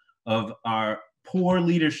line of our poor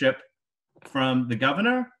leadership from the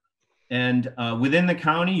governor and within the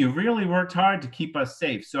county. You've really worked hard to keep us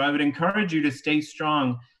safe. So I would encourage you to stay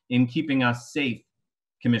strong in keeping us safe,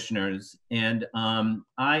 commissioners. And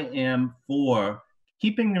I am for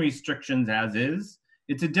keeping the restrictions as is.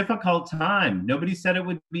 It's a difficult time. Nobody said it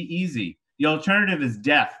would be easy. The alternative is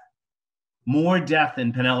death, more death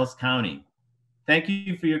in Pinellas County. Thank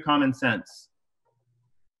you for your common sense.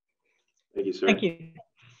 Thank you, sir. Thank you.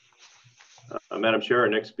 Madam Chair, our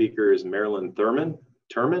next speaker is Marilyn Thurman.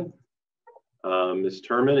 Ms.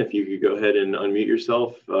 Thurman, if you could go ahead and unmute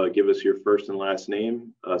yourself, give us your first and last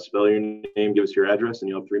name, spell your name, give us your address, and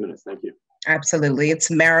you'll have 3 minutes. Thank you. Absolutely. It's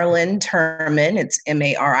Marilyn Turman. It's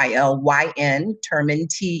M-A-R-I-L-Y-N, Turman,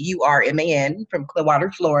 T-U-R-M-A-N, from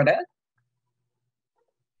Clearwater, Florida.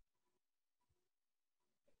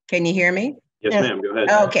 Can you hear me? Yes, ma'am. Go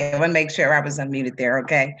ahead. Okay, I want to make sure I was unmuted there.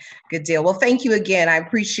 Okay, good deal. Well, thank you again. I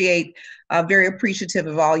appreciate, very appreciative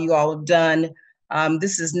of all you all have done.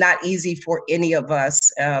 This is not easy for any of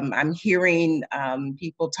us. I'm hearing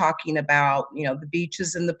people talking about, you know, the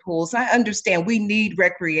beaches and the pools. I understand we need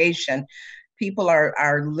recreation. People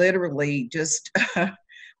are literally just,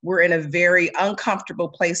 we're in a very uncomfortable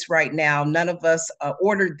place right now. None of us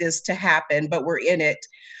ordered this to happen, but we're in it.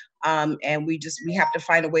 And we have to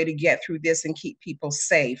find a way to get through this and keep people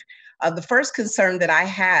safe. The first concern that I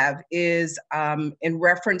have is in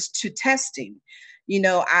reference to testing. You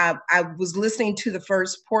know, I was listening to the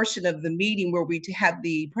first portion of the meeting where we had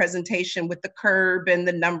the presentation with the curve and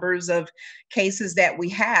the numbers of cases that we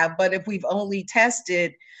have. But if we've only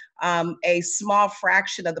tested a small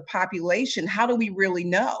fraction of the population, how do we really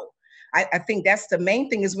know? I think that's the main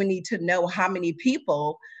thing, is we need to know how many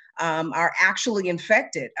people are actually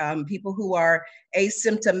infected. People who are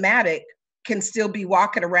asymptomatic can still be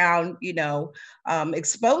walking around, you know,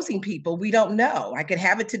 exposing people. We don't know. I could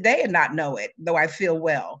have it today and not know it, though I feel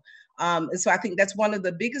well. And so I think that's one of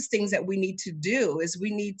the biggest things that we need to do, is we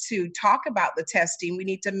need to talk about the testing. We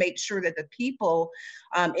need to make sure that the people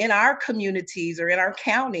in our communities or in our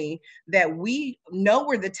county, that we know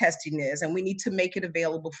where the testing is, and we need to make it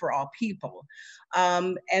available for all people.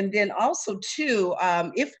 And then also too,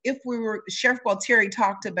 if we were, Sheriff Gualtieri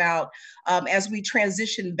talked about as we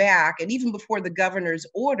transition back, and even before the governor's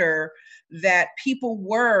order, that people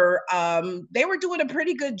were, they were doing a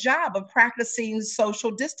pretty good job of practicing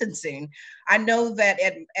social distancing. I know that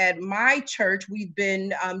at my church, we've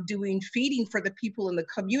been doing feeding for the people in the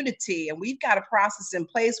community, and we've got a process in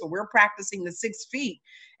place where we're practicing the 6 feet.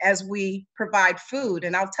 as we provide food.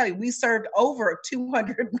 And I'll tell you, we served over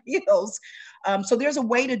 200 meals. So there's a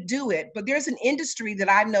way to do it, but there's an industry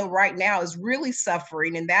that I know right now is really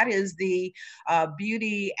suffering, and that is the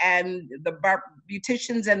beauty and the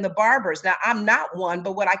beauticians and the barbers. Now, I'm not one,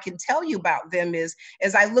 but what I can tell you about them is,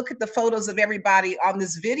 as I look at the photos of everybody on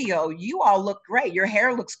this video, you all look great. Your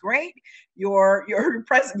hair looks great. Your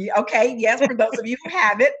present, okay, yes, for those of you who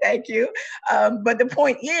have it, thank you. But the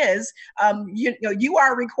point is, you know, you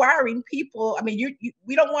are requiring people. I mean,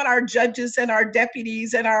 we don't want our judges and our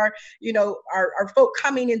deputies and our, you know, our folk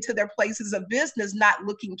coming into their places of business not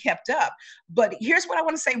looking kept up. But here's what I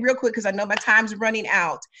want to say real quick, because I know my time's running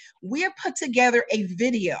out. We have put together a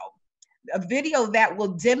video that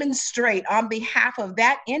will demonstrate on behalf of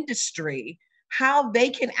that industry how they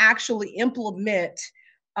can actually implement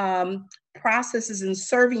processes in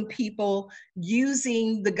serving people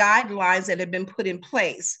using the guidelines that have been put in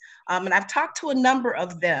place. And I've talked to a number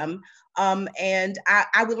of them, and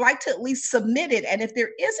I would like to at least submit it. And if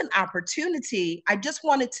there is an opportunity, I just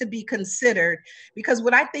want it to be considered, because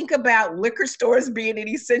when I think about liquor stores being an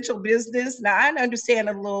essential business, now I understand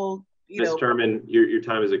a little, you know. Ms. Turman, your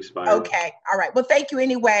time has expired. Okay, all right. Well, thank you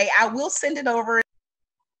anyway. I will send it over.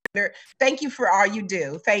 Thank you for all you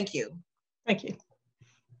do. Thank you. Thank you.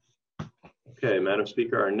 Okay, Madam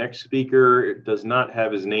Speaker, our next speaker does not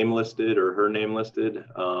have his name listed or her name listed.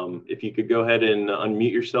 If you could go ahead and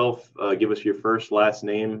unmute yourself, give us your first, last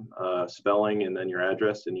name, spelling, and then your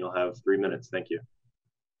address, and you'll have 3 minutes. Thank you.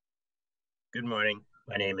 Good morning.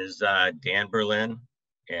 My name is Dan Berlin,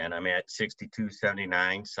 and I'm at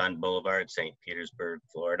 6279 Sun Boulevard, St. Petersburg,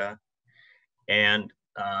 Florida. And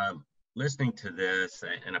listening to this,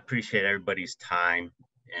 and appreciate everybody's time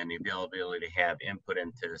and the availability to have input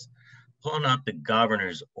into this. Pulling up the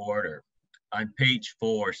governor's order on page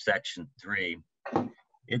 4, section 3,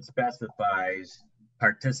 it specifies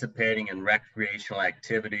participating in recreational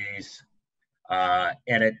activities,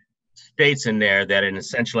 and it states in there that an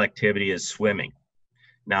essential activity is swimming.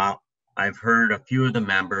 Now, I've heard a few of the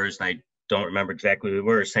members, and I don't remember exactly who they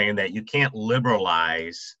were, saying that you can't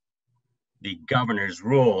liberalize the governor's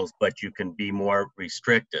rules, but you can be more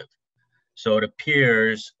restrictive. So it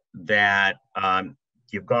appears that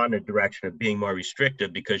you've gone in the direction of being more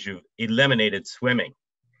restrictive because you've eliminated swimming.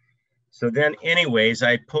 So then anyways,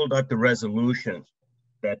 I pulled up the resolution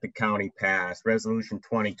that the county passed, Resolution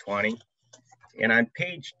 2020. And on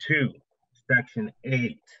page 2, section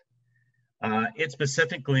 8, it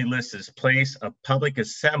specifically lists as place of public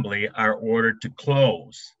assembly are ordered to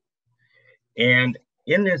close. And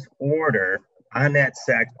in this order, on that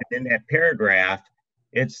section, in that paragraph,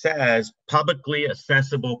 it says publicly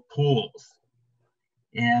accessible pools.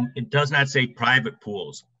 And it does not say private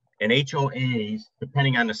pools. And HOAs,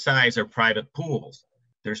 depending on the size, are private pools.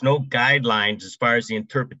 There's no guidelines as far as the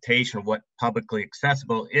interpretation of what publicly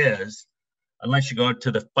accessible is, unless you go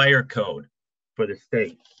to the fire code for the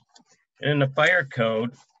state. And in the fire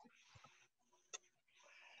code,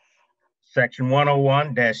 section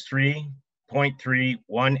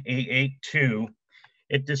 101-3.31882,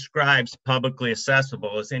 it describes publicly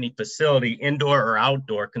accessible as any facility, indoor or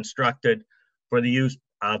outdoor, constructed for the use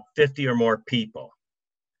of 50 or more people.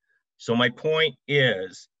 So my point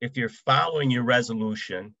is, if you're following your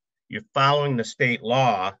resolution, you're following the state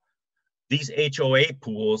law, these HOA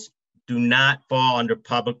pools do not fall under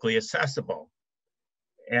publicly accessible.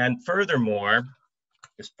 And furthermore,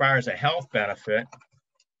 as far as a health benefit,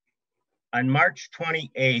 on March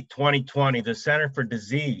 28, 2020, the Center for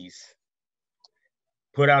Disease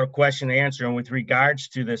put out a question and answer, and with regards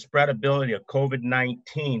to the spreadability of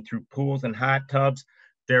COVID-19 through pools and hot tubs,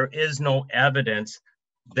 there is no evidence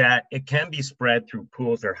that it can be spread through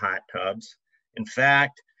pools or hot tubs. In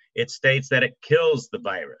fact, it states that it kills the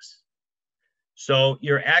virus. So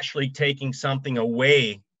you're actually taking something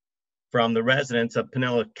away from the residents of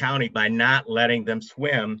Pinellas County by not letting them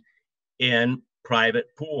swim in private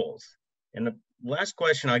pools. And the last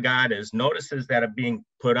question I got is notices that are being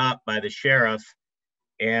put up by the sheriff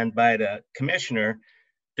and by the commissioner,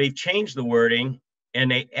 they've changed the wording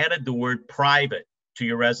and they added the word private to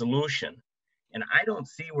your resolution. And I don't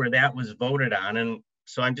see where that was voted on. And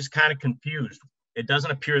so I'm just kind of confused. It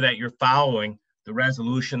doesn't appear that you're following the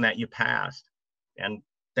resolution that you passed. And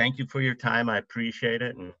thank you for your time. I appreciate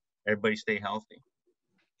it. And everybody stay healthy.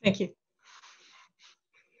 Thank you.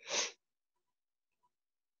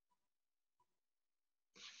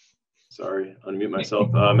 Sorry, unmute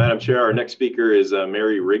myself. Madam Chair, our next speaker is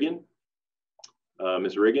Mary Riggin.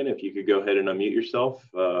 Ms. Riggin, if you could go ahead and unmute yourself,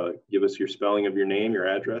 give us your spelling of your name, your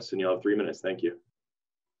address, and you'll have 3 minutes. Thank you.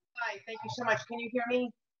 Hi, thank you so much. Can you hear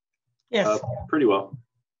me? Yes. Pretty well.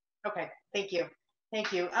 Okay, thank you.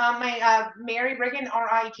 Thank you. Mary Riggin,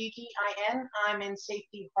 R-I-G-G-I-N. I'm in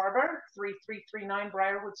Safety Harbor, 3339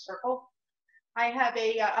 Briarwood Circle. I'm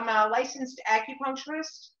a licensed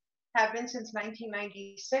acupuncturist, have been since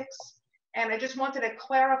 1996. And I just wanted to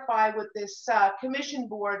clarify with this commission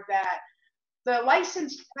board that the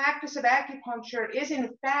licensed practice of acupuncture is in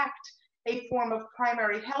fact a form of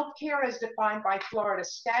primary health care as defined by Florida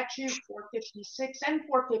statute 456 and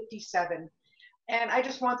 457. And I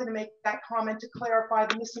just wanted to make that comment to clarify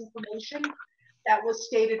the misinformation that was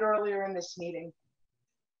stated earlier in this meeting.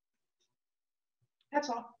 That's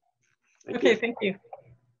all. Thank you.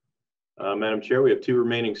 Madam Chair, we have 2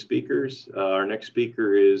 remaining speakers. Our next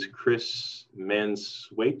speaker is Chris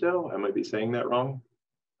Mansueto. I might be saying that wrong.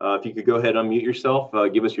 If you could go ahead and unmute yourself,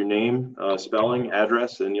 give us your name, spelling,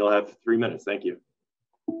 address, and you'll have 3 minutes. Thank you.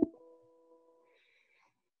 Can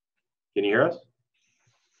you hear us?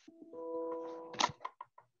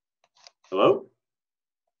 Hello?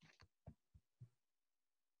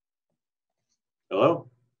 Hello?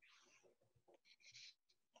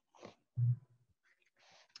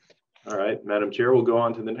 All right, Madam Chair, we'll go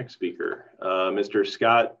on to the next speaker, Mr.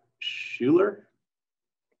 Scott Schuler.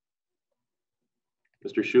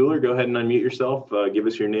 Mr. Schuler, go ahead and unmute yourself. Give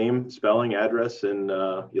us your name, spelling, address, and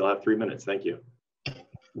you'll have 3 minutes. Thank you.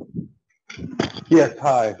 Yes,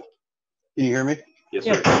 hi. Can you hear me? Yes,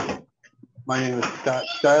 sir. My name is Scott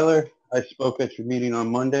Schuyler. I spoke at your meeting on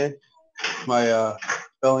Monday. My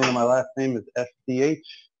spelling of my last name is S-C-H-U-Y-L-E-R.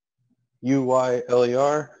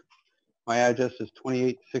 My address is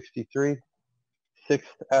 2863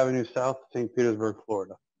 6th Avenue South, St. Petersburg,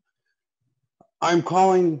 Florida. I'm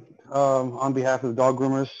calling on behalf of dog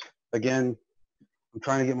groomers. Again, I'm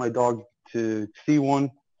trying to get my dog to see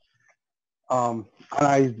one. And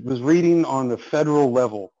I was reading on the federal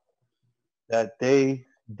level that they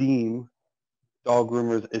deem dog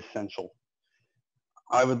groomers essential.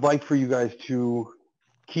 I would like for you guys to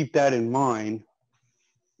keep that in mind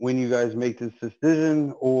when you guys make this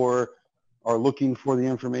decision or are looking for the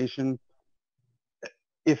information.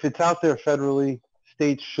 If it's out there federally,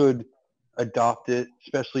 states should adopt it,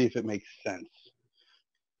 especially if it makes sense.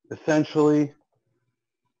 Essentially,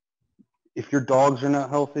 if your dogs are not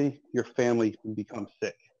healthy, your family can become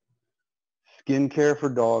sick. Skin care for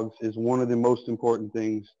dogs is one of the most important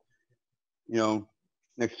things, you know,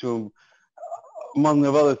 next to them, among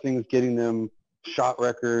the other things, getting them shot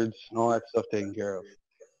records and all that stuff taken care of.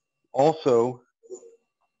 Also,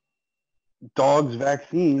 dogs'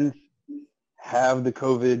 vaccines have the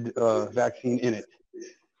COVID vaccine in it.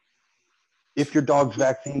 If your dog's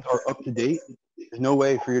vaccines are up to date, there's no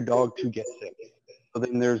way for your dog to get sick. So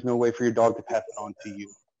then there's no way for your dog to pass it on to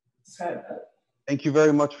you. Thank you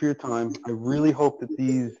very much for your time. I really hope that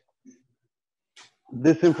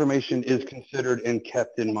this information is considered and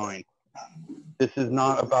kept in mind. This is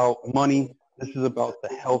not about money. This is about the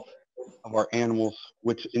health of our animals,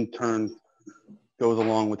 which in turn goes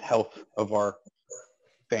along with health of our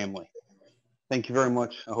family. Thank you very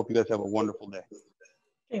much. I hope you guys have a wonderful day.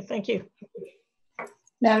 Okay, thank you.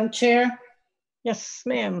 Madam Chair? Yes,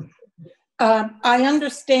 ma'am. I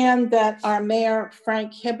understand that our mayor,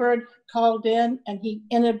 Frank Hibbard, called in and he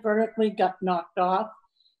inadvertently got knocked off.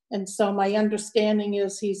 And so my understanding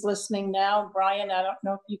is he's listening now. Brian, I don't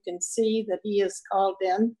know if you can see that he is called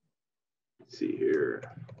in. Let's see here.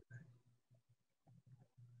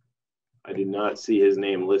 I do not see his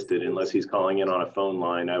name listed unless he's calling in on a phone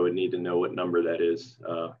line. I would need to know what number that is,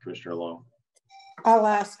 Commissioner Long. I'll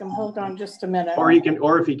ask him. Hold on just a minute. Or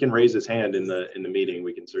if he can raise his hand in the meeting,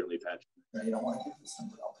 we can certainly patch.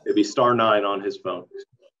 It'd be *9 on his phone.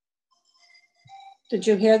 Did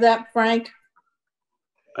you hear that, Frank?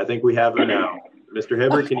 I think we have him now. Mr.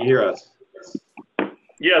 Hibbard, can you hear us?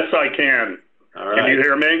 Yes, I can. All right. Can you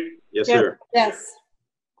hear me? Yes, sir. Yes.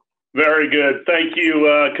 Very good. Thank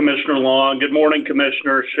you, Commissioner Long. Good morning,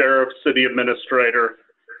 Commissioner, Sheriff, City Administrator.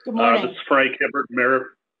 Good morning. This is Frank Hibbard,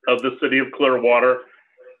 Mayor of the City of Clearwater.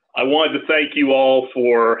 I wanted to thank you all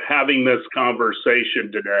for having this conversation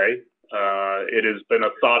today. It has been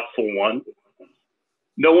a thoughtful one.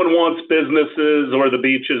 No one wants businesses or the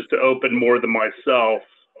beaches to open more than myself,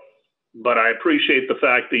 but I appreciate the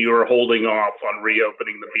fact that you are holding off on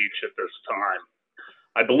reopening the beach at this time.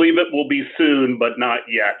 I believe it will be soon, but not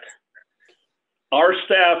yet. Our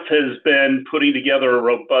staff has been putting together a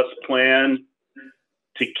robust plan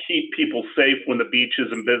to keep people safe when the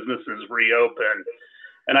beaches and businesses reopen.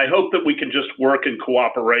 And I hope that we can just work in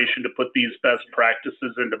cooperation to put these best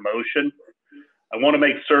practices into motion. I want to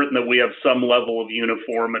make certain that we have some level of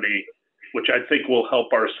uniformity, which I think will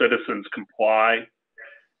help our citizens comply.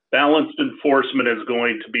 Balanced enforcement is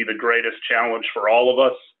going to be the greatest challenge for all of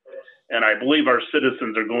us. and I believe our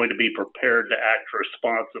citizens are going to be prepared to act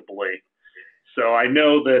responsibly. So I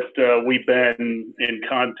know that we've been in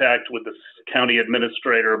contact with the county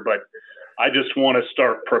administrator, but I just want to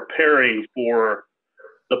start preparing for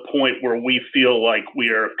the point where we feel like we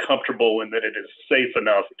are comfortable and that it is safe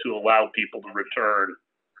enough to allow people to return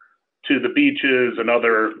to the beaches and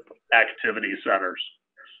other activity centers.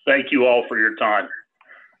 Thank you all for your time.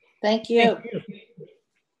 Thank you.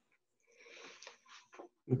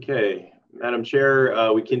 Okay, Madam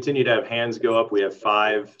Chair, we continue to have hands go up. We have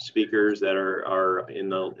 5 speakers that are in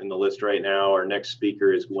the list right now. Our next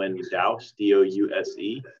speaker is Gwen Douse,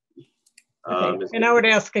 D-O-U-S-E. Okay. And I would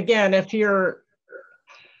ask again, if you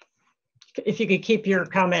could keep your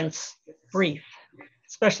comments brief,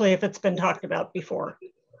 especially if it's been talked about before.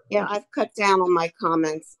 Yeah, I've cut down on my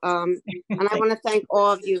comments. And I want to thank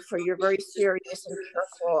all of you for your very serious and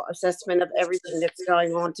careful assessment of everything that's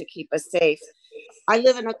going on to keep us safe. I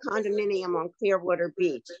live in a condominium on Clearwater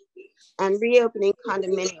Beach, and reopening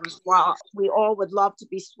condominiums, while we all would love to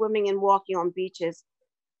be swimming and walking on beaches,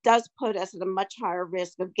 does put us at a much higher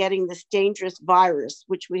risk of getting this dangerous virus,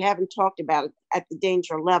 which we haven't talked about at the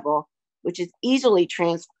danger level, which is easily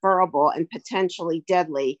transferable and potentially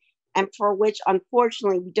deadly, and for which,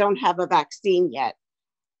 unfortunately, we don't have a vaccine yet.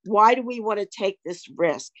 Why do we want to take this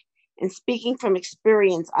risk? And speaking from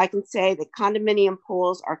experience, I can say that condominium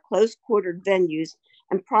pools are close-quartered venues,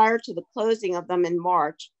 and prior to the closing of them in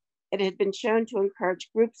March, it had been shown to encourage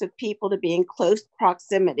groups of people to be in close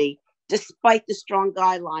proximity, despite the strong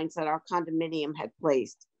guidelines that our condominium had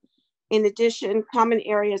placed. In addition, common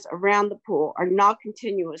areas around the pool are not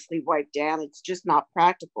continuously wiped down. It's just not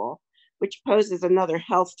practical, which poses another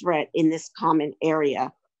health threat in this common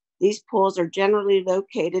area. These pools are generally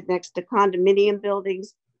located next to condominium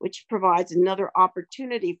buildings, which provides another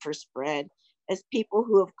opportunity for spread, as people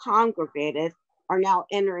who have congregated are now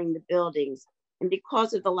entering the buildings. And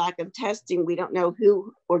because of the lack of testing, we don't know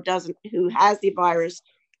who has the virus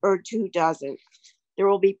or who doesn't. There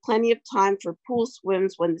will be plenty of time for pool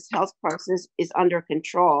swims when this health crisis is under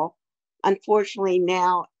control. Unfortunately,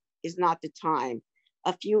 now is not the time.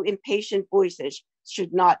 A few impatient voices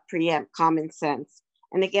should not preempt common sense.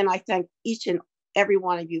 And again, I thank each and every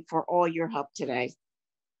one of you for all your help today.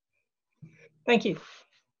 Thank you.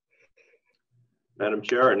 Madam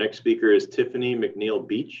Chair, our next speaker is Tiffany McNeil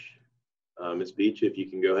Beach. Ms. Beach, if you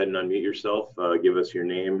can go ahead and unmute yourself, give us your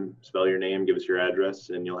name, spell your name, give us your address,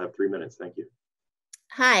 and you'll have 3 minutes. Thank you.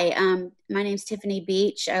 Hi, my name's Tiffany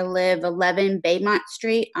Beach. I live 11 Baymont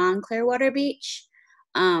Street on Clearwater Beach.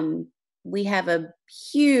 We have a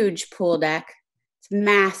huge pool deck. It's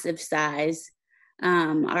massive size.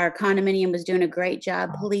 Our condominium was doing a great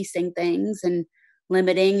job policing things and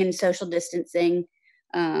limiting and social distancing.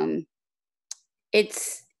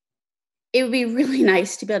 It would be really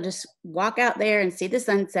nice to be able to just walk out there and see the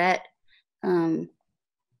sunset,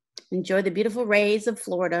 enjoy the beautiful rays of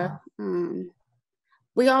Florida.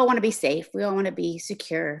 We all want to be safe. We all want to be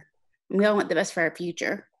secure. And we all want the best for our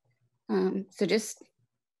future. So just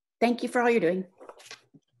thank you for all you're doing.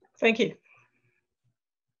 Thank you.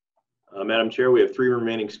 Madam Chair, we have 3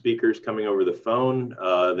 remaining speakers coming over the phone.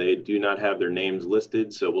 They do not have their names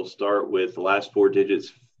listed, so we'll start with the last 4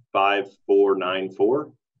 digits,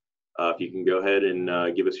 5494. If you can go ahead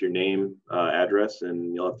and give us your name, address,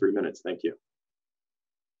 and you'll have 3 minutes. Thank you.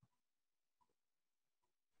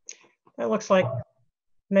 That looks like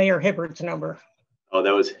Mayor Hibbard's number. Oh,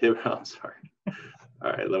 that was Hibbard. I'm sorry.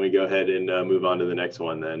 All right, let me go ahead and move on to the next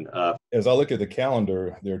one then. As I look at the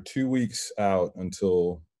calendar, they're 2 weeks out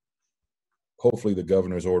until hopefully the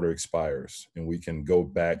governor's order expires and we can go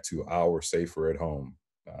back to our safer at home.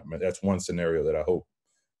 That's one scenario that I hope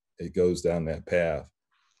it goes down that path.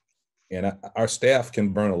 And our staff can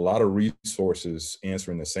burn a lot of resources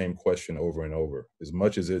answering the same question over and over. As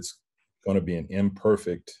much as it's going to be an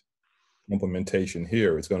imperfect implementation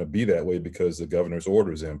here, it's going to be that way because the governor's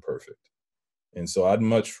order is imperfect. And so I'd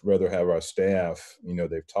much rather have our staff,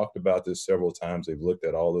 they've talked about this several times, they've looked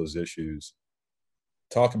at all those issues,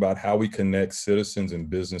 talk about how we connect citizens and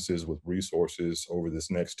businesses with resources over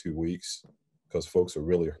this next 2 weeks, because folks are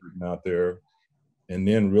really hurting out there, and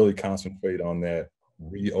then really concentrate on that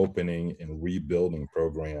reopening and rebuilding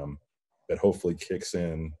program that hopefully kicks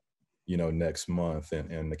in, next month,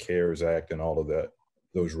 and the CARES Act and all of that,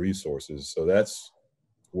 those resources. So that's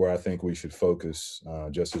where I think we should focus,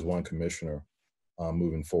 just as one commissioner,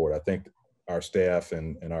 moving forward. I think our staff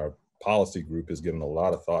and our policy group has given a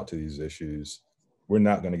lot of thought to these issues. We're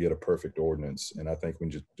not going to get a perfect ordinance, and I think we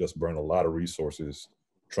just burn a lot of resources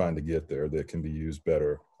trying to get there that can be used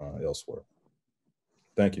better elsewhere.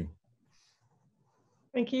 Thank you.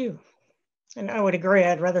 Thank you. And I would agree.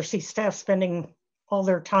 I'd rather see staff spending all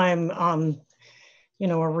their time on, you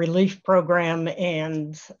know, a relief program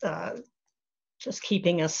and just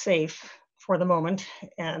keeping us safe for the moment.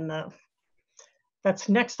 And that's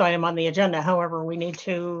next item on the agenda. However, we need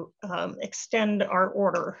to extend our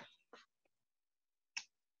order.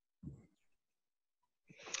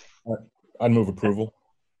 I'd move approval.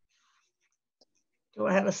 Do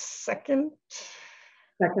I have a second?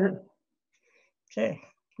 Second. Okay,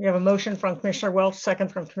 we have a motion from Commissioner Welch,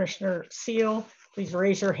 second from Commissioner Seal. Please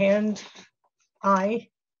raise your hand. Aye.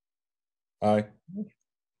 Aye.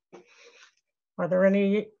 Are there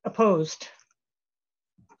any opposed?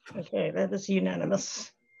 Okay, that is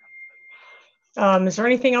unanimous. Is there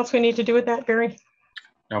anything else we need to do with that, Barry?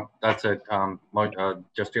 No, that's it.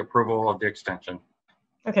 Just the approval of the extension.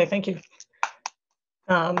 Okay, thank you.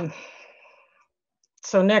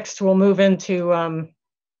 So next we'll move into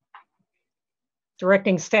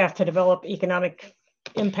directing staff to develop economic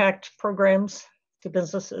impact programs to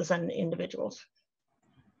businesses and individuals.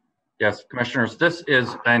 Yes, Commissioners, this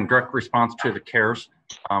is in direct response to the CARES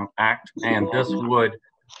Act, and this would,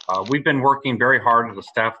 we've been working very hard at the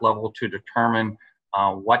staff level to determine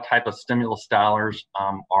what type of stimulus dollars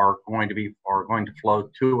are going to flow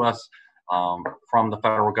to us from the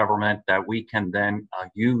federal government that we can then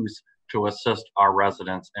use to assist our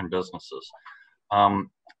residents and businesses.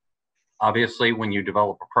 Obviously, when you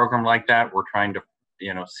develop a program like that, we're trying to,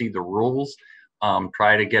 you know, see the rules,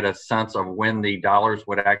 try to get a sense of when the dollars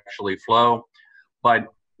would actually flow. But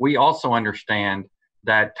we also understand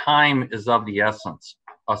that time is of the essence,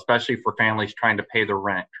 especially for families trying to pay their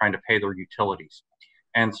rent, trying to pay their utilities.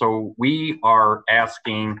 And so we are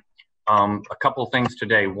asking a couple of things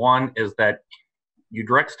today. One is that you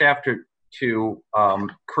direct staff to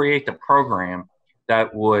create the program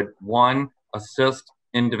that would, one, assist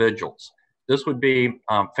individuals. This would be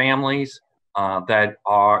families that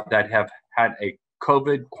have had a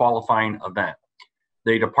COVID qualifying event.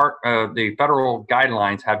 The federal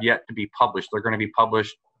guidelines have yet to be published. They're going to be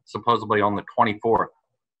published supposedly on the 24th.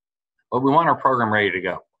 But we want our program ready to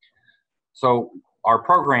go. So our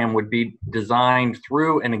program would be designed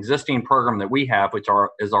through an existing program that we have, which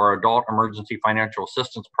is our Adult Emergency Financial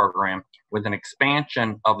Assistance Program, with an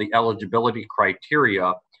expansion of the eligibility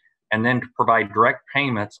criteria, and then to provide direct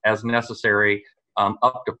payments as necessary,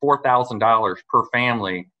 up to $4,000 per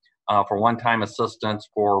family for one-time assistance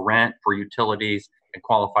for rent, for utilities, and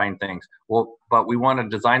qualifying things. Well, but we want to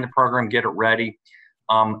design the program, get it ready,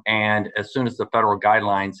 and as soon as the federal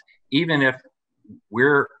guidelines, even if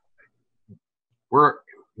we're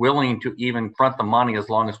willing to even front the money as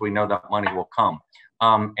long as we know that money will come,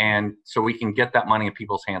 and so we can get that money in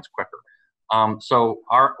people's hands quicker. So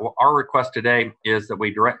our request today is that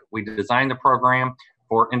we design the program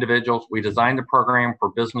for individuals. We design the program for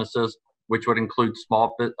businesses, which would include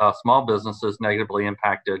small businesses negatively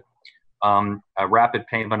impacted, a rapid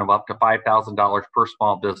payment of up to $5,000 per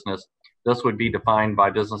small business. This would be defined by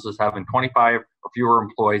businesses having 25 or fewer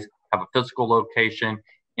employees, have a physical location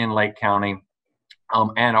in Lake County,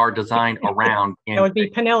 and are designed around. That would be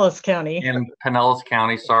Pinellas County. In Pinellas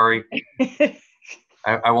County, sorry.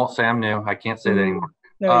 I won't say I'm new. I can't say that anymore.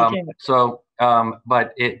 No, you can't.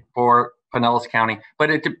 But for Pinellas County, but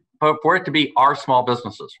for it to be our small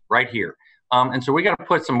businesses right here. And so we got to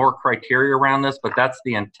put some more criteria around this, but that's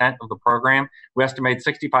the intent of the program. We estimate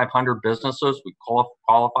 6,500 businesses would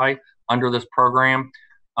qualify under this program.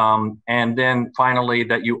 And then finally,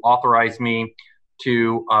 that you authorize me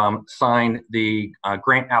to sign the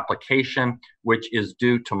grant application, which is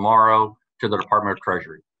due tomorrow to the Department of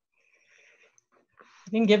Treasury.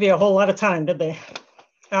 Didn't give you a whole lot of time, did they?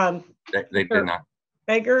 They did not.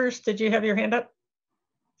 Beggars, did you have your hand up?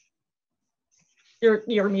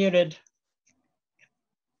 You're muted.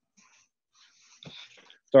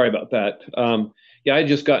 Sorry about that. Yeah, I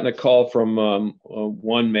just gotten a call from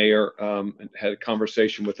one mayor and had a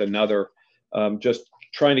conversation with another, just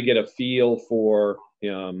trying to get a feel for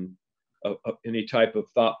any type of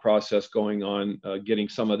thought process going on, getting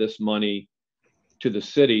some of this money to the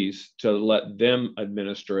cities to let them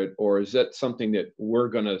administer it, or is that something that we're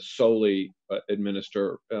going to solely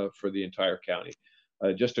administer for the entire county?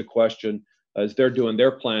 Just a question, as they're doing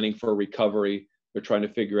their planning for recovery, they're trying to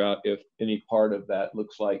figure out if any part of that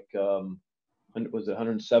looks like, was it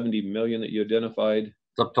 170 million that you identified?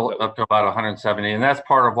 It's up to about 170, and that's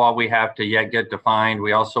part of what we have to yet get defined.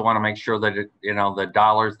 We also want to make sure that the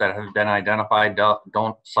dollars that have been identified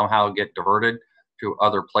don't somehow get diverted to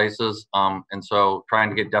other places, and so trying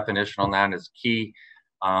to get definition on that is key.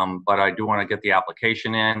 But I do want to get the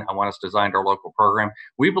application in. I want us to design our local program.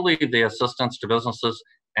 We believe the assistance to businesses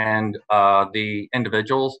and the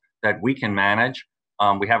individuals that we can manage.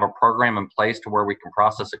 We have a program in place to where we can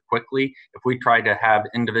process it quickly. If we try to have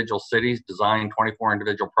individual cities design 24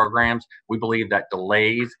 individual programs, we believe that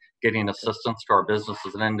delays getting assistance to our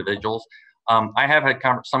businesses and individuals. I have had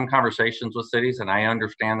some conversations with cities, and I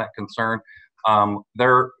understand that concern.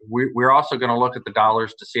 We're also going to look at the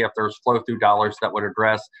dollars to see if there's flow-through dollars that would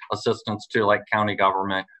address assistance to like county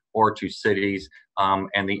government or to cities,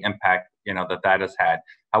 and the impact that has had.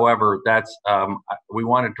 However, we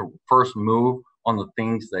wanted to first move on the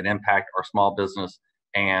things that impact our small business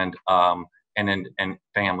and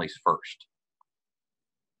families first.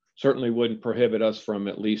 Certainly wouldn't prohibit us from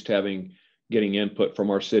at least getting input from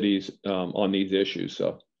our cities on these issues.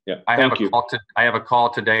 So yeah, I have a call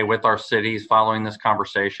today with our cities following this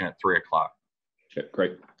conversation at 3 o'clock. Okay,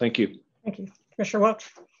 great. Thank you. Thank you. Commissioner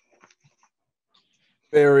Welch.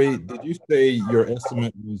 Barry, did you say your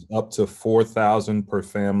estimate was up to 4,000 per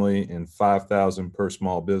family and 5,000 per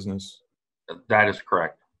small business? That is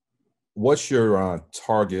correct. What's your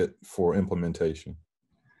target for implementation?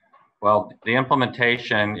 Well, the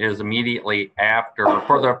implementation is immediately after,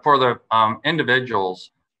 for the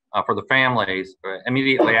individuals, for the families,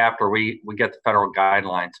 immediately after we get the federal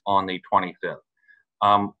guidelines on the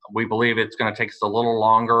 25th. We believe it's going to take us a little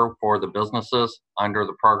longer for the businesses under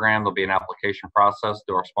the program. There'll be an application process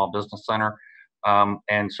through our Small Business Center.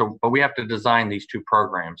 But we have to design these two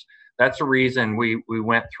programs. That's the reason we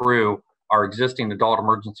went through our existing adult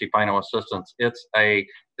emergency final assistance. It's a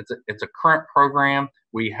current program.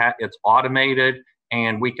 It's automated,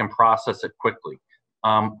 and we can process it quickly.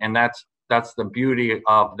 And that's the beauty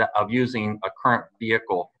of using a current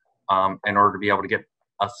vehicle in order to be able to get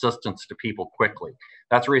assistance to people quickly.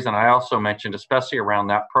 That's the reason I also mentioned, especially around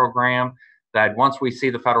that program, that once we see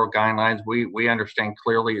the federal guidelines, we understand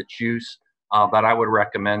clearly its use. But I would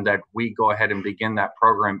recommend that we go ahead and begin that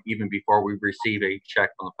program even before we receive a check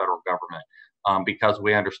from the federal government, because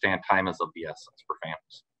we understand time is of the essence for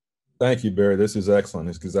families. Thank you, Barry. This is excellent.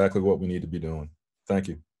 It's exactly what we need to be doing. Thank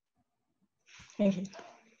you. Thank you.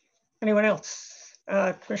 Anyone else?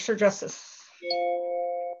 Commissioner Justice.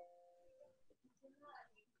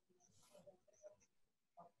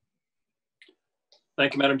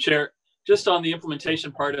 Thank you, Madam Chair. Just on the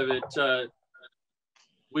implementation part of it,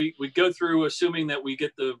 we go through assuming that we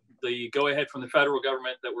get the go-ahead from the federal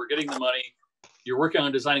government that we're getting the money. You're working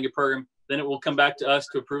on designing a program, then it will come back to us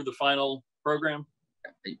to approve the final program?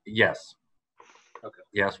 Yes. Okay.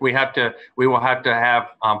 Yes, we will have to have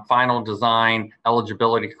final design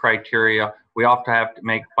eligibility criteria. We also have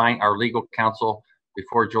to find our legal counsel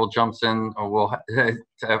before Joel jumps in.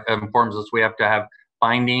 Informs us we have to have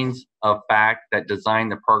findings of fact that design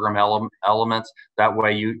the program elements. That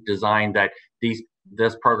way, you design that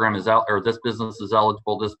this program is out, or this business is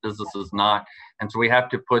eligible, this business is not, and so we have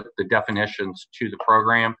to put the definitions to the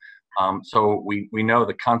program. So we know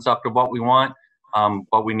the concept of what we want.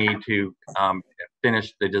 But we need to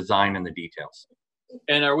finish the design and the details.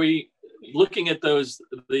 And are we looking at those?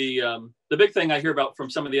 The big thing I hear about from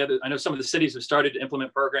some of the other, I know some of the cities have started to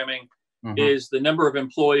implement programming, is the number of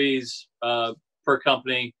employees per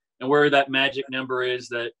company, and where that magic number is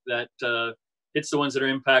that hits the ones that are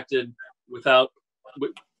impacted with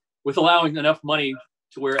allowing enough money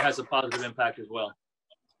to where it has a positive impact as well.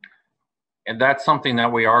 And that's something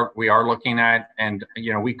that we are looking at, and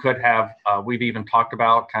we could have we've even talked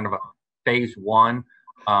about kind of a phase one,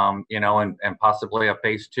 and possibly a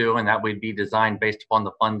phase two, and that would be designed based upon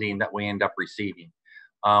the funding that we end up receiving.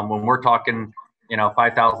 When we're talking,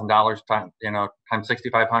 $5,000 times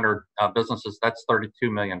 6,500 businesses, that's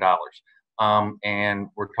 $32 million, and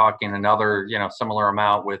we're talking another similar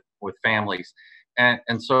amount with families.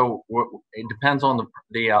 And so it depends on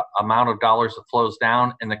the amount of dollars that flows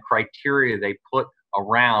down and the criteria they put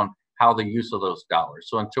around how the use of those dollars.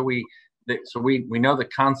 So until we know the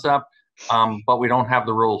concept, but we don't have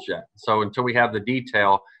the rules yet. So until we have the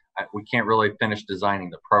detail, we can't really finish designing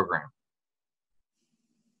the program.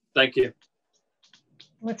 Thank you.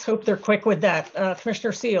 Let's hope they're quick with that.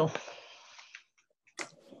 Commissioner Seal.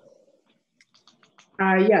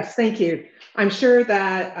 Yes, thank you. I'm sure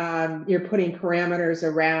that you're putting parameters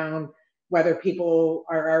around whether people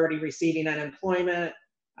are already receiving unemployment,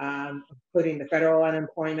 including the federal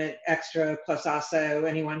unemployment extra, plus also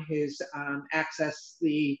anyone who's accessed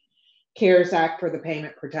the CARES Act for the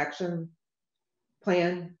payment protection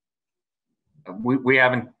plan. We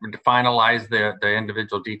haven't finalized the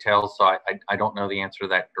individual details, so I don't know the answer to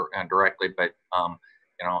that directly, but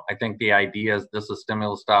I think the idea is this is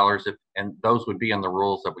stimulus dollars, and those would be in the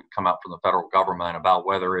rules that would come out from the federal government about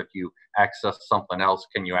whether if you access something else,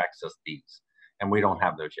 can you access these? And we don't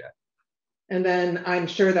have those yet. And then I'm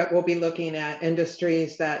sure that we'll be looking at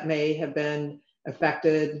industries that may have been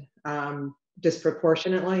affected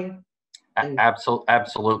disproportionately.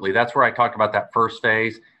 Absolutely. That's where I talked about that first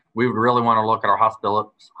phase. We would really want to look at our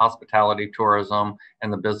hospitality, tourism,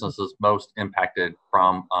 and the businesses most impacted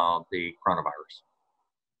from the coronavirus.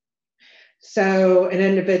 So an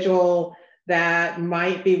individual that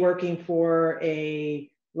might be working for a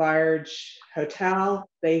large hotel,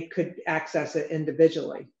 they could access it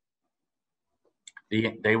individually.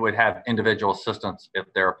 They would have individual assistance if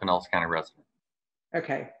they're a Pinellas County resident.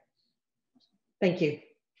 Okay. Thank you.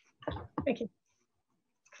 Thank you.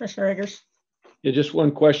 Commissioner Eggers. Yeah, just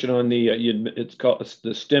one question on the, it's called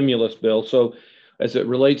the stimulus bill. So as it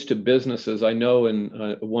relates to businesses, I know in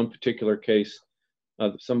one particular case,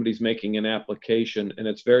 somebody's making an application and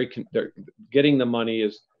it's they're getting the money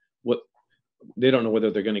is what, they don't know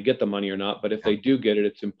whether they're going to get the money or not, but if they do get it,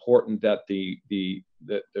 it's important that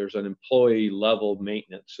that there's an employee level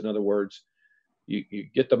maintenance. In other words, you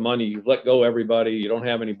get the money, you let go everybody, you don't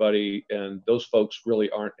have anybody, and those folks really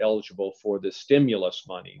aren't eligible for the stimulus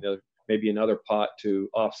money. Maybe another pot to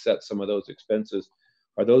offset some of those expenses.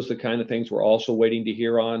 Are those the kind of things we're also waiting to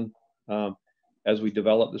hear on as we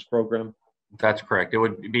develop this program? That's correct. It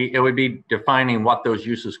would be defining what those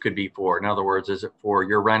uses could be for. In other words, is it for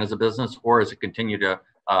your rent as a business, or is it continue to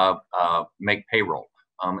make payroll?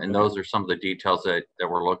 And those are some of the details that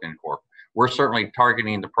we're looking for. We're certainly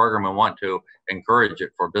targeting the program and want to encourage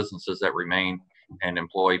it for businesses that remain and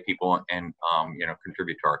employ people and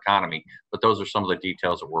contribute to our economy. But those are some of the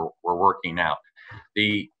details that we're working out.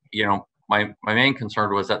 My main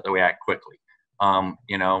concern was that we act quickly. And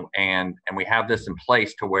we have this in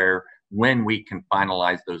place to where when we can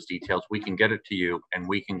finalize those details, we can get it to you and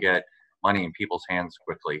we can get money in people's hands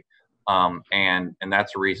quickly. And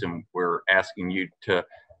that's the reason we're asking you to,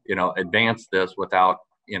 advance this without,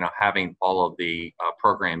 having all of the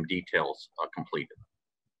program details completed.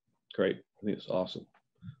 Great. I think it's awesome.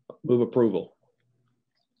 Move approval.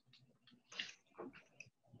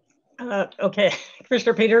 Okay.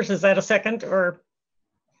 Commissioner Peters, is that a second or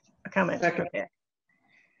a comment? Second. Okay.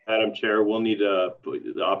 Madam Chair, we'll need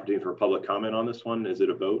the opportunity for public comment on this one. Is it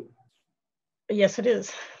a vote? Yes, it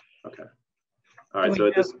is. Okay. All right. So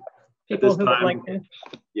at this time,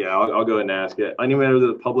 yeah, I'll go ahead and ask it. Any member of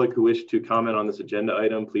the public who wish to comment on this agenda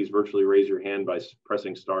item, please virtually raise your hand by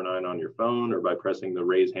pressing *9 on your phone or by pressing the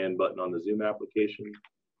raise hand button on the Zoom application.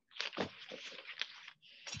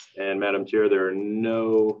 And Madam Chair, there are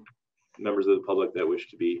no members of the public that wish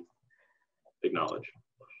to be acknowledged.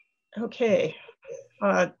 Okay.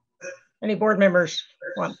 Any board members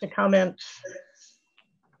want to comment?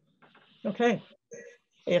 Okay.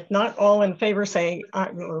 If not, all in favor say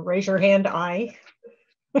or raise your hand. Aye.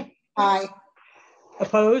 Aye.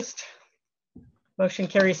 Opposed? Motion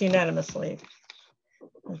carries unanimously.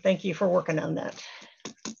 And thank you for working on that.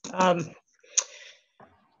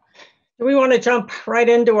 Do we want to jump right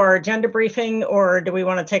into our agenda briefing, or do we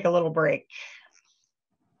want to take a little break?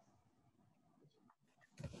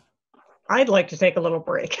 I'd like to take a little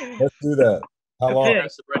break. Let's do that. How long? Okay.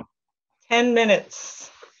 10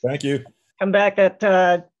 minutes. Thank you. Come back at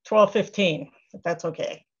 12:15, if that's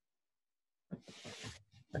okay.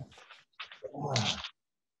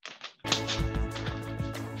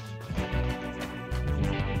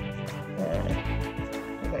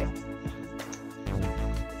 Okay.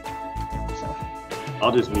 So.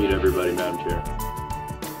 I'll just mute everybody, Madam Chair.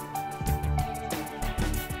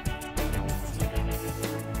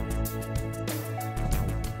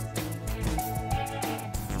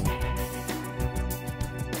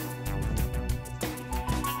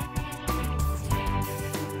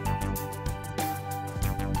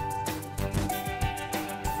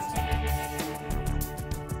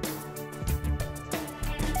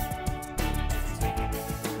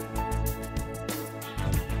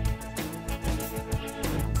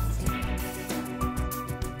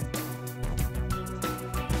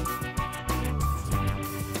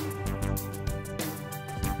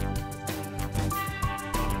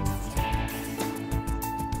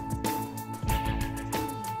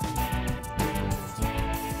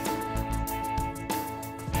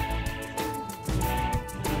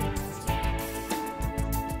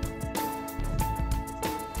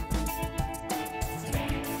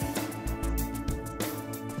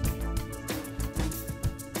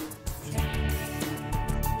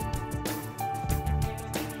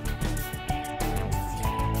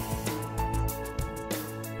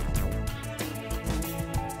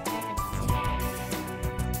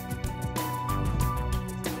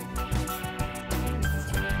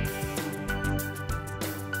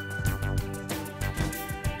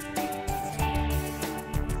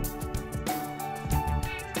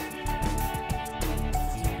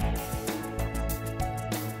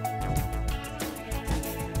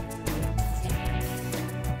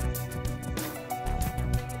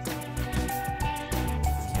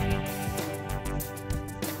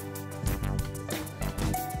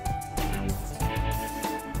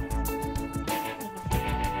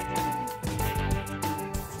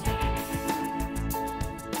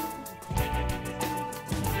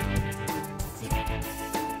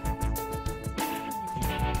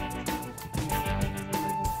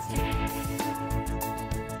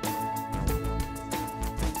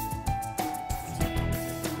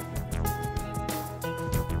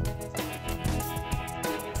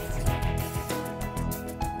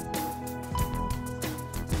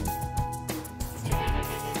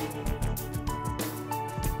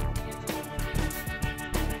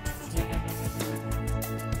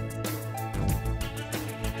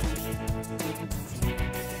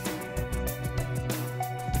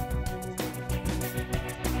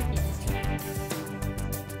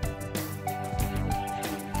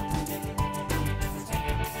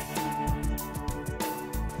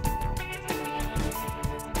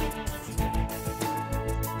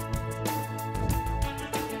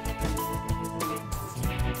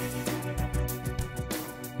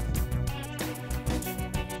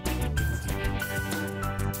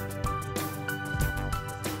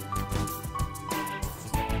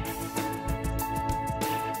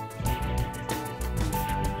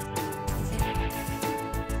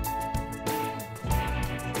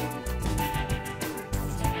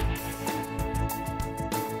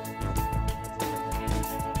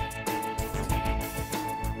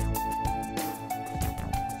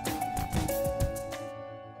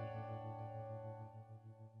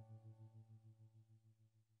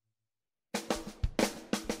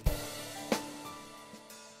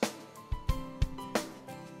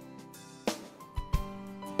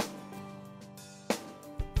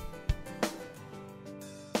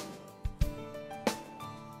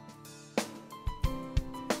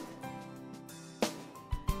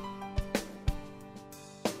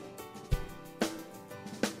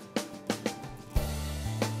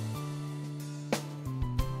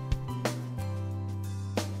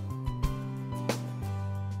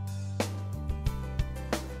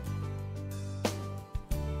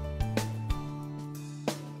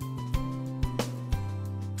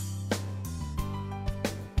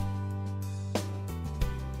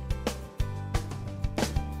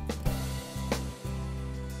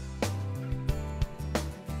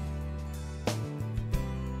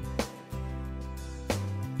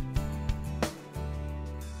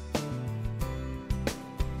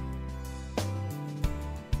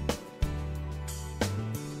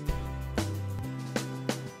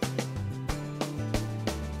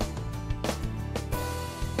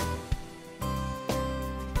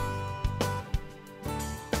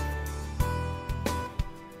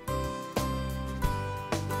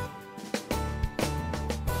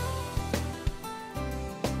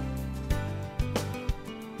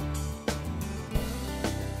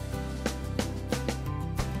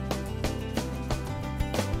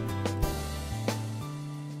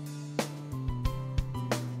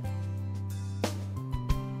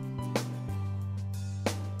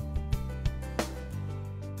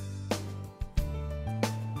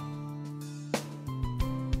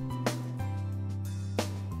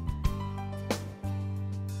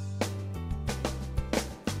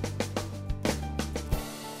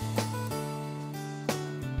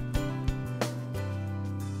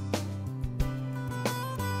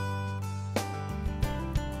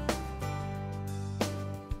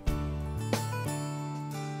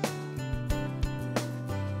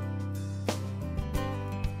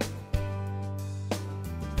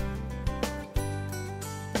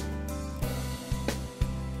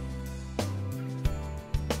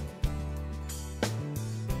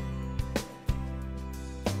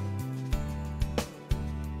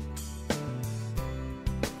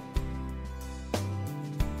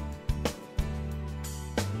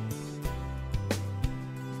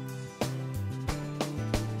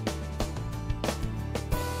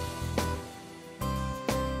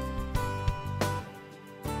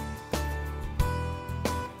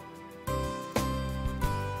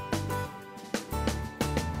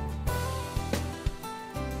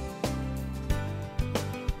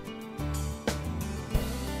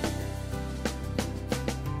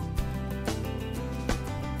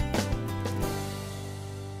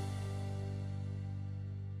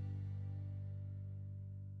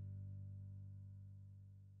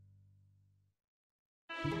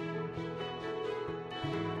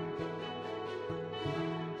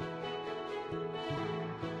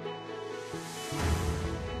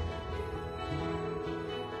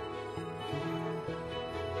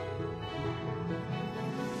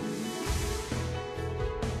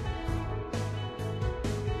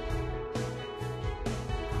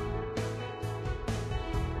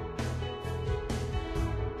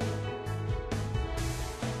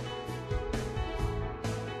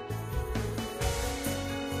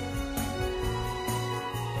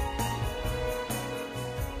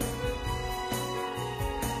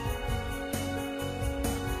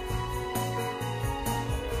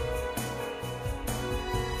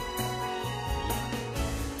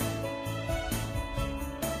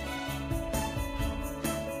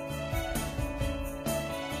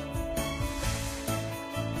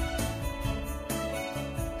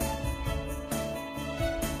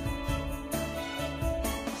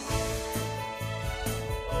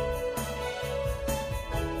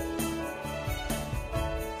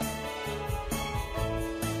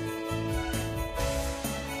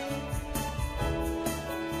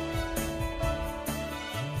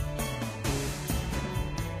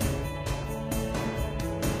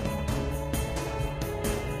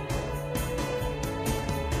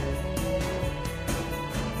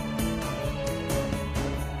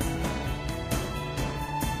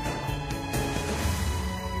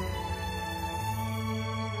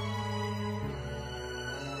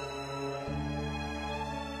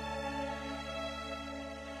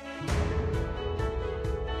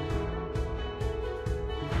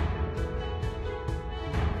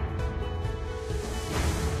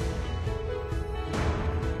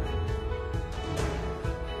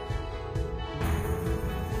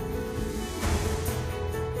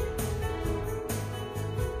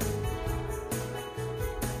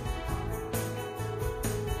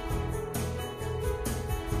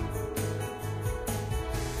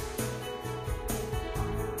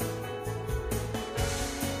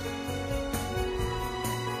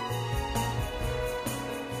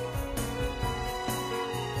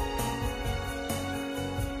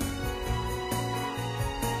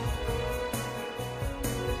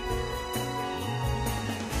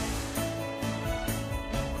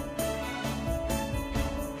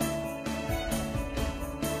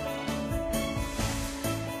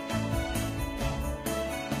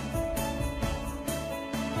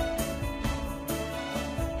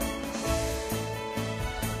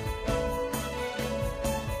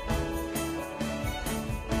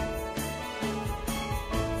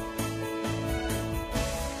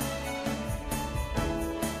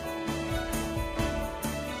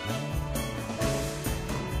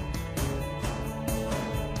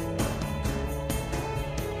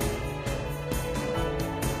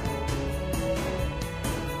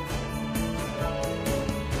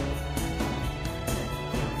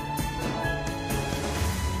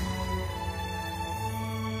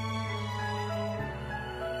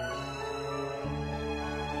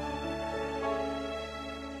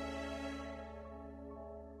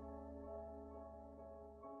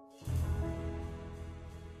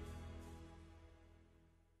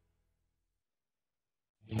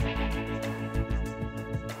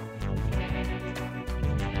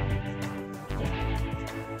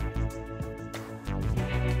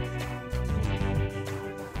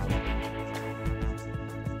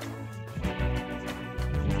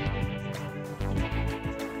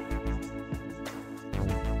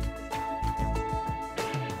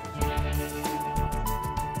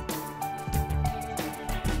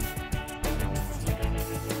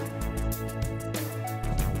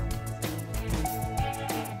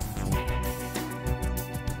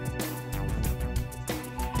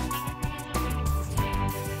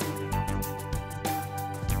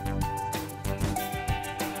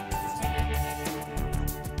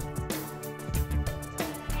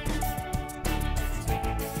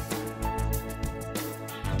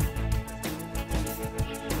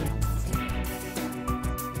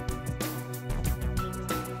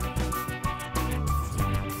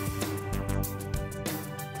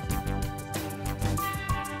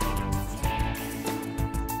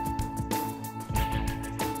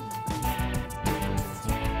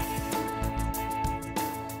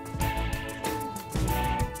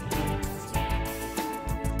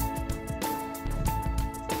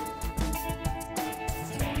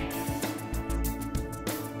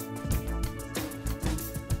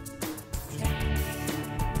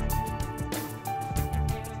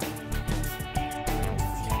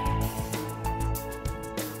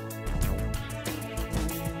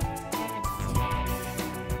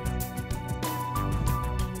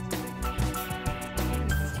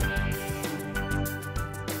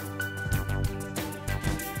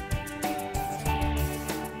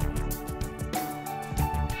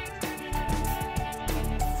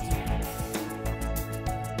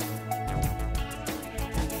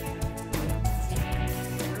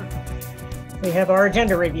 We have our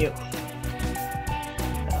agenda review.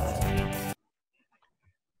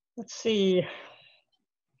 Let's see.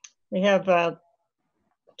 We have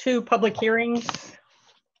 2 public hearings.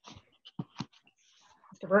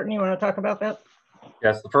 Mr. Burton, you want to talk about that?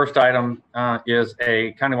 Yes, the first item is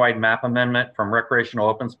a countywide map amendment from recreational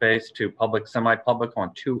open space to public semi-public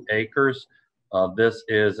on 2 acres. This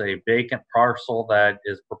is a vacant parcel that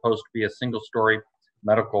is proposed to be a single-story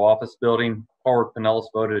medical office building. Forward Pinellas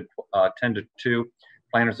voted 10-2.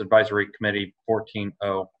 Planners Advisory Committee 14-0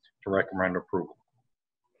 to recommend approval.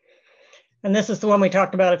 And this is the one we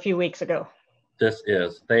talked about a few weeks ago. This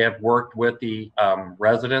is. They have worked with the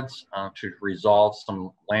residents to resolve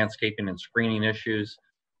some landscaping and screening issues.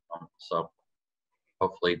 So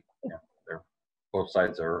hopefully, both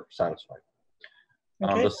sides are satisfied.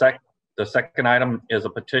 Okay. The second item is a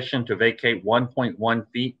petition to vacate 1.1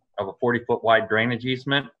 feet of a 40-foot wide drainage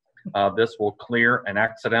easement. This will clear an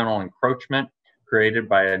accidental encroachment created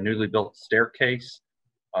by a newly built staircase.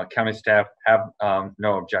 County staff have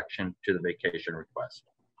no objection to the vacation request.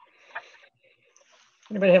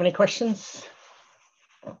 Anybody have any questions?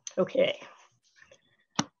 Okay.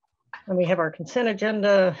 And we have our consent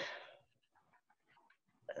agenda.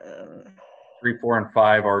 3, 4, and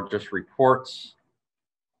 5 are just reports.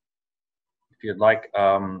 If you'd like,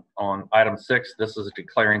 on item 6, this is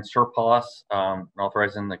declaring surplus,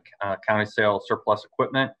 authorizing the county sale of surplus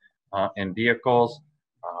equipment and vehicles.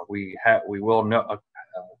 We will know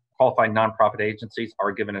qualified nonprofit agencies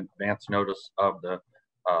are given advance notice of the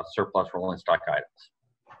surplus rolling stock items.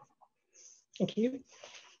 Thank you.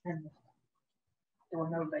 There were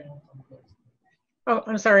no names. Oh,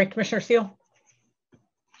 I'm sorry, Commissioner Seal.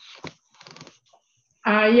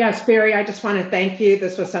 Yes, Barry, I just want to thank you.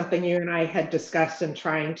 This was something you and I had discussed in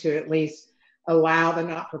trying to at least allow the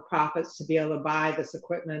not-for-profits to be able to buy this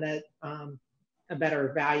equipment at a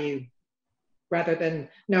better value rather than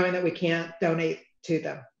knowing that we can't donate to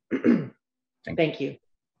them. Thank you.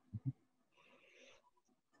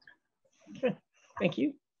 Okay, thank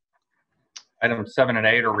you. Item 7 and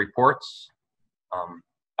 8 are reports.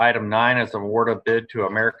 Item 9 is award of bid to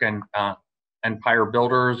American Empire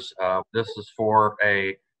Builders. This is for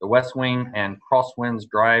the West Wing and Crosswinds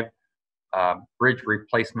Drive bridge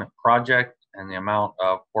replacement project in the amount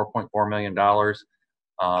of $4.4 million.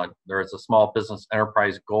 There is a small business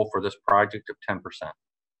enterprise goal for this project of 10%.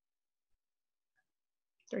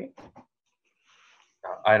 Great.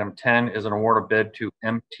 Item 10 is an award of bid to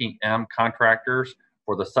MTM Contractors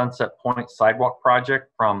for the Sunset Point Sidewalk Project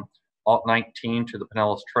from Alt 19 to the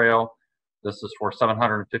Pinellas Trail. This is for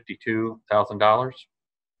 $752,000.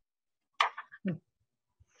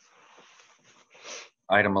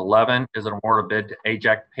 Item 11 is an award of bid to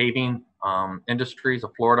Ajax Paving Industries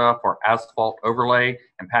of Florida for asphalt overlay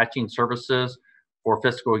and patching services for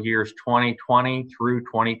fiscal years 2020 through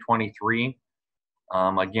 2023.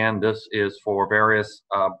 Again, this is for various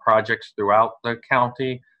projects throughout the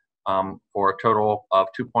county for a total of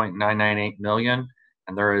 $2.998 million.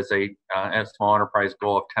 And there is a small enterprise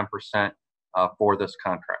goal of 10% for this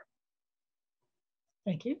contract.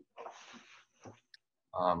 Thank you.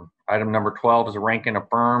 Item number 12 is a ranking of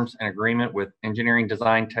firms and agreement with Engineering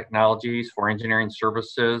Design Technologies for engineering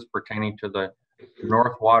services pertaining to the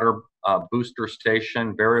North Water Booster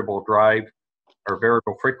Station variable drive or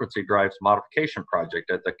variable frequency drives modification project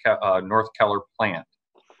at the North Keller plant.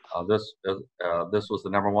 This was the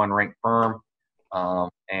 #1 ranked firm,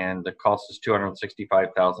 and the cost is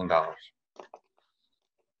 $265,000.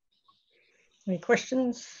 Any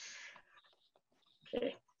questions?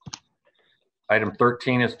 Okay. Item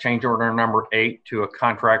 13 is change order number 8 to a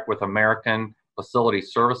contract with American Facility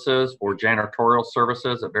Services for janitorial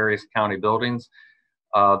services at various county buildings.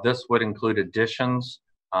 This would include additions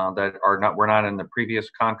that were not in the previous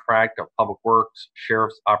contract of Public Works,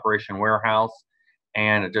 Sheriff's Operation Warehouse,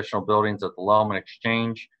 and additional buildings at the Lellman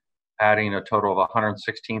Exchange, adding a total of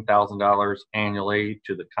 $116,000 annually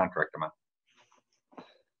to the contract amount.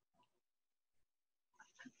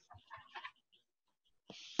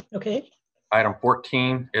 Okay. Item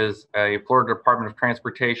 14 is a Florida Department of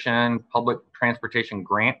Transportation public transportation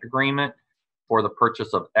grant agreement for the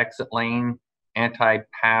purchase of exit lane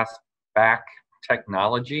anti-pass back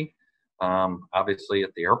technology, obviously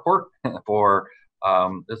at the airport. For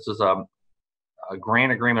this is a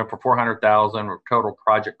grant agreement for $400,000 with total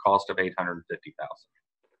project cost of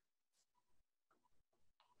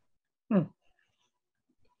 $850,000.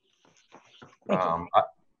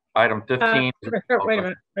 Item 15. Wait a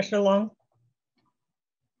minute, Commissioner Long.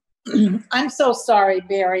 I'm so sorry,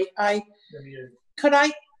 Barry. Could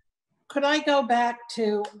I go back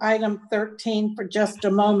to item 13 for just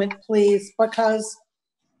a moment, please? Because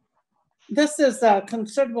this is a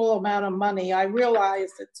considerable amount of money. I realize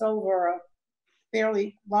it's over a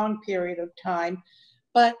fairly long period of time,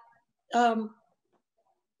 but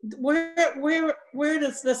where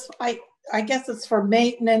does this, I guess it's for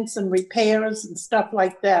maintenance and repairs and stuff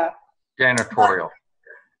like that. Janitorial.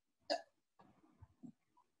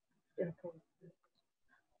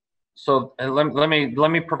 So let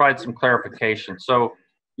me provide some clarification. So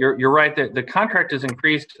you're right that the contract has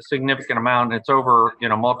increased a significant amount. And it's over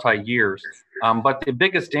multi-years, but the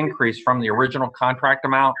biggest increase from the original contract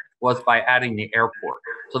amount was by adding the airport.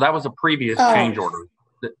 So that was a previous change order.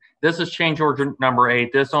 This is change order number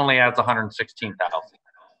 8. This only adds 116,000.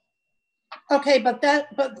 Okay,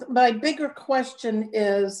 but my bigger question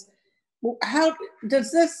is, how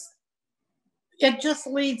does this? It just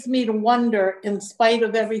leads me to wonder, in spite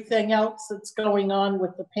of everything else that's going on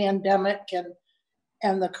with the pandemic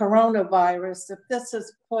and the coronavirus, if this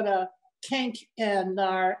has put a kink in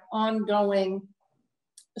our ongoing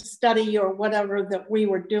study or whatever that we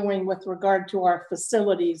were doing with regard to our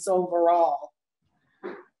facilities overall.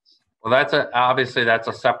 Well, obviously that's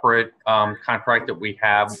a separate contract that we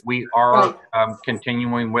have. We are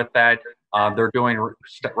continuing with that. They're doing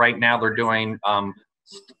right now. They're doing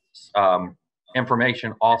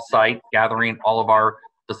information off-site, gathering all of our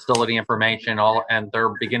facility information, and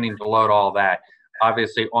they're beginning to load all that.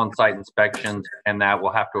 Obviously, on-site inspections, and that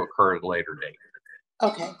will have to occur at a later date.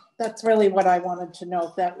 Okay, that's really what I wanted to know,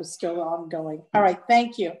 if that was still ongoing. All right,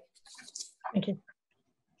 thank you. Thank you.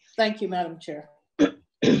 Thank you, Madam Chair.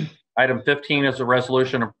 Item 15 is a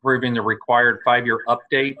resolution approving the required 5-year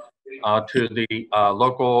update to the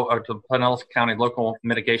to Pinellas County Local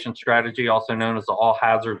Mitigation Strategy, also known as the All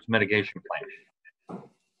Hazards Mitigation Plan.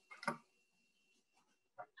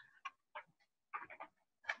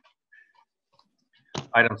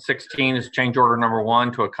 Item 16 is change order number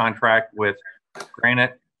 1 to a contract with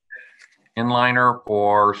Granite Inliner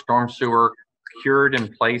for storm sewer cured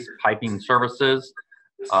in place piping services.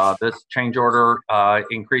 This change order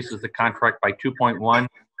increases the contract by $2.1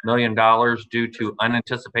 million due to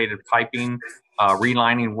unanticipated piping,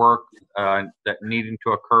 relining work that needing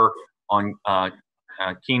to occur on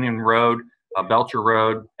Keenan Road, Belcher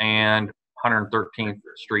Road, and 113th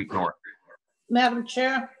Street North. Madam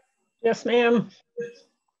Chair? Yes, ma'am.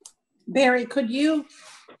 Barry, could you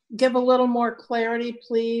give a little more clarity,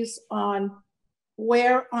 please, on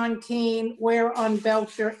where on Keene, where on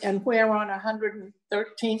Belcher, and where on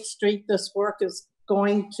 113th Street this work is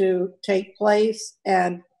going to take place?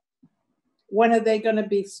 And when are they going to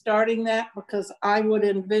be starting that? Because I would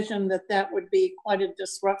envision that that would be quite a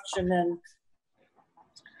disruption. And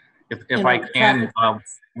if I can,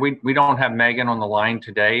 we don't have Megan on the line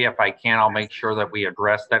today. If I can, I'll make sure that we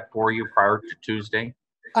address that for you prior to Tuesday.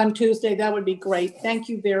 On Tuesday, that would be great. Thank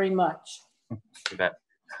you very much. You bet.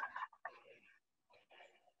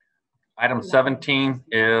 Item 17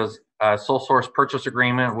 is a sole source purchase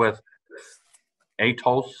agreement with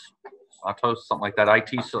Atos, something like that,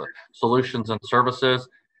 IT Solutions and Services,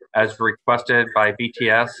 as requested by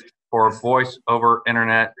BTS for voice over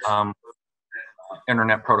internet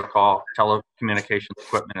protocol, telecommunications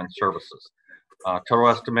equipment and services. Total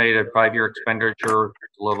estimated 5-year expenditure, a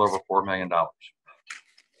little over $4 million.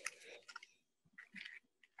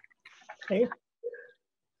 Okay.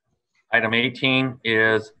 Item 18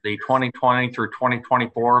 is the 2020 through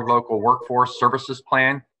 2024 Local Workforce Services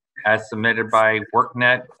Plan as submitted by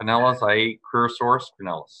WorkNet Pinellas, i.e. CareerSource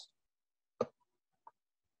Pinellas.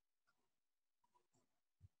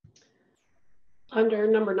 Under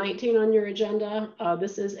number 19 on your agenda,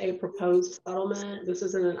 this is a proposed settlement. This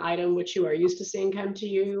isn't an item which you are used to seeing come to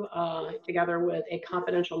you together with a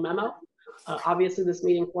confidential memo. Obviously, this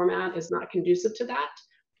meeting format is not conducive to that.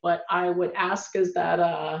 What I would ask is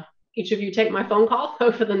that each of you take my phone call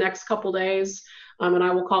over the next couple days, and I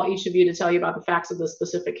will call each of you to tell you about the facts of this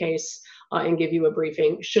specific case and give you a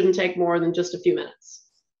briefing. Shouldn't take more than just a few minutes.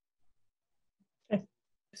 Okay.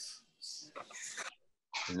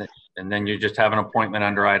 And then you just have an appointment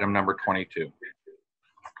under item number 22.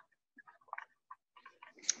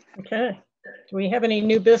 Okay. Do we have any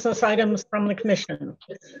new business items from the commission?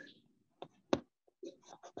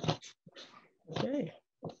 Okay.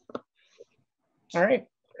 All right.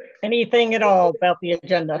 Anything at all about the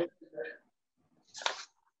agenda?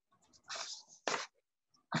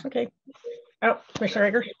 Okay. Oh, Commissioner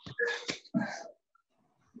Eggers.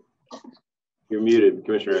 You're muted,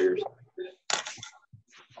 Commissioner Eggers.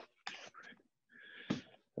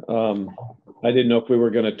 I didn't know if we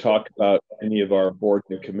were going to talk about any of our boards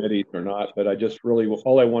and committees or not, but I just really,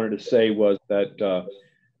 all I wanted to say was that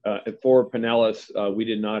for Pinellas, we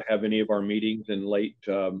did not have any of our meetings in late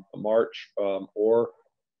March or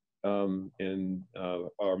in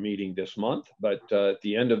our meeting this month. But at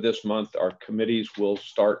the end of this month, our committees will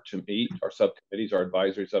start to meet. Our subcommittees, our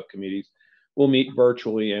advisory subcommittees, will meet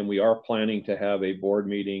virtually, and we are planning to have a board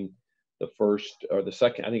meeting the first or the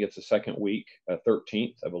second. I think it's the second week,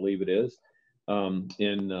 13th, I believe it is,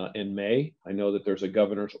 in May. I know that there's a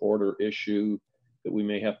governor's order issue that we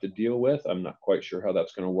may have to deal with. I'm not quite sure how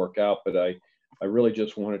that's going to work out, but I really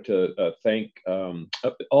just wanted to thank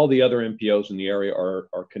all the other MPOs in the area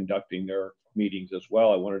are conducting their meetings as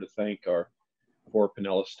well. I wanted to thank our Fort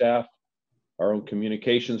Pinellas staff, our own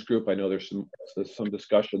communications group. I know there's some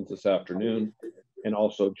discussions this afternoon, and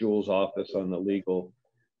also Jules' office on the legal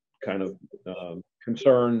kind of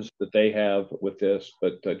concerns that they have with this,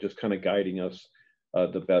 but just kind of guiding us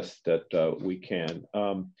the best that we can.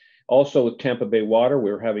 Also with Tampa Bay Water,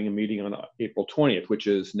 we're having a meeting on April 20th, which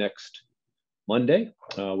is next Monday.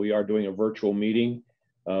 We are doing a virtual meeting.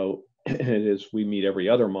 We meet every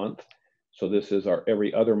other month. So this is our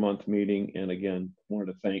every other month meeting. And again,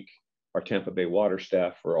 wanted to thank our Tampa Bay Water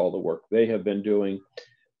staff for all the work they have been doing.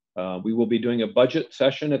 We will be doing a budget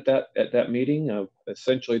session at that meeting.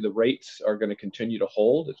 Essentially, the rates are going to continue to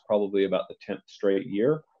hold. It's probably about the 10th straight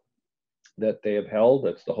year that they have held.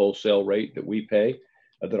 That's the wholesale rate that we pay,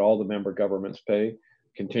 that all the member governments pay.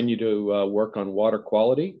 Continue to work on water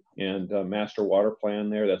quality and master water plan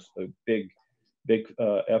there. That's a big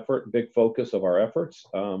effort, big focus of our efforts.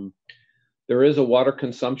 There is a water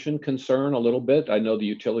consumption concern a little bit. I know the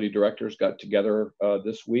utility directors got together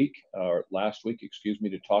this week, or last week, excuse me,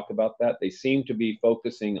 to talk about that. They seem to be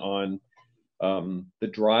focusing on the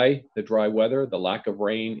dry weather, the lack of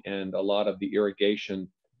rain, and a lot of the irrigation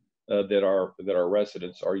that our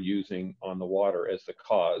residents are using on the water as the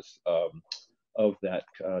cause of that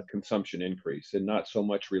consumption increase, and not so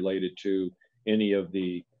much related to any of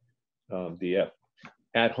the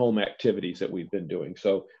at-home activities that we've been doing.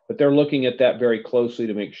 So, but they're looking at that very closely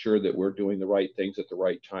to make sure that we're doing the right things at the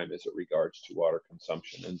right time as it regards to water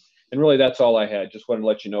consumption. And really, that's all I had. Just wanted to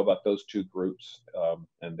let you know about those two groups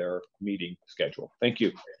and their meeting schedule. Thank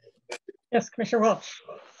you. Yes, Commissioner Welch.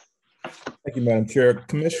 Thank you, Madam Chair.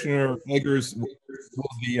 Commissioner Eggers, will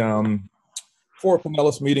the Fort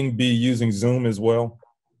Pinellas meeting be using Zoom as well?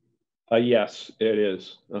 Yes, it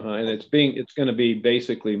is. And it's going to be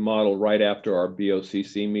basically modeled right after our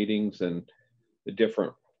BOCC meetings, and the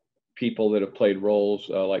different people that have played roles,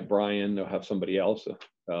 like Brian, they'll have somebody else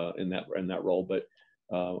in that role, but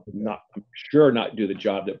I'm sure not do the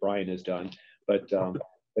job that Brian has done. But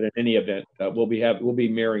in any event, we'll be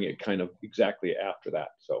mirroring it kind of exactly after that.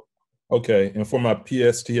 So. Okay, and for my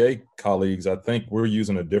PSTA colleagues, I think we're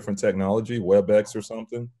using a different technology, WebEx or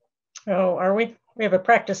something. Oh, are we? We have a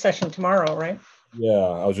practice session tomorrow, right? Yeah,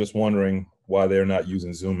 I was just wondering why they're not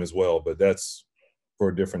using Zoom as well, but that's for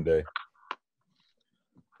a different day.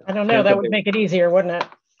 I don't know. That would make it easier, wouldn't it?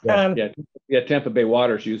 Yeah, Tampa Bay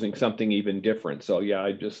Water is using something even different. So yeah,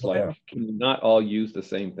 I just can not all use the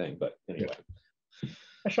same thing, but anyway.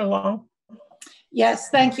 Commissioner Long. Yes,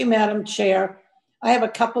 thank you, Madam Chair. I have a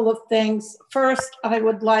couple of things. First, I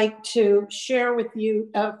would like to share with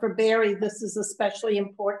you, for Barry, this is especially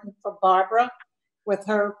important for Barbara with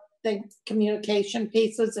her communication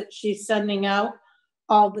pieces that she's sending out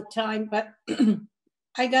all the time. But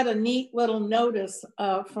I got a neat little notice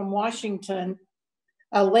from Washington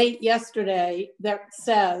late yesterday that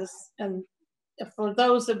says, and for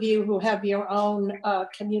those of you who have your own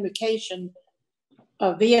communication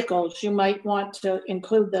vehicles, you might want to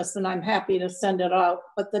include this, and I'm happy to send it out.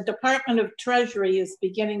 But the Department of Treasury is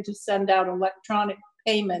beginning to send out electronic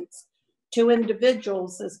payments to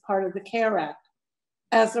individuals as part of the CARE Act.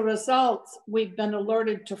 As a result, we've been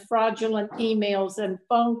alerted to fraudulent emails and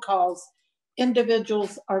phone calls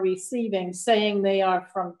individuals are receiving saying they are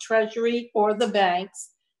from Treasury or the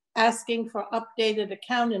banks, asking for updated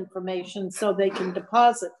account information so they can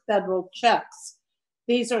deposit federal checks.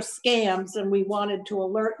 These are scams, and we wanted to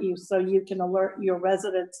alert you so you can alert your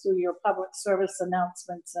residents through your public service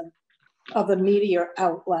announcements and other media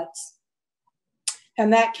outlets.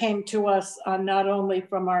 And that came to us not only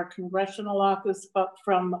from our congressional office, but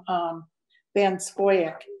from Van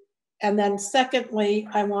Scoyoc. And then secondly,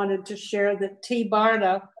 I wanted to share that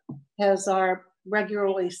T-BARDA has our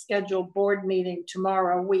regularly scheduled board meeting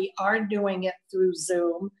tomorrow. We are doing it through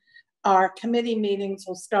Zoom. Our committee meetings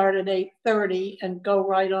will start at 8:30 and go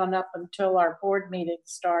right on up until our board meeting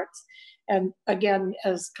starts. And again,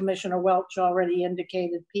 as Commissioner Welch already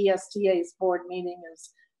indicated, PSTA's board meeting is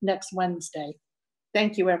next Wednesday.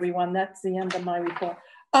 Thank you, everyone. That's the end of my report.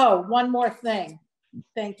 Oh, one more thing.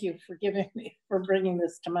 Thank you for bringing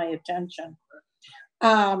this to my attention.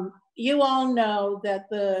 You all know that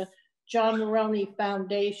the John Maroney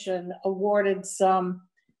Foundation awarded some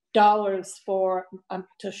dollars for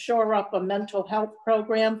to shore up a mental health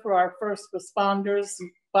program for our first responders,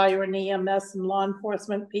 fire and EMS and law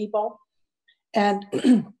enforcement people. And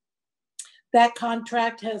that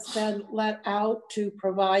contract has been let out to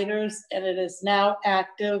providers, and it is now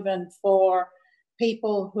active. And for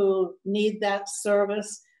people who need that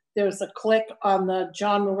service, there's a click on the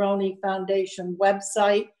John Maroney Foundation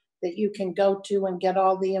website that you can go to and get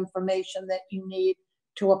all the information that you need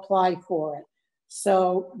to apply for it.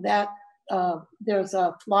 So that there's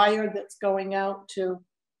a flyer that's going out to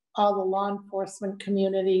all the law enforcement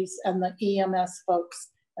communities and the EMS folks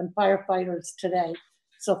and firefighters today.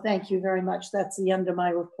 So thank you very much. That's the end of my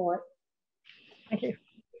report. Thank you.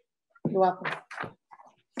 You're welcome.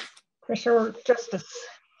 Commissioner Justice.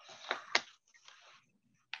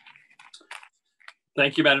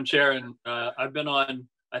 Thank you, Madam Chair. And I've been on,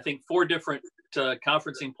 I think, 4 different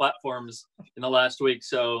conferencing platforms in the last week.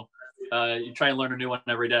 So you try and learn a new one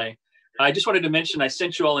every day. I just wanted to mention, I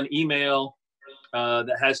sent you all an email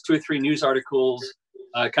that has 2 or 3 news articles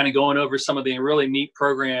kind of going over some of the really neat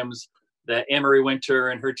programs that Anne-Marie Winter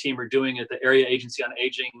and her team are doing at the Area Agency on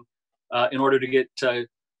Aging in order to get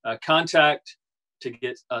contact, to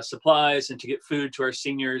get supplies, and to get food to our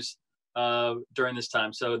seniors during this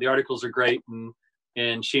time. So the articles are great,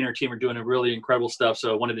 and she and her team are doing a really incredible stuff.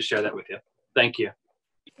 So I wanted to share that with you. Thank you.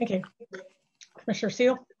 Thank you. Commissioner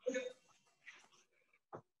Seal?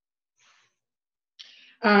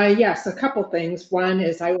 Yes, a couple things. One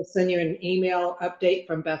is I will send you an email update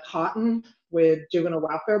from Beth Houghton with Juvenile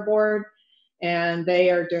Welfare Board, and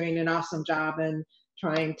they are doing an awesome job in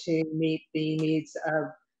trying to meet the needs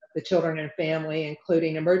of the children and family,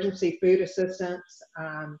 including emergency food assistance,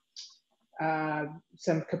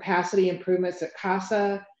 some capacity improvements at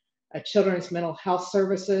CASA, children's mental health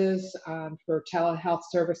services for telehealth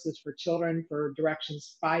services for children, for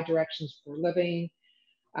directions, 5 directions for living.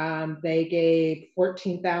 They gave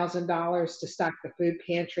 $14,000 to stock the food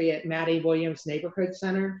pantry at Maddie Williams Neighborhood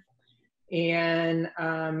Center, and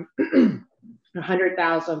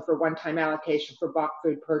 $100,000 for one-time allocation for bulk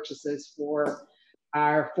food purchases for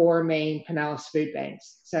our 4 main Pinellas food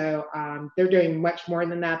banks. So they're doing much more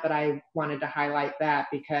than that, but I wanted to highlight that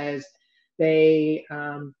because they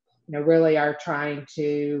really are trying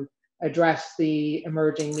to address the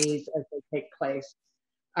emerging needs as they take place.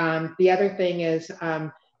 The other thing is,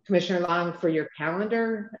 Commissioner Long, for your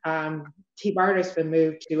calendar, T-BART has been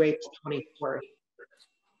moved to April 24th.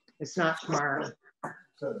 It's not tomorrow.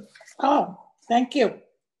 Oh, thank you.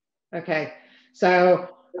 Okay, so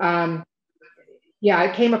yeah,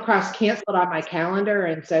 I came across canceled on my calendar,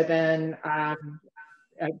 and so then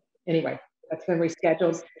anyway, that's been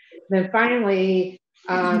rescheduled. And then finally,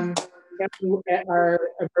 at our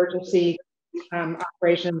emergency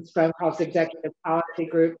operations phone calls executive policy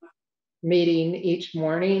group meeting each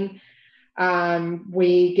morning.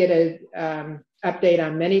 We get a update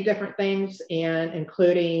on many different things, and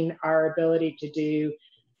including our ability to do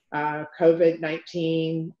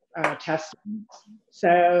COVID-19 testing.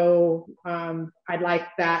 So I'd like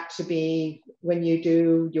that to be when you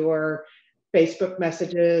do your Facebook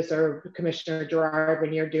messages, or Commissioner Gerard,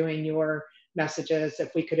 when you're doing your messages,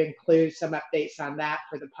 if we could include some updates on that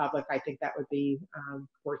for the public, I think that would be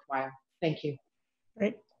worthwhile. Thank you.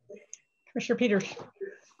 Great. Commissioner Peters.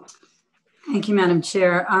 Thank you, Madam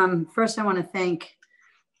Chair. First, I want to thank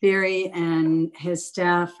Barry and his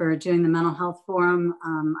staff for doing the mental health forum.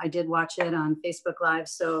 I did watch it on Facebook Live,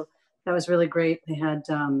 so that was really great. They had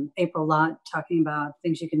April Lott talking about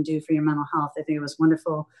things you can do for your mental health. I think it was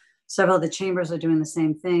wonderful. Several of the chambers are doing the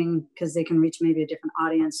same thing because they can reach maybe a different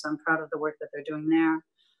audience. So I'm proud of the work that they're doing there.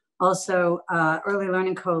 Also, Early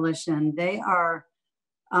Learning Coalition, they are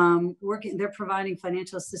they're providing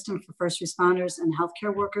financial assistance for first responders and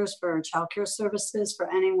healthcare workers for childcare services for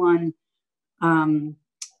anyone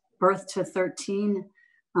birth to 13.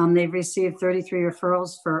 They've received 33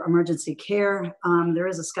 referrals for emergency care. There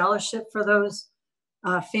is a scholarship for those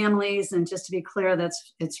families, and just to be clear,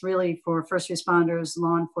 it's really for first responders,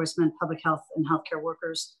 law enforcement, public health, and healthcare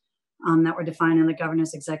workers that were defined in the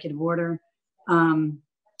governor's executive order.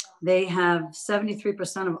 They have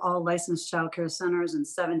 73% of all licensed child care centers and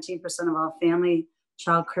 17% of all family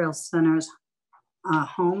child care centers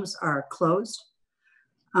homes are closed.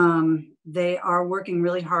 They are working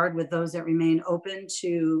really hard with those that remain open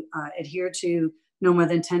to adhere to no more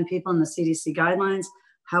than 10 people in the CDC guidelines.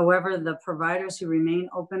 However, the providers who remain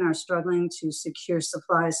open are struggling to secure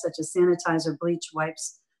supplies such as sanitizer, bleach,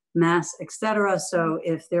 wipes, masks, etc. So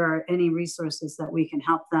if there are any resources that we can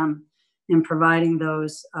help them in providing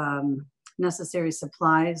those, necessary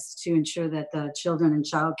supplies to ensure that the children in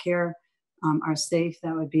childcare are safe,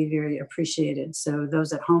 that would be very appreciated. So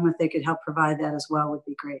those at home, if they could help provide that as well, would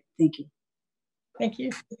be great. Thank you. Thank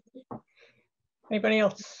you. Anybody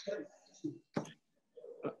else?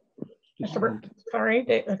 Mr. Burton, sorry,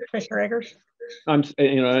 Commissioner Eggers. I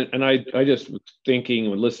just was thinking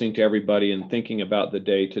and listening to everybody and thinking about the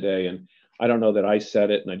day today, and I don't know that I said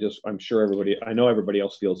it, and I'm sure I know everybody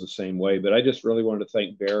else feels the same way, but I just really wanted to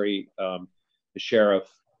thank Barry, the sheriff,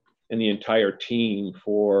 and the entire team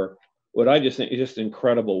for what I just think is just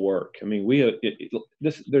incredible work. I mean,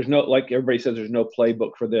 there's no, like everybody says, there's no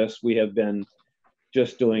playbook for this. We have been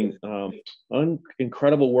just doing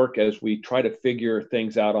incredible work as we try to figure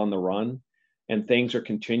things out on the run, and things are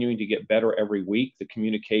continuing to get better every week. The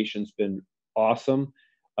communication's been awesome.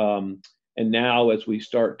 And now as we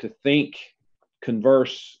start to think,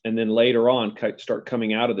 converse, and then later on start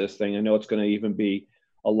coming out of this thing, I know it's going to even be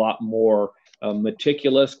a lot more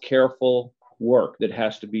meticulous, careful work that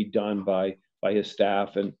has to be done by his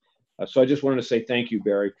staff. And so I just wanted to say thank you,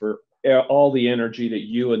 Barry, for all the energy that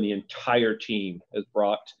you and the entire team has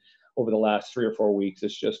brought over the last 3 or 4 weeks.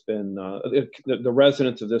 It's just been, the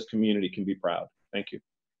residents of this community can be proud. Thank you.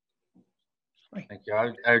 Thank you.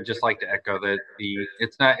 I would just like to echo that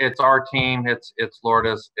it's our team, it's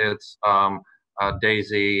Lourdes, it's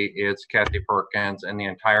Daisy, it's Kathy Perkins, and the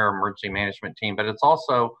entire emergency management team, but it's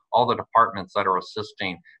also all the departments that are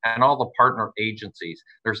assisting and all the partner agencies.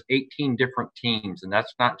 There's 18 different teams, and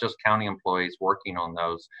that's not just county employees working on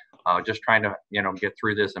those, just trying to get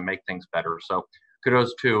through this and make things better. So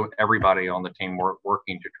kudos to everybody on the team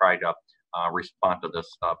working to try to respond to this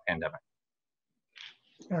pandemic.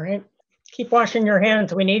 All right. Keep washing your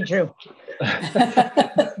hands. We need you. Do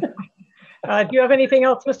you have anything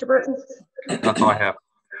else, Mr. Burton? That's all I have.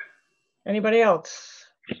 Anybody else?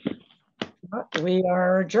 We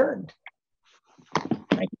are adjourned.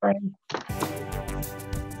 Thank you, Brian.